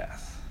from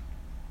death.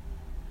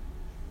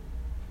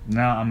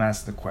 Now I'm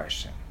asking the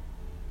question,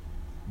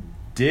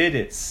 did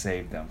it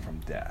save them from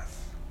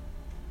death?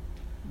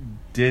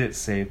 Did it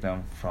save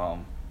them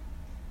from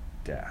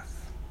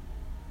death?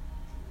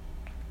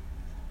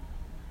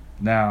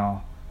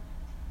 Now,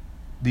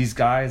 these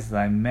guys that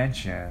I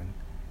mentioned,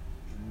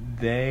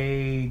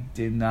 they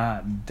did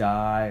not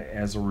die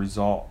as a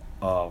result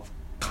of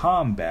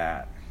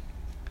combat,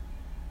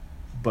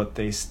 but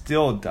they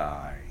still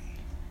die,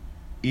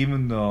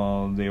 even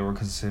though they were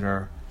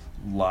considered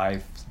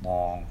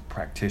lifelong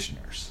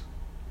practitioners.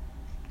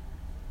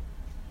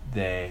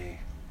 They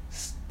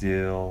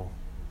still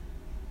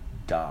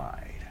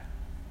died.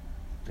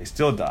 They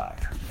still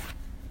died.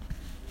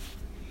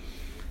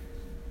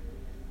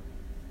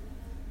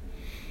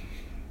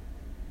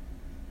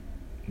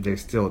 They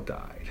still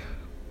died.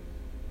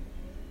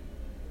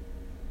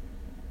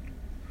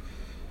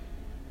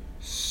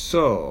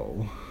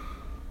 So,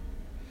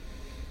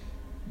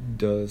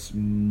 does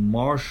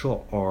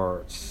martial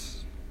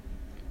arts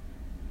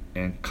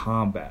and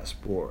combat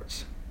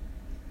sports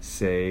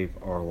save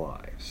our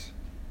lives?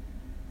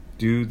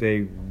 Do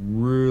they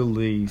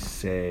really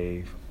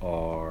save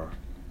our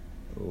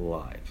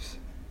lives?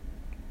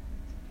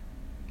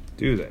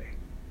 Do they?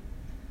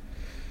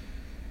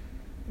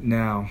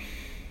 Now,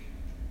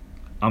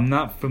 I'm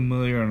not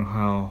familiar on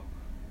how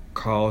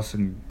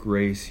Carlson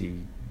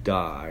Gracie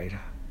died,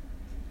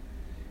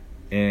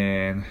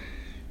 and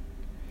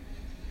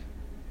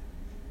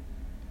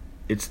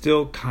it's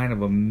still kind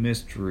of a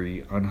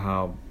mystery on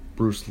how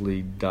Bruce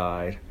Lee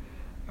died.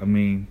 I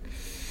mean,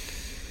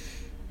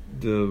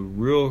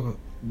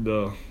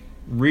 the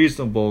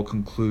reasonable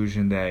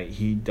conclusion that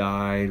he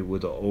died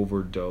with an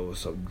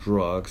overdose of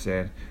drugs,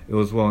 and it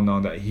was well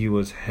known that he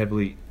was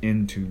heavily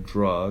into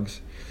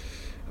drugs,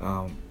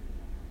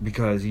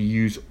 because he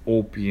used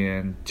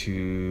opium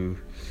to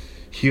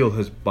heal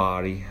his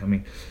body. I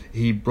mean,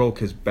 he broke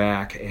his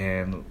back,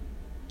 and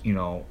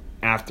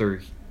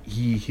after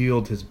he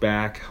healed his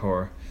back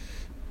or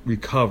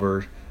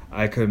recovered,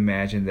 I could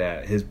imagine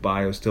that his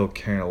body was still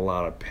carrying a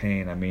lot of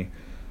pain. I mean,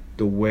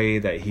 the way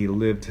that he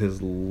lived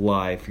his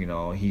life,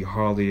 he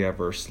hardly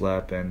ever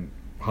slept and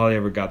hardly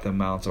ever got the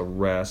amounts of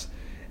rest,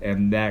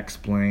 and that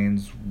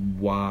explains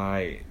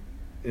why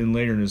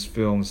later in his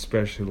film,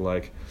 especially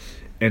like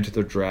Enter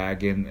the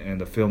Dragon and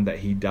the film that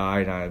he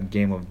died on,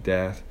 Game of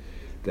Death,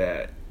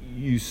 that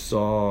you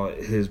saw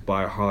his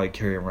body hardly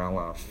carrying around a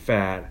lot of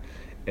fat,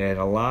 and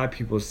a lot of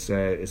people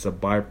said it's a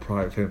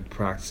byproduct of him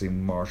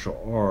practicing martial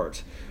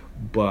arts,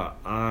 but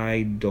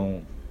I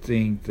don't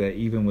think that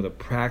even with the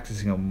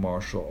practicing of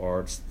martial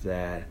arts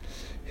that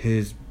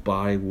his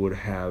body would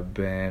have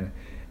been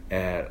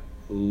at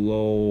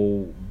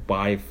low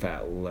body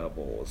fat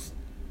levels.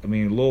 I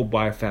mean, low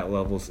body fat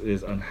levels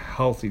is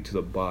unhealthy to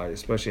the body,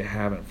 especially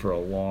having it for a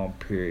long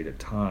period of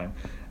time,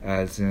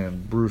 as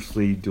in Bruce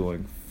Lee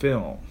doing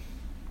film.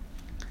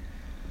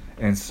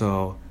 And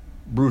so,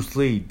 Bruce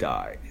Lee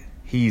died.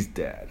 He's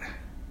dead.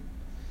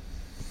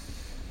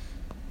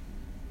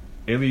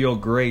 Helio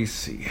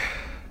Gracie,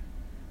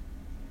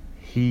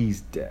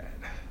 he's dead.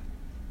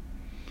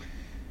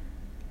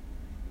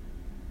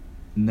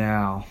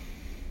 Now,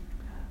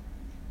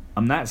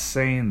 I'm not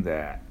saying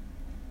that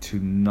to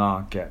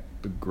knock at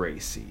the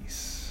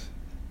Gracies.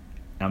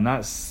 I'm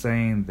not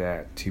saying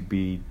that to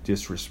be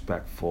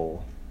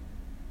disrespectful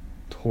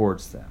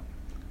towards them.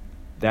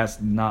 That's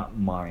not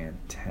my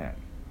intent.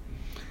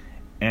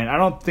 And I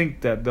don't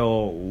think that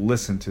they'll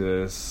listen to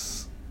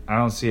this. I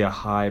don't see a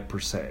high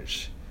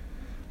percentage.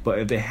 But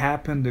if they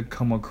happen to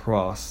come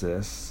across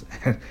this,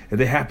 if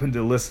they happen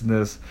to listen to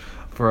this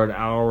for an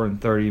hour and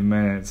 30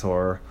 minutes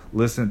or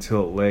listen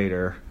to it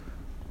later,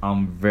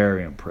 I'm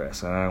very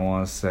impressed. And I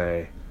want to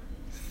say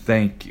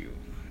thank you.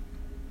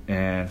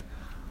 And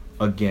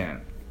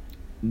again,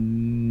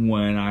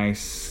 when I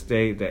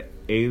state that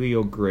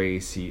Helio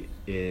Gracie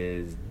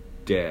is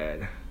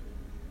dead,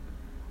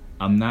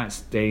 I'm not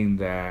stating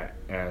that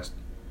as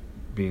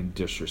being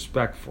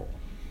disrespectful.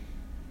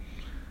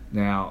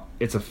 Now,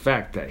 it's a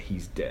fact that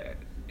he's dead,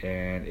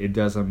 and it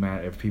doesn't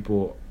matter if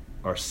people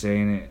are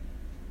saying it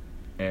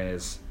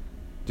as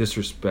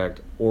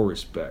disrespect or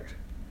respect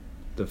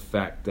the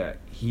fact that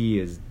he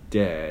is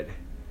dead,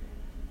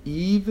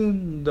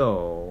 even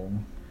though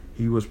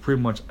he was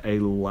pretty much a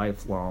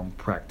lifelong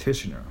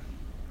practitioner.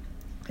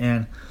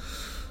 And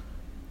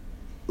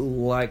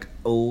like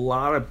a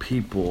lot of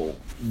people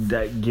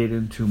that get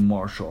into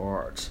martial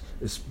arts,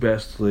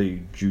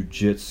 especially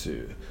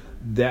jiu-jitsu,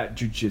 that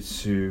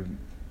jiu-jitsu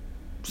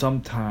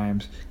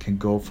sometimes can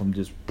go from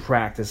just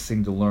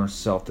practicing to learn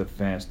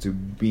self-defense to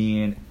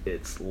being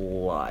its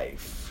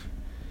life.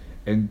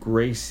 And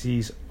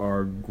Gracie's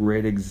are a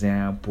great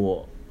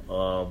example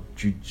of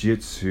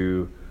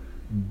jiu-jitsu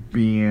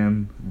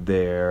being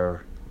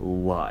their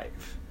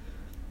life.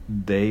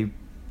 They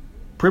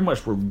pretty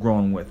much were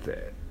grown with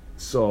it.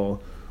 So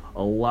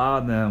a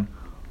lot of them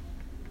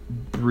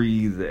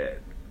breathe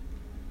it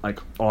like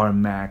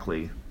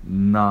automatically,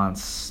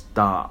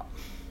 non-stop.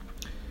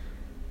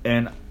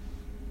 And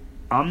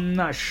I'm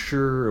not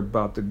sure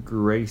about the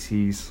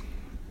Gracie's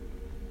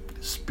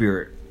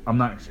spirit. When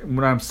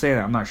I'm saying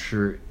that, I'm not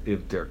sure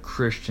if they're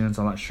Christians.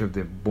 I'm not sure if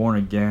they're born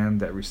again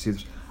that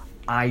receives.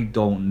 I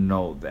don't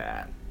know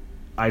that.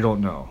 I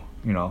don't know,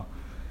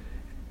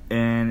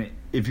 And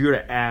if you were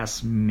to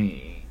ask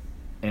me,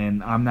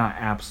 and I'm not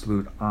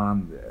absolute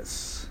on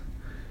this,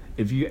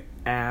 if you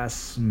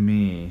ask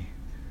me,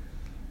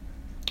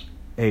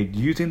 hey, do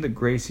you think the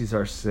Gracies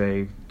are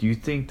saved? Do you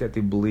think that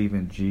they believe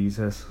in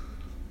Jesus?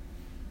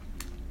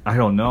 I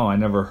don't know. I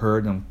never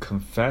heard them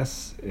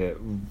confess it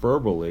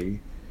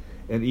verbally.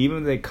 And even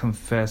if they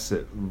confess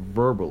it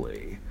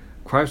verbally,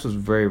 Christ was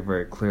very,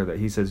 very clear that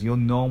he says, you'll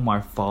know my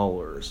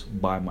followers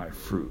by my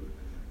fruit,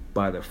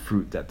 by the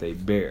fruit that they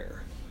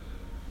bear.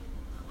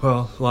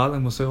 Well, a lot of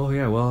them will say, oh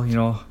yeah, well,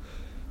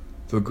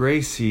 the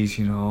Gracies,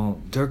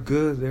 they're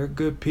good. They're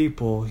good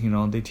people.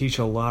 They teach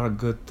a lot of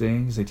good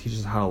things. They teach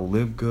us how to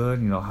live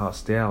good, how to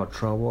stay out of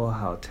trouble,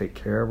 how to take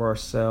care of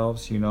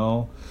ourselves,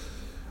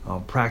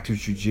 practice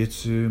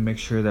jiu-jitsu, make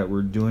sure that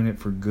we're doing it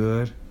for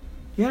good.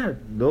 Yeah,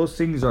 those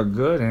things are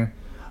good, and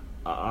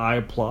I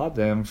applaud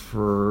them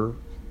for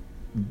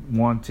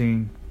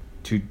wanting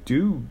to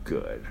do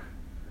good.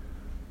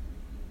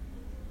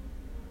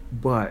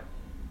 But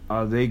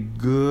are they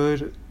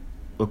good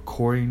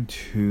according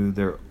to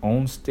their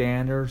own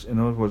standards? In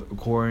other words,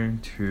 according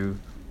to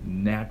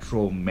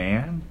natural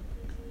man?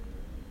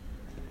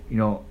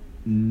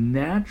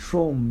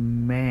 Natural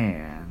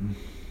man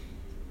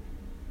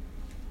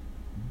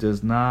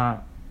does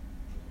not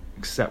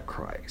accept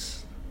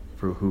Christ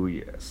for who he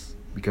is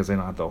because they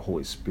don't have the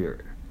Holy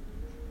Spirit.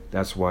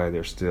 That's why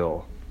they're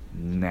still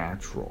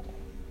natural.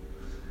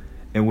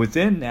 And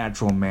within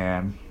natural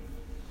man,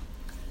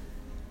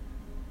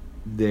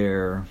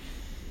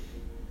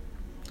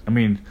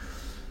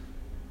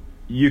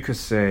 you could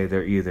say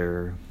they're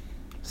either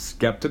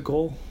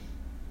skeptical,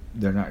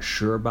 they're not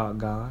sure about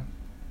God,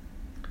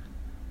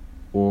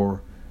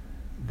 or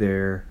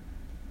they're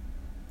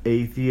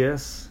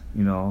atheists.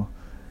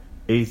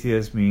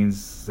 Atheist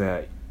means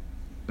that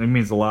it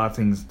means a lot of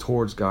things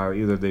towards God.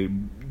 Either they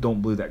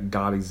don't believe that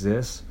God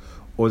exists,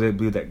 or they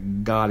believe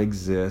that God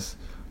exists,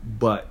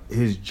 but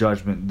his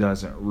judgment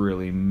doesn't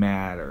really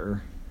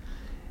matter.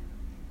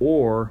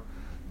 Or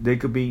they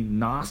could be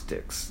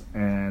Gnostics,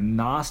 and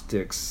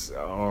Gnostics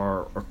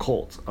are a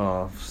cult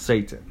of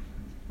Satan,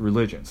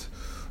 religions.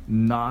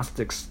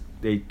 Gnostics,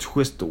 they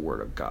twist the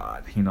word of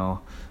God.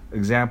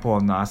 Example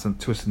of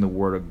Gnostics twisting the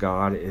word of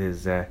God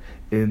is that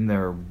in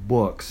their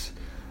books,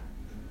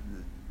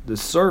 the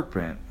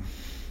serpent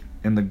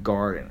in the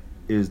garden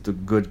is the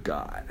good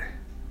God,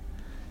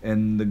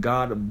 and the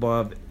God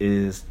above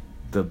is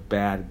the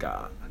bad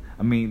God.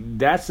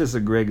 That's just a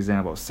great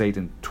example of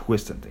Satan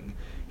twisting things.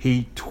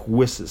 He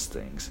twists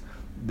things.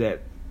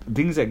 That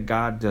things that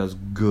God does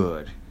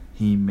good,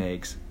 he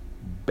makes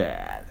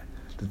bad.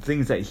 The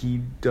things that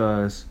he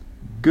does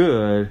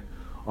good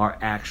are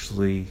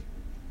actually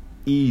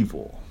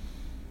evil.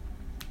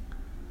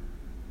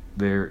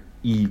 They're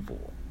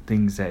evil.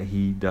 Things that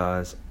he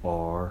does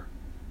are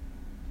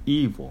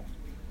evil.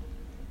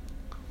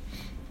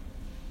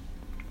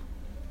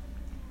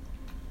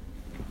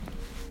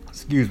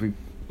 Excuse me.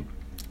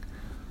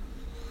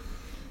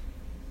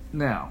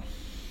 Now,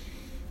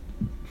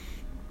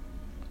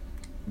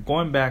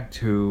 going back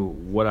to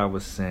what I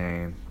was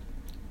saying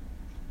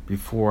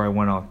before I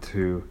went on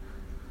to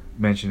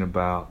mention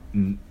about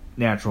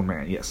natural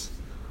man. Yes,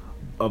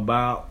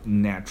 about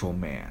natural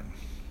man.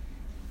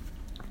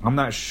 I'm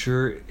not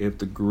sure if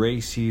the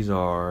Gracies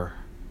are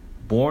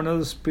born of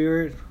the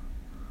Spirit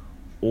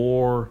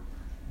or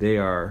they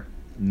are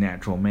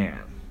natural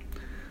man.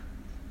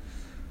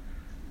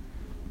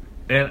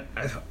 And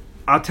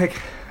I'll take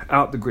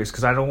out the Grace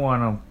because I don't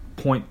want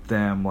to point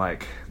them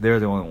like they're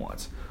the only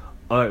ones.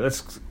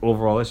 Let's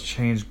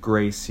change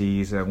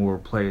Gracie's and we'll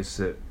replace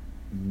it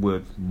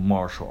with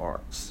martial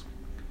arts.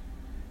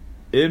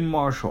 In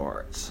martial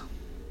arts,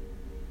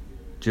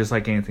 just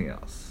like anything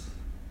else,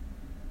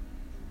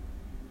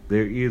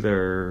 they're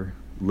either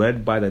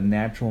led by the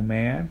natural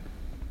man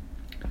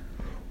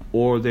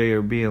or they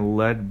are being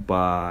led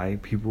by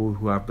people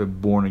who have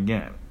been born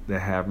again. that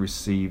have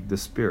received the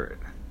Spirit.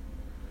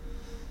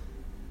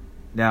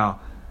 Now,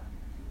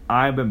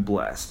 I've been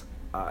blessed.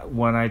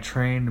 When I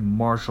trained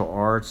martial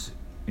arts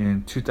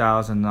in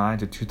 2009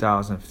 to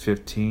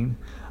 2015,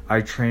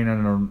 I trained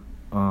under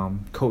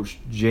Coach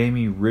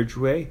Jamie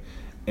Ridgway,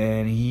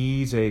 and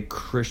he's a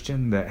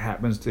Christian that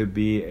happens to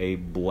be a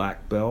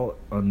black belt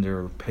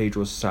under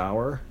Pedro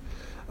Sauer.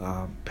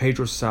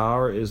 Pedro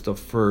Sauer is the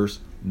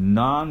first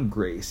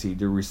non-Gracie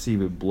to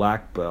receive a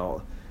black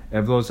belt.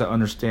 And for those that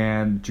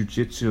understand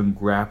jiu-jitsu and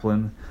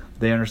grappling,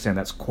 they understand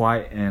that's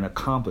quite an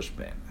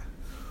accomplishment.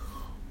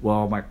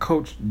 Well, my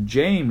coach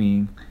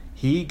Jamie,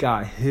 he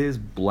got his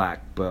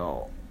black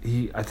belt.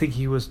 I think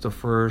he was the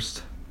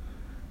first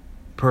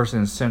person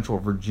in Central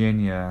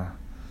Virginia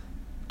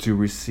to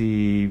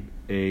receive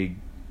a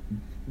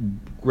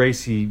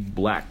Gracie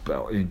black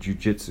belt in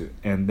jiu-jitsu,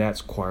 and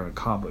that's quite an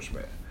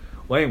accomplishment.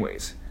 Well,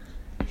 anyways,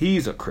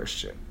 he's a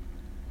Christian.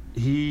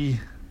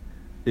 He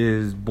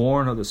is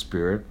born of the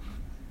Spirit,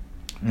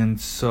 and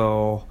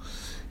so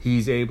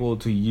he's able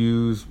to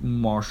use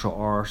martial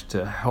arts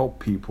to help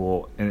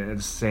people and at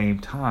the same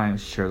time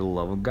share the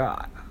love of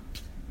God.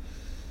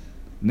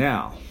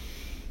 Now,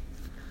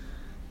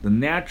 the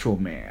natural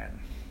man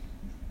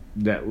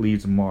that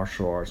leads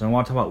martial arts, and I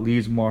want to talk about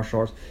leads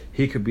martial arts,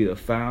 he could be the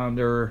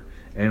founder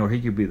or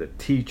he could be the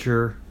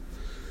teacher.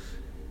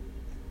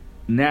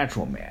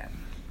 Natural man.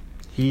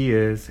 He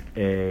is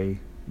a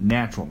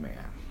natural man.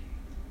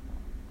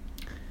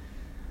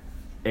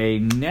 A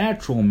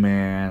natural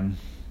man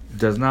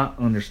does not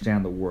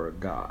understand the Word of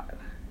God.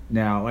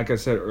 Now, like I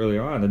said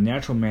earlier on, the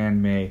natural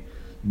man may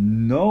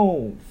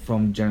know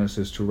from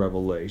Genesis to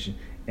Revelation,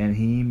 and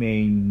he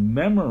may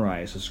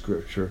memorize the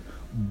Scripture,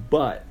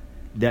 but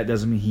that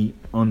doesn't mean he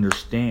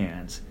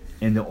understands.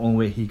 And the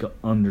only way he can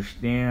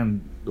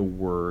understand the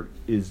Word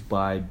is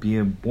by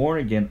being born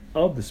again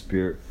of the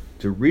Spirit,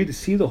 to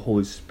see the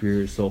Holy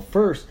Spirit. So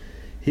first,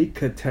 he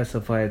could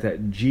testify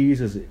that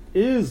Jesus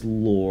is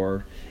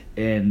Lord,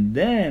 and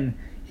then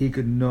he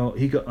could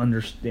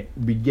understand,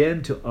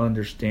 begin to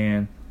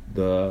understand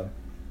the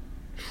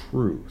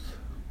truth.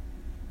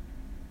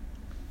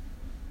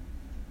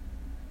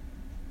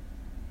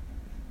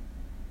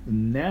 The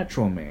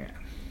natural man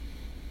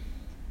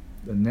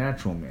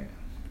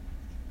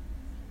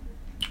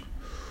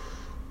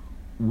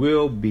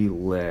will be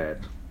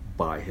led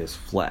by his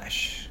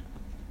flesh.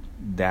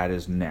 That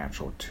is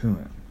natural to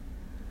him.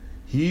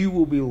 He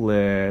will be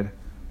led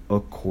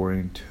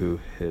according to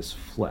his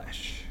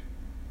flesh.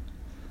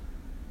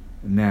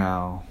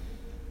 Now,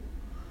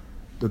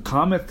 the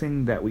common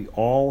thing that we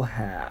all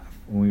have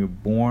when we are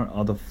born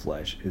of the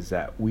flesh is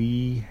that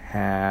we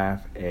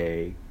have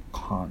a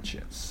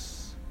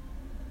conscience.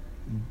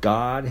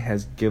 God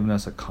has given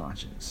us a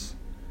conscience.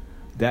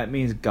 That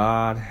means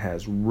God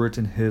has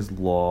written His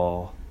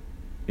law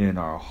in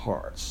our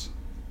hearts.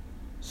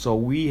 So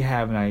we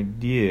have an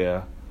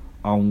idea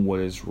on what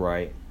is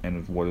right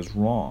and what is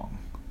wrong.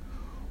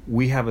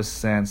 We have a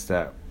sense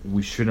that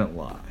we shouldn't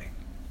lie.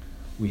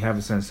 We have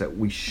a sense that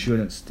we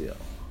shouldn't steal.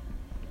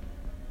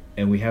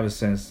 And we have a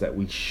sense that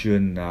we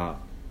should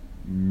not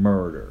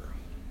murder.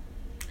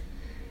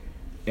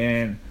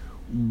 And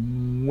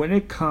when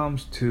it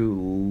comes to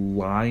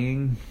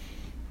lying,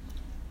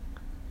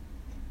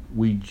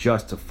 we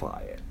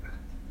justify it.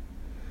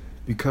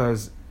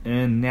 Because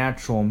in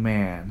natural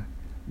man,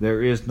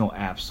 there is no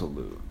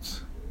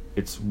absolutes.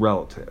 It's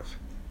relative.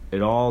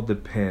 It all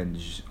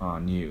depends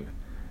on you.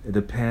 It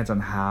depends on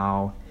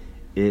how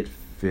it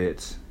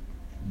fits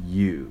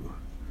you.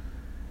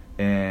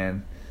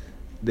 And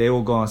they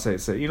will go on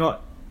and say, you know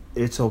what?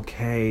 It's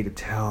okay to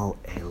tell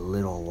a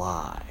little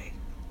lie.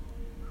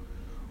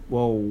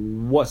 Well,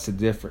 what's the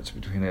difference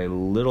between a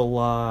little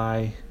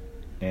lie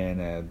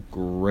and a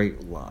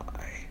great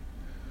lie?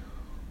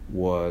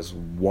 Was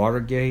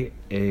Watergate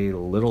a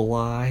little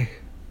lie?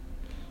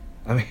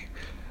 I mean,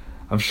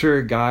 I'm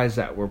sure guys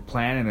that were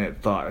planning it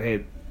thought,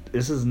 hey,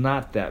 this is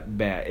not that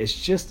bad. It's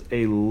just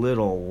a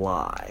little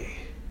lie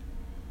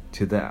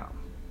to them.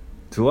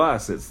 To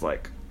us, it's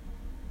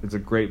a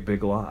great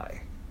big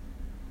lie.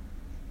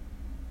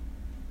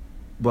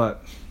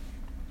 But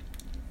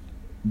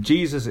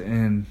Jesus,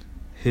 in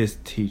his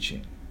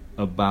teaching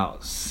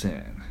about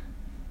sin,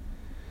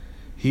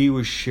 he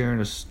was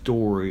sharing a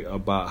story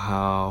about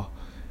how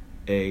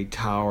a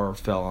tower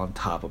fell on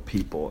top of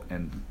people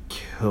and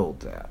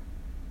killed them.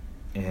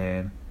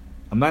 And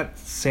I'm not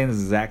saying this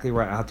exactly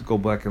right. I have to go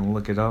back and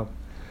look it up.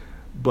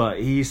 But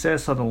he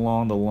says something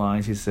along the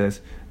lines. He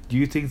says, do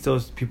you think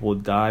those people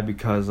die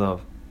because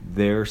of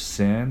their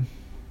sin?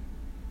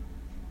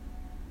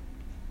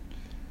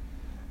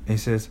 And he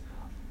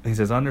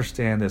says,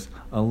 understand this.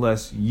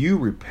 Unless you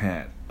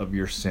repent of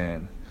your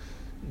sin,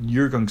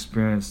 you're going to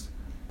experience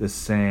the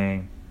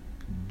same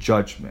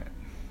judgment.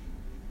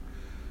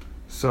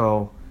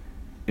 So,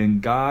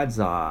 in God's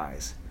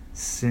eyes,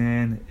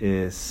 sin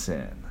is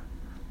sin.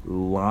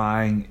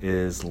 Lying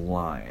is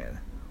lying.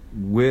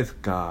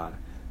 With God,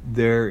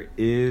 there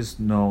is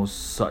no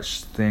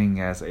such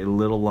thing as a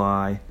little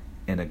lie,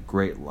 and, and a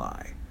great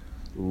lie.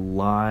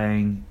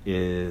 Lying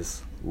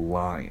is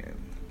lying.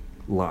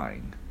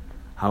 lying.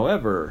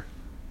 However,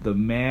 the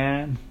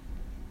man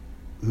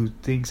who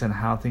thinks on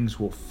how things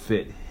will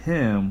fit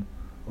him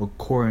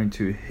according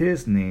to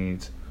his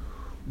needs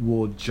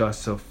will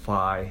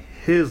justify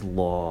his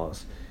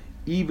laws,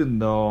 even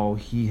though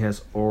he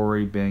has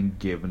already been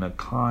given a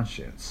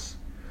conscience.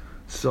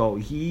 So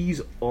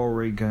he's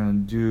already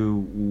going to do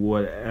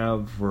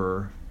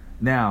whatever.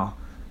 Now,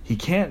 he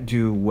can't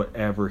do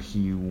whatever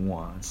he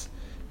wants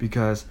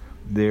because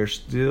there's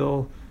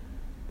still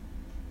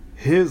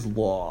his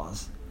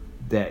laws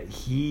that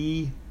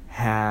he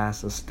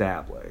has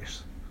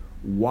established.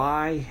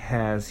 Why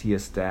has he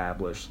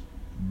established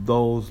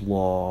those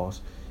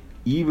laws,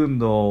 even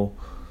though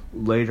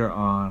later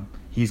on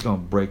he's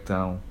going to break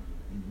down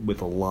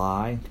with a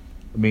lie?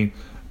 I mean,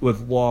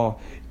 with law,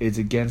 it's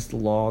against the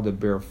law to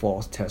bear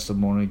false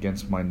testimony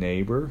against my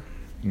neighbor.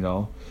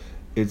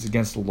 It's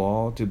against the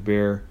law to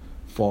bear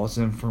false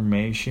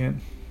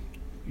information.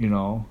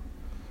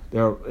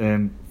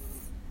 And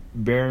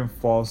bearing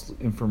false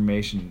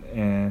information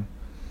and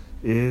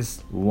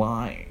is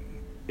lying.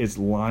 It's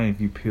lying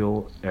if you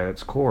peel at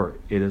its core.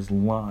 It is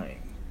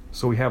lying.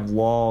 So we have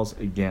laws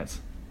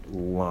against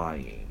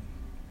lying.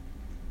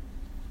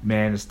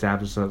 Man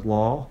established that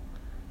law.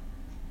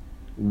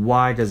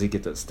 Why does he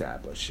get to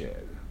establish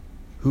it?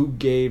 Who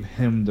gave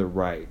him the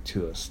right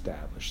to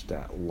establish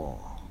that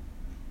law?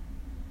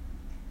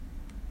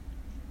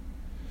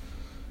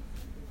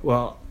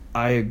 Well,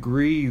 I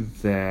agree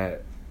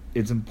that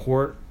it's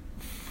important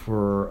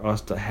for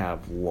us to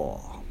have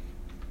law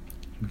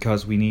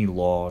because we need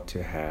law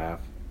to have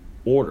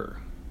order.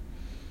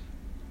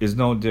 It's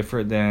no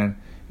different than,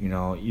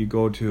 you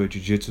go to a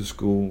jiu-jitsu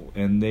school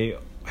and they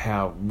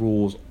have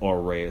rules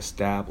already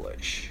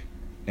established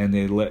and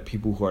they let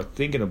people who are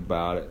thinking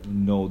about it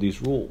know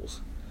these rules.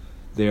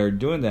 They are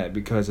doing that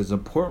because it's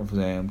important for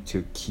them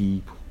to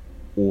keep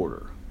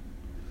order.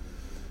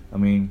 I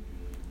mean,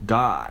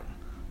 God,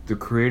 the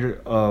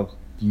creator of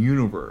the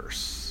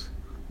universe,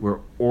 where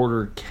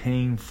order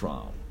came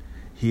from,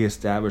 he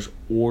established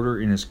order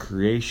in his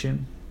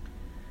creation.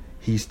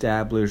 He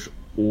established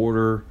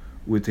order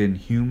within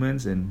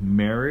humans and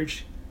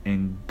marriage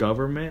and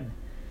government.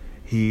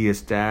 He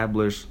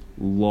established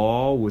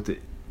law with the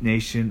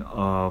nation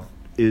of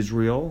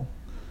Israel.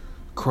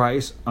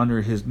 Christ,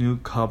 under his new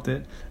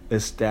covenant,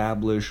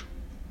 established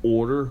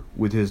order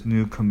with his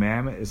new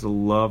commandment is to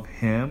love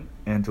him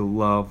and to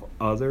love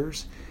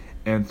others.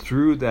 And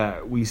through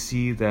that, we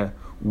see that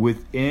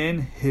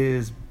within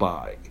his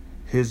body,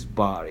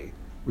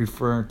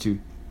 referring to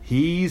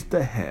he's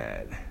the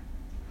head,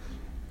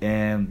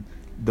 and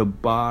the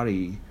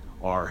body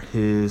are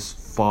his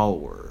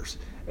followers.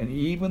 And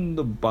even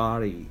the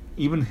body,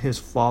 even his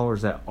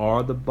followers that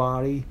are the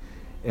body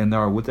and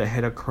are with the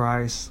head of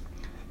Christ,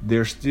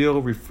 they're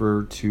still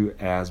referred to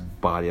as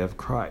body of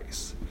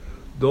Christ.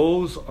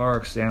 Those are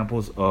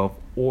examples of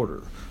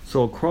order.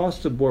 So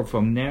across the board,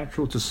 from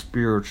natural to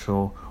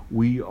spiritual,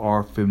 we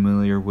are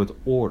familiar with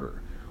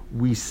order.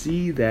 We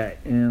see that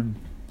in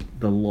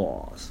the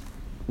laws.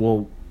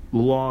 Well, the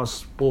law is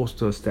supposed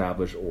to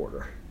establish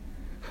order.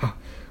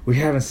 We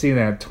haven't seen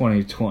that in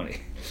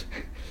 2020.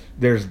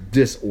 There's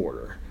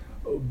disorder.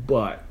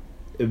 But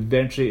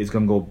eventually it's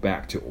going to go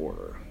back to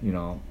order.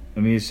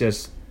 It's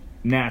just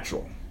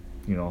natural.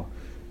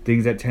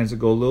 Things that tends to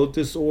go a little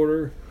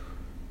disorder,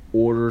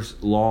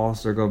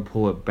 laws are going to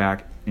pull it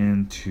back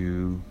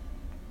into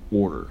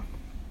order.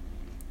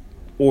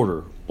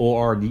 Order,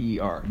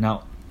 O-R-D-E-R,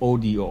 not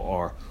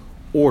O-D-O-R.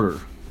 Order.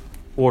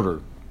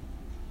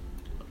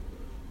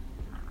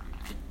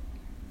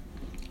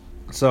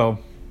 So,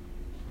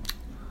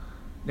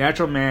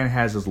 natural man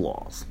has his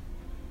laws.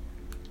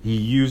 He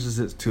uses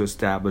it to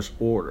establish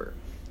order.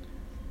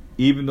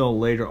 Even though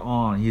later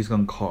on he's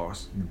going to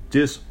cause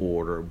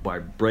disorder by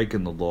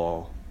breaking the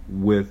law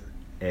with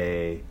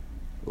a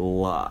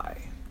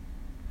lie.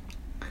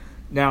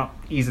 Now,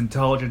 he's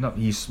intelligent enough,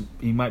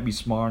 he might be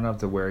smart enough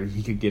to where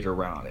he could get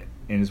around it.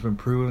 And it's been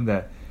proven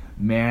that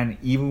man,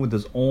 even with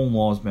his own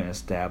laws being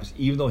established,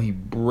 even though he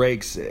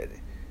breaks it,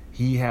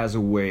 he has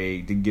a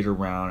way to get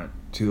around it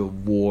to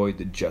avoid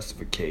the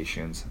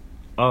justifications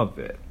of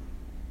it.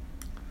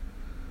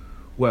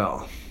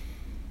 Well,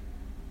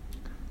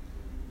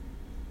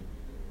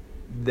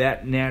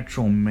 that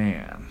natural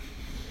man,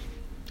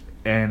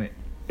 and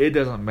it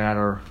doesn't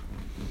matter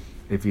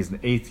if he's an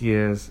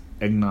atheist,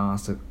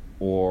 agnostic,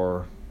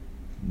 or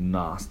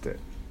Gnostic.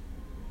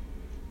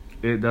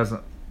 It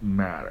doesn't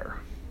matter.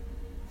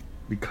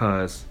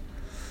 Because,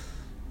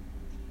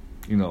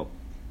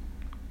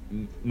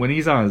 when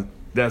he's on his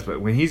deathbed,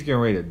 when he's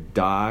getting ready to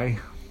die,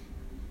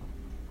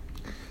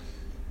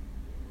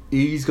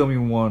 he's going to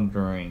be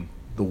wondering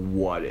the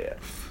what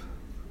if.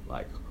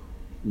 Like,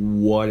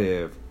 what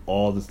if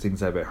all the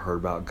things I've heard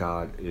about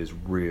God is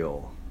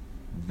real?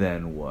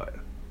 Then what?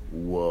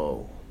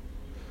 Whoa.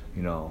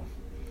 Now,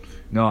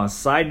 on a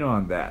side note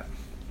on that,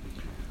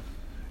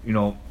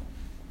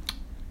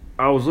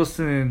 I was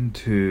listening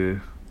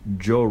to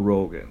Joe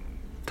Rogan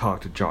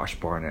talk to Josh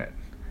Barnett.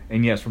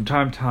 And yes, from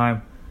time to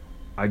time,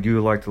 I do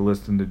like to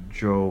listen to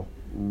Joe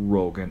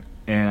Rogan.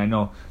 And I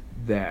know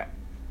that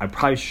I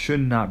probably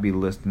should not be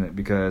listening to,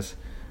 because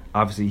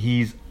obviously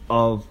he's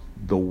of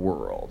the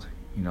world,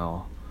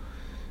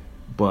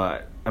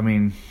 But, I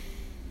mean,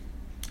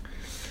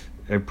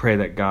 I pray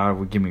that God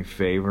would give me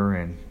favor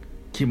and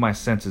keep my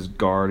senses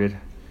guarded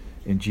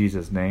in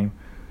Jesus' name.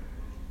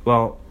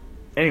 Well,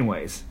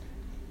 anyways,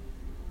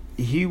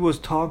 he was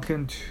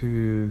talking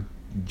to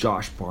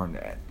Josh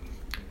Barnett,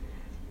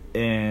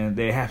 and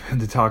they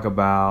happened to talk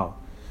about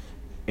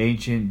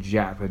ancient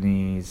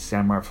Japanese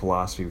samurai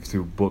philosophy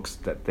through books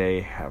that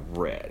they have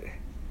read.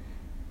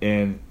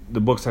 And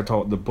the books I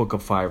taught, the Book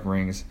of Five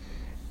Rings.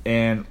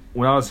 And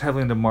when I was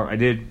heavily into Mark, I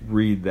did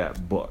read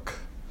that book.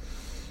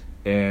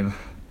 And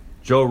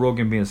Joe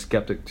Rogan being a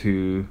skeptic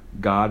to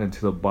God and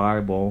to the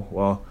Bible,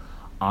 well,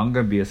 I'm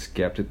going to be a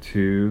skeptic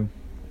to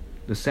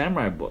the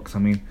samurai books. I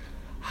mean,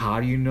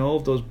 how do you know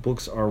if those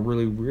books are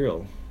really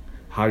real?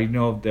 How do you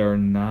know if they're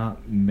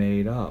not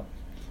made up?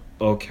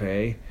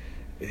 Okay,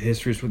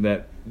 history is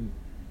that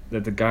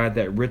the guy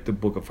that wrote the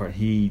Book of Fire,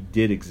 he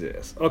did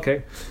exist.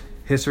 Okay,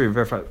 history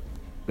verified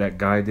that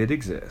guy did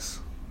exist.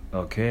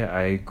 Okay,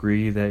 I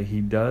agree that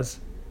he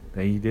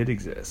did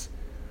exist.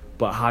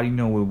 But how do you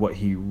know what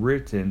he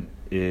written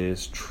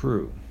is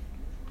true?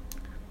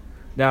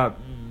 Now,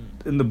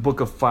 in the Book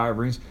of Five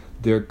Rings,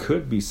 there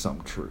could be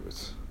some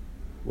truth.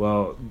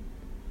 Well,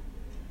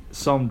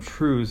 some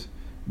truth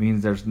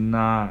means there's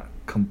not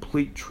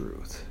complete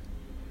truth.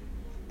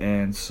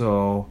 And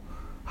so,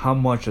 how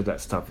much of that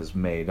stuff is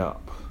made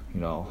up,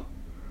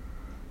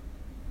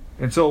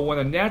 And so when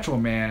a natural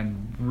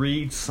man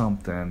reads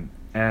something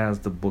as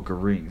the Book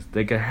of Rings,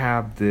 they could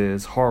have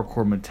this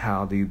hardcore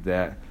mentality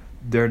that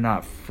they're not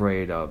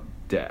afraid of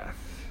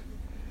death.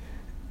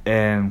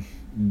 And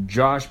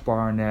Josh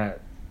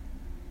Barnett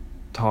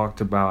talked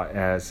about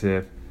as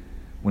if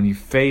when you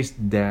face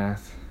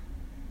death,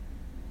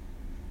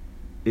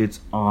 it's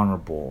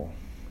honorable,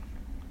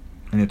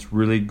 and it's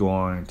really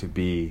going to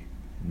be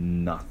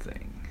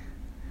nothing.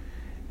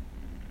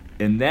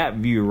 And that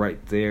view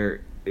right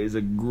there is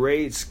a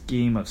great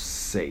scheme of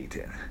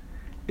Satan.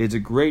 It's a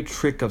great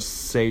trick of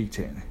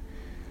Satan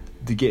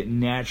to get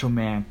natural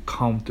man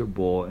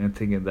comfortable and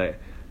thinking that,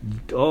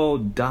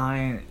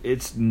 dying,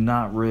 it's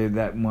not really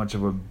that much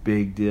of a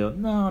big deal.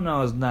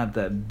 No, it's not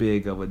that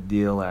big of a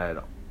deal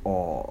at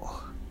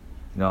all.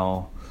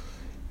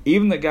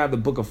 Even the guy in the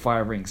Book of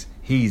Five Rings,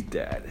 he's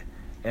dead.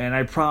 And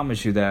I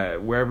promise you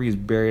that wherever he's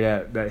buried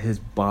at, that his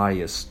body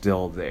is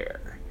still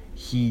there.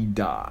 He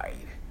died.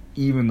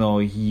 Even though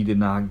he did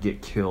not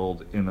get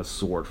killed in a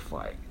sword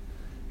fight.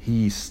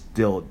 He's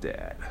still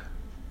dead.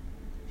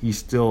 He's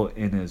still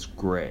in his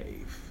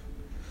grave.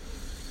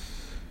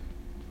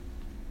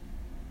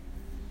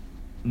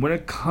 When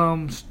it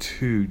comes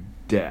to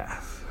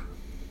death,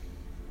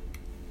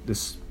 the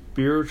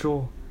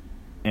spiritual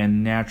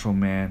and natural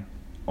man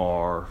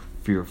are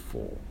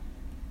fearful.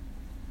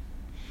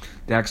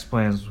 That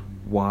explains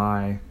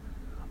why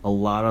a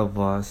lot of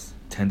us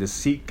tend to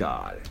seek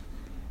God.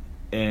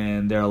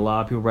 And there are a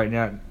lot of people right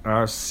now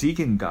are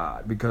seeking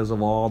God because of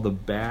all the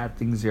bad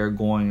things that are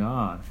going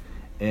on.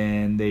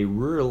 And they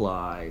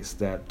realize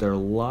that their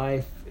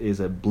life is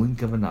a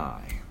blink of an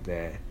eye.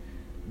 That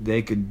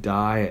they could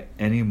die at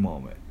any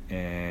moment.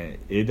 And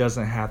it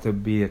doesn't have to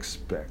be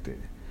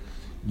expected.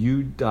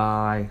 You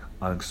die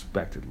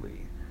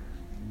unexpectedly.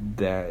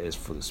 That is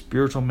for the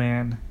spiritual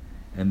man.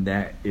 And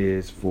that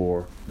is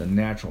for the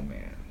natural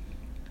man.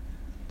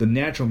 The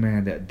natural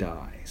man that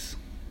dies.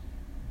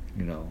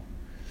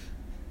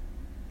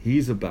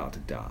 He's about to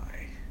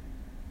die.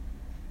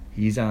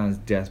 He's on his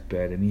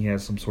deathbed and he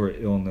has some sort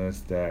of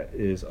illness that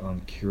is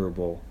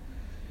uncurable.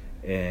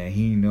 And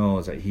he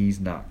knows that he's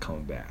not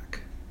coming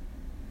back.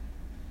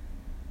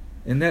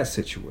 In that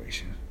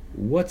situation,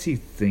 what's he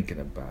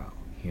thinking about?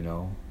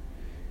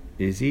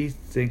 Is he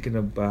thinking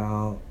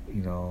about,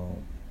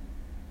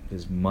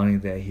 his money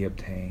that he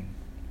obtained?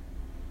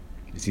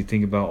 Is he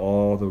thinking about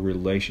all the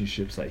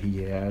relationships that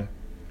he had?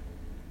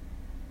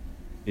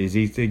 Is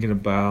he thinking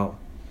about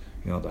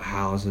the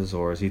houses,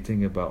 or is he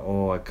thinking about,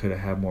 I could have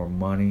had more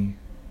money?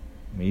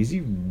 I mean, is he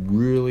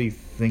really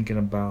thinking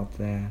about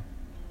that?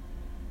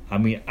 I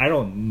mean, I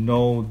don't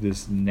know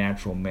this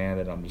natural man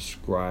that I'm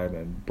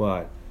describing,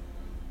 but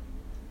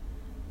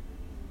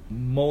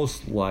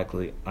most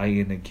likely I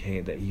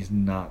indicate that he's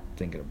not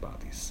thinking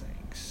about these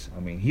things. I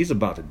mean, he's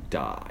about to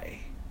die.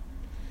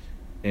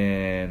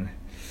 And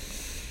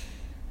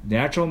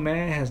natural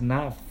man has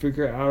not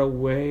figured out a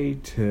way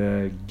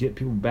to get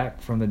people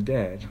back from the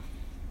dead.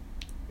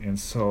 And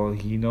so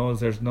he knows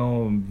there's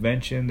no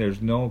invention,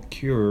 there's no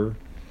cure.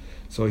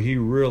 So he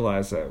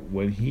realized that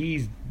when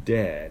he's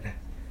dead,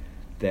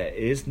 that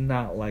it's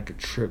not like a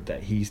trip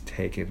that he's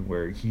taken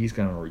where he's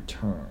going to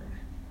return.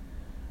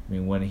 I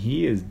mean, when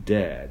he is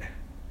dead,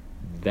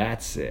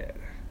 that's it.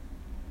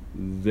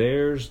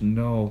 There's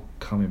no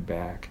coming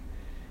back.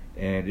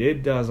 And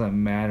it doesn't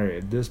matter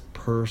if this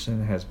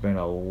person has been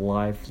a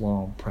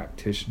lifelong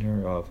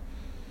practitioner of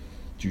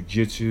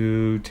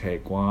jiu-jitsu,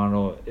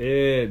 taekwondo.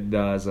 It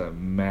doesn't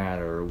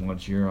matter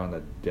once you're on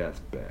the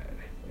deathbed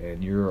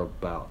and you're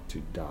about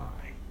to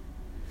die.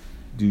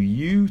 do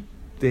you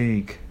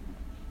think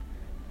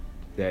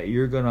that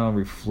you're going to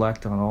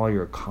reflect on all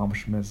your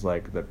accomplishments,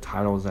 like the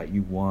titles that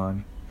you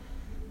won,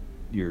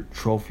 your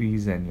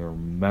trophies and your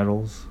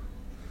medals?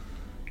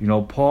 You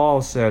know,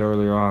 Paul said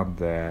earlier on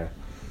that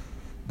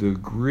the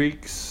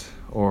Greeks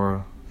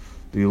or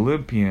the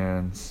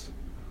Olympians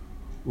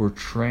were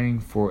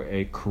training for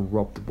a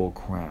corruptible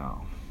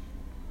crown.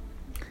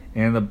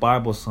 And the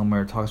Bible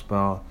somewhere talks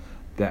about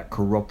that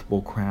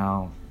corruptible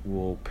crown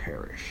will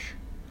perish.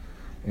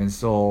 And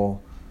so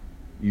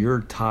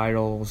your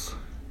titles,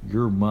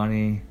 your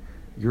money,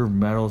 your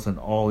medals, and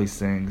all these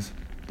things,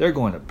 they're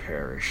going to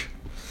perish.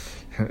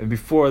 And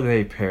before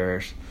they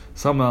perish,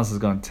 someone else is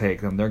going to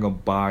take them. They're going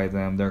to buy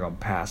them. They're going to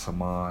pass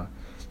them on.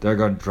 They're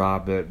going to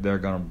drop it. They're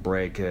going to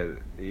break it.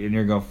 And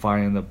you're going to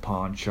find it in the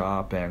pawn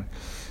shop. And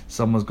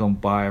someone's going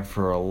to buy it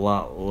for a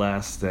lot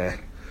less than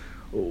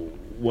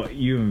what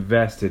you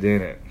invested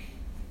in it.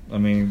 I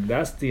mean,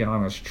 that's the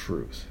honest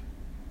truth.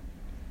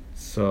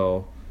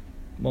 So,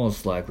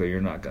 most likely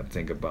you're not going to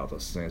think about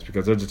those things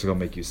because they're just going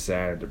to make you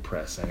sad and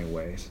depressed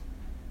anyways.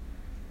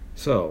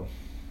 So,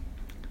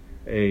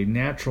 a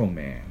natural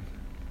man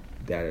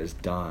that is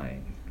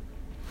dying,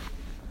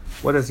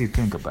 what does he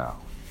think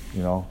about?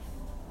 You know?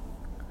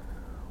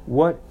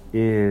 What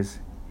is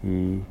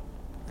he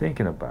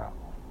thinking about?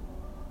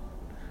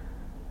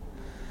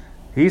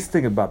 He's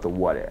thinking about the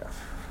what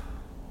if.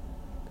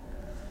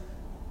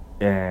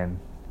 And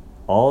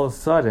all of a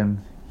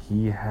sudden,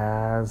 he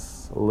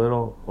has a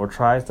little, or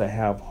tries to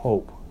have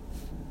hope.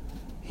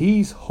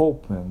 He's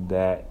hoping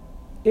that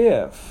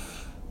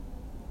if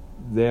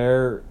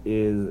there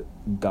is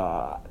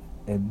God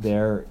and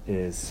there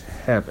is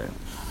heaven,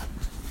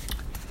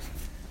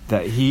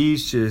 that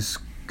he's just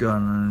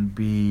gonna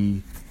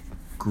be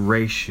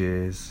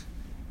gracious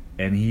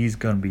and he's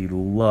gonna be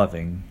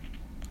loving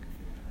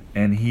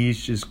and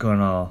he's just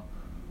gonna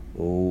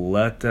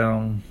let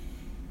them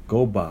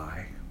go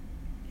by.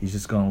 He's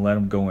just going to let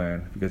them go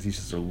in because he's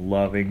just a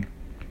loving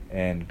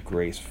and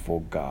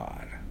graceful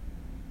God.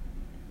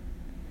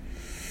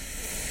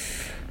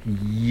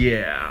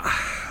 Yeah.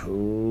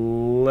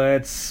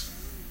 Let's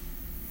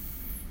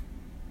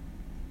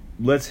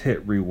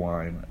hit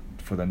rewind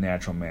for the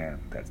natural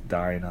man that's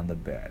dying on the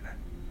bed.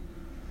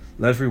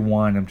 Let's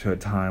rewind him to a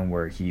time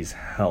where he's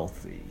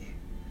healthy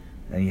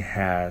and he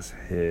has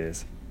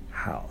his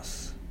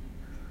house.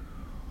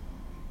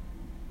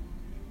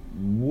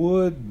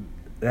 Would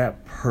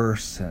that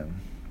person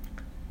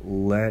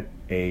let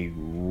a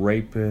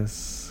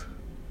rapist,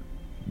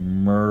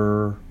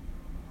 murderer,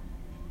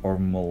 or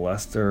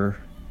molester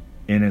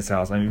in his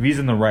house? I mean, if he's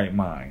in the right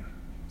mind,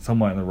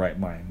 someone in the right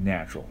mind,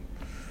 natural,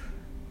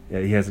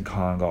 yeah, he hasn't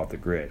gone off the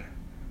grid,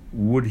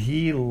 would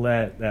he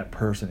let that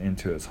person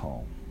into his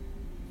home?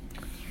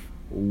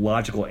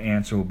 Logical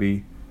answer would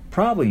be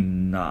probably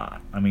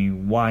not. I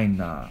mean, why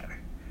not?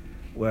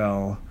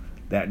 Well,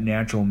 that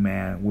natural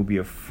man would be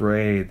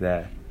afraid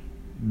that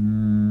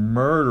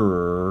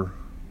murderer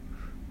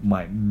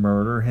might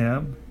murder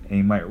him and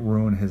he might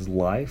ruin his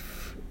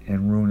life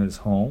and ruin his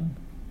home.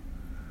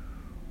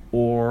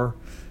 Or,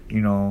 you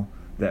know,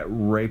 that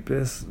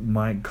rapist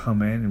might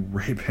come in and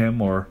rape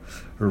him or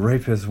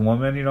rape his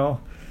woman, you know.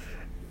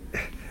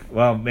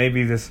 Well,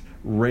 maybe this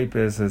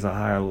rapist is a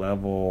higher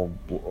level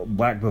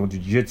black belt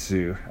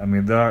jiu-jitsu. I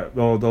mean, there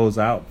are those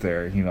out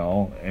there, you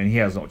know, and he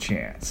has no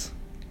chance,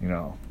 you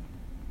know.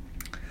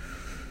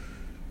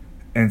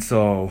 And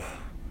so,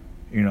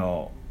 you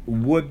know,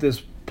 would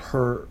this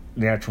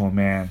natural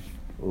man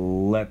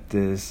let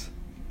this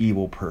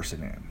evil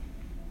person in?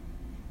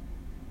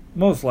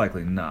 Most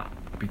likely not.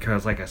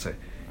 Because, like I said,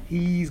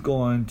 he's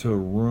going to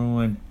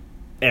ruin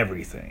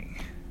everything.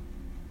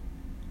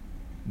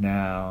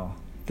 Now,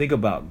 think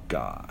about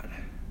God.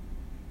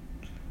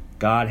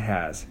 God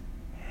has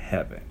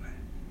heaven.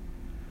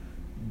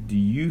 Do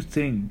you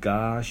think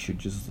God should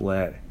just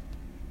let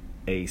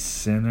a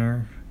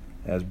sinner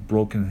that has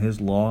broken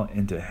his law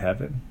into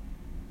heaven?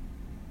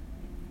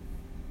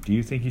 Do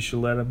you think he should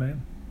let him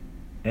in?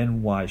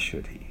 And why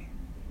should he?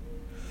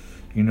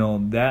 You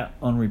know, that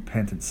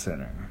unrepentant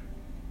sinner,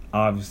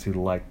 obviously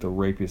like the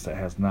rapist that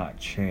has not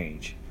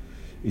changed,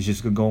 is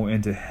just going to go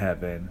into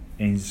heaven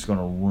and he's just going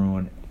to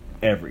ruin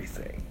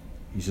everything.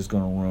 He's just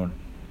going to ruin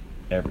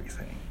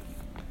everything.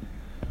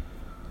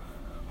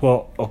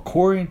 Well,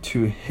 according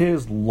to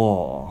his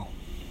law,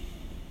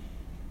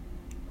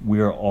 we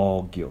are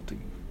all guilty.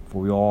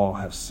 For we all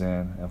have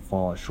sinned and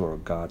fallen short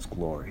of God's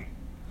glory.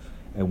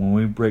 And when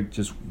we break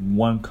just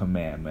one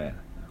commandment,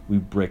 we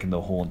break in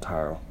the whole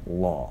entire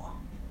law.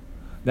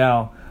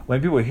 Now,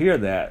 when people hear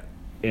that,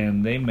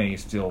 and they may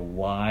still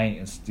lie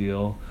and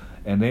steal,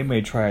 and they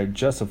may try to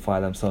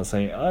justify themselves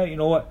saying, you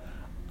know what?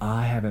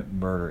 I haven't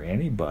murdered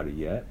anybody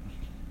yet.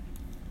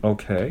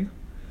 Okay.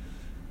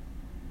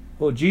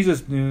 Well,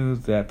 Jesus knew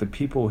that the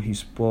people he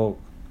spoke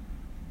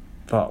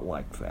thought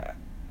like that.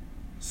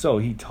 So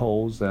he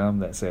told them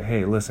that, say,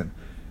 hey, listen,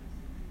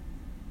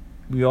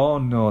 we all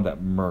know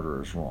that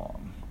murder is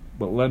wrong.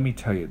 But let me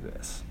tell you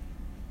this.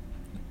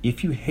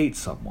 If you hate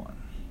someone,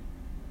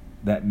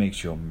 that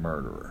makes you a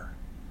murderer.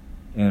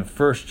 In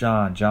 1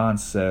 John, John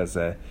says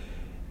that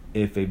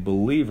if a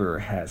believer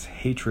has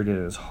hatred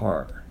in his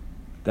heart,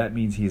 that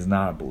means he's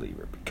not a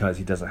believer because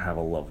he doesn't have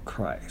a love of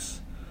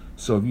Christ.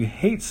 So if you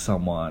hate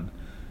someone,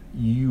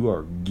 you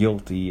are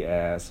guilty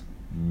as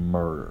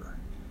murder.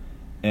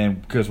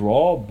 And because we're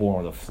all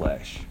born with the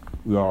flesh,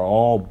 we are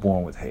all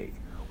born with hate.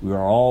 We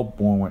are all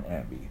born with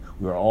envy.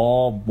 We are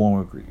all born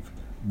with grief.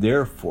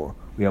 Therefore,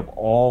 we have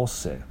all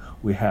sinned.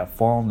 We have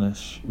fallen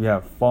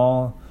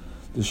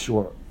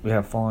short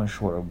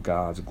of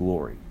God's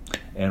glory.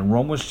 And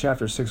Romans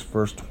chapter 6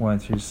 verse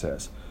 23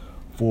 says,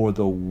 "For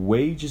the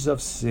wages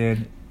of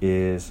sin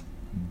is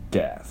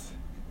death,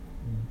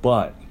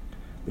 but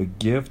the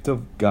gift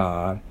of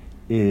God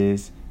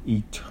is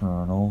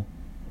eternal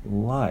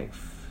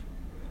life."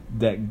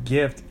 That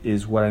gift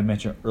is what I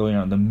mentioned earlier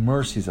on, the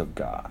mercies of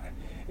God.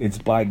 It's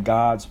by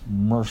God's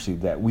mercy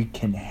that we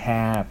can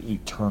have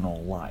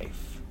eternal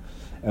life.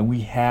 And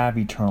we have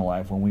eternal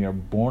life when we are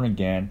born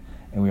again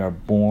and we are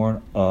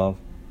born of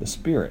the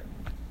Spirit.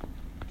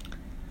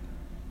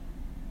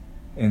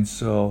 And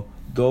so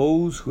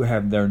those who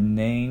have their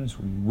names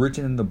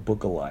written in the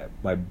book of life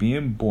by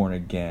being born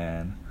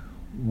again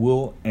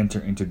will enter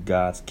into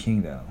God's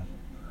kingdom.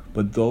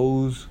 But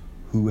those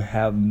who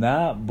have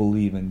not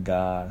believed in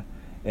God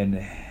and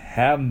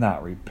have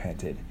not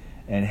repented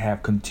and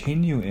have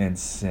continued in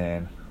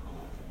sin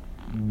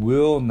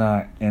will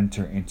not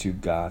enter into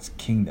God's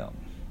kingdom.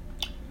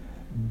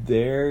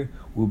 They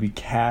will be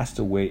cast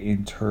away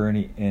in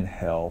eternity in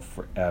hell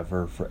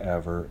forever,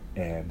 forever,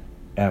 and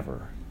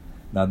ever.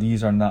 Now,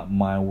 these are not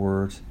my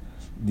words.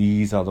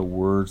 These are the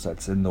words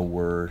that's in the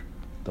Word,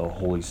 the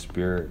Holy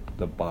Spirit,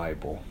 the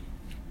Bible.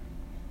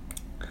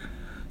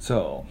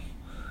 So,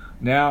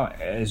 now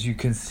as you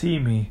can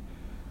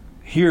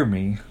hear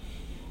me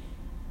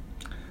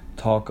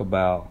talk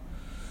about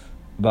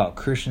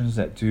Christians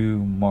that do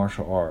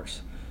martial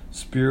arts,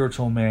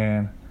 spiritual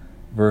man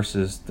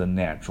versus the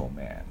natural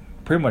man.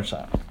 Pretty much,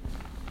 I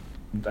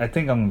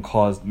think I'm going to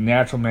call it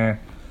natural man.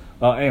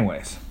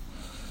 Anyways.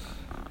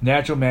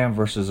 Natural man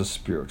versus a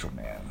spiritual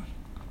man.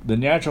 The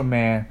natural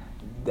man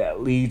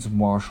that leads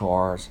martial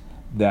arts,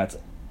 that's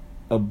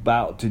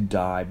about to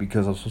die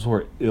because of some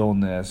sort of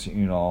illness,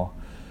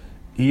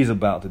 he's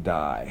about to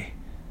die.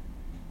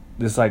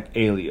 Just like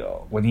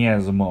Elio, when he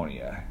has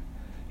pneumonia,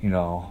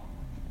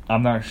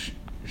 I'm not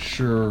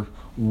sure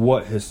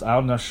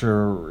I'm not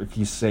sure if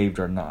he's saved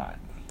or not.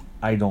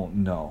 I don't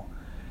know.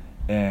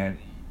 And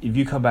if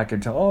you come back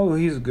and tell, oh,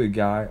 he's a good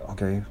guy,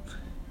 okay,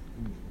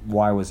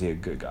 why was he a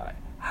good guy?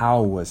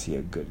 How was he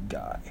a good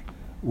guy?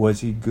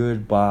 Was he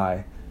good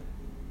by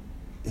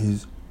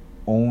his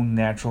own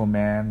natural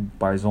man,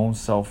 by his own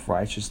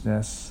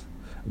self-righteousness?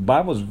 The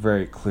Bible is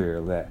very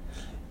clear that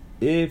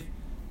if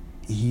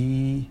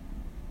he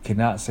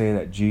cannot say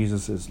that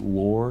Jesus is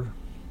Lord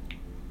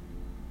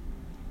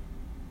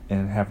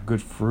and have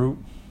good fruit,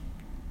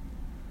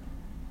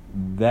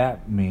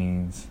 that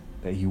means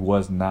that he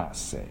was not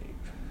saved.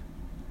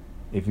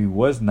 If he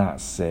was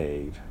not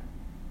saved,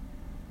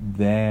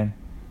 then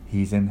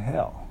he's in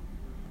hell.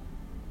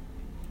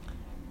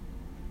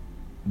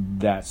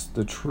 That's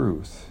the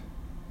truth.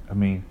 I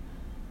mean,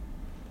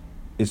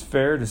 it's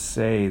fair to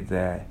say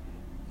that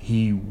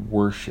he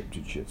worshipped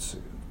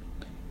jiu-jitsu.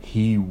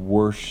 He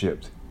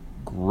worshipped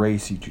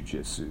Gracie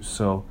Jiu-Jitsu.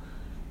 So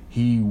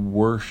he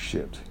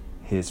worshipped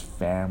his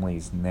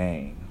family's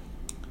name.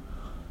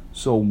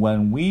 So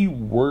when we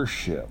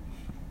worship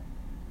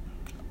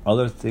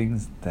other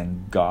things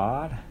than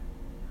God,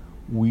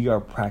 we are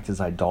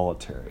practicing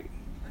idolatry.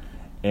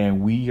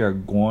 And we are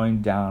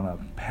going down a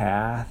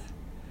path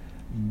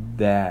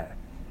that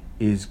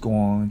is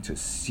going to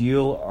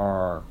seal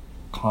our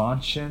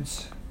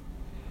conscience.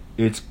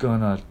 It's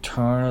going to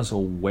turn us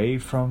away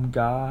from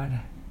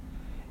God.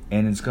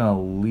 And it's going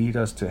to lead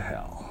us to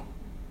hell.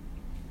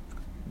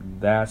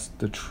 That's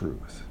the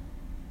truth.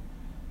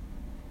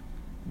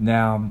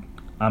 Now,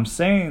 I'm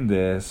saying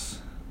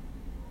this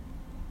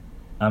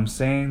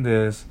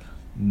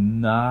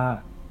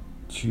not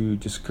to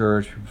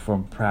discourage people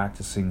from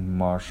practicing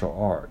martial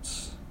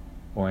arts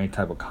or any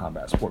type of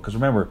combat sport. Because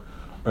remember,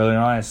 earlier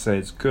on I said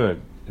it's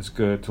good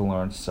to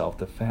learn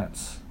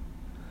self-defense.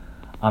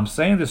 I'm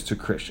saying this to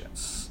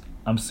Christians.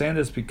 I'm saying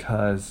this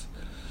because,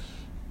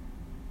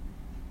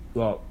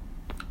 well,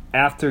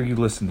 after you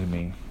listen to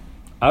me,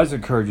 I always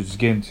encourage you to just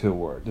get into the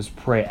Word. Just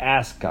pray,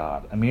 ask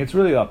God. I mean, it's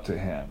really up to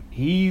Him.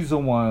 He's the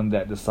one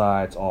that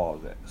decides all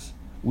of this.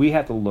 We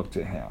have to look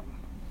to Him.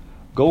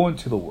 Go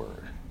into the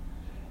Word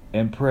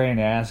and pray and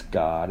ask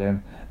God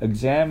and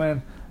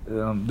examine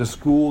the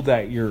school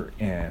that you're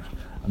in.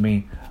 I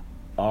mean,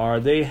 are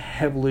they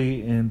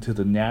heavily into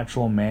the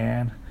natural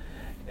man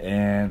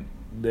and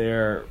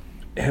they're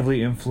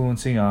heavily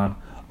influencing on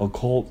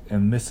occult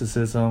and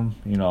mysticism,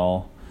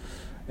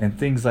 and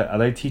things like, are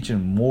they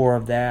teaching more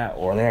of that,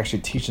 or are they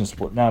actually teaching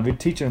sport? Now, if they're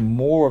teaching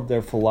more of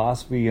their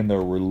philosophy and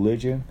their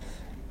religion,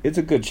 it's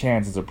a good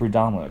chance it's a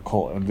predominant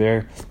cult, and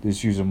they're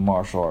just using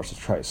martial arts to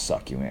try to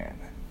suck you in,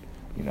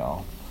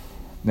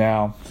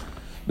 Now,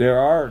 there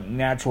are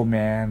natural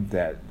men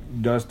that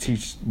does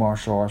teach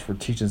martial arts for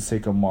teaching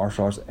sake of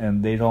martial arts,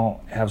 and they don't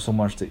have so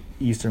much the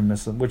Eastern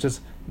Muslim, which is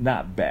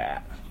not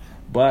bad.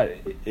 But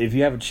if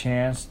you have a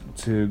chance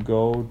to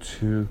go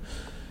to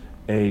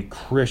a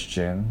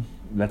Christian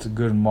that's a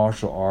good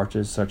martial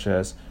artist, such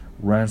as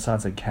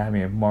Renaissance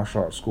Academy of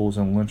Martial Arts Schools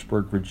in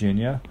Lynchburg,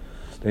 Virginia,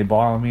 they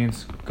by all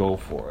means go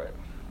for it.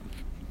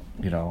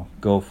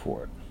 Go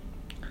for it.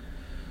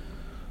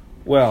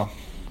 Well,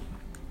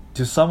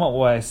 to sum up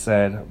what I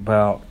said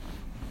about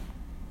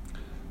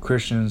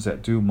Christians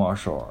that do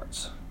martial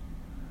arts,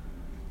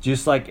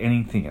 just like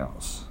anything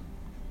else,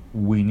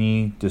 we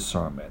need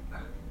discernment.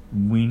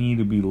 We need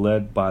to be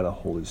led by the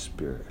Holy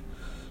Spirit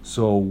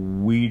so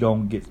we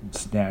don't get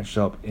snatched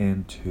up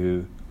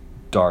into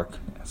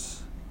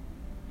darkness.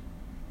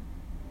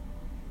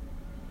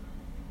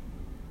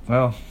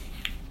 Well,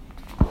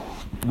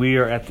 we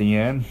are at the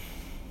end,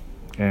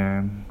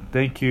 and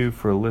thank you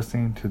for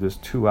listening to this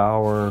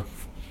 2-hour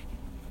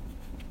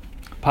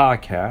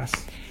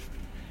podcast.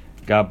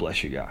 God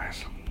bless you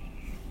guys.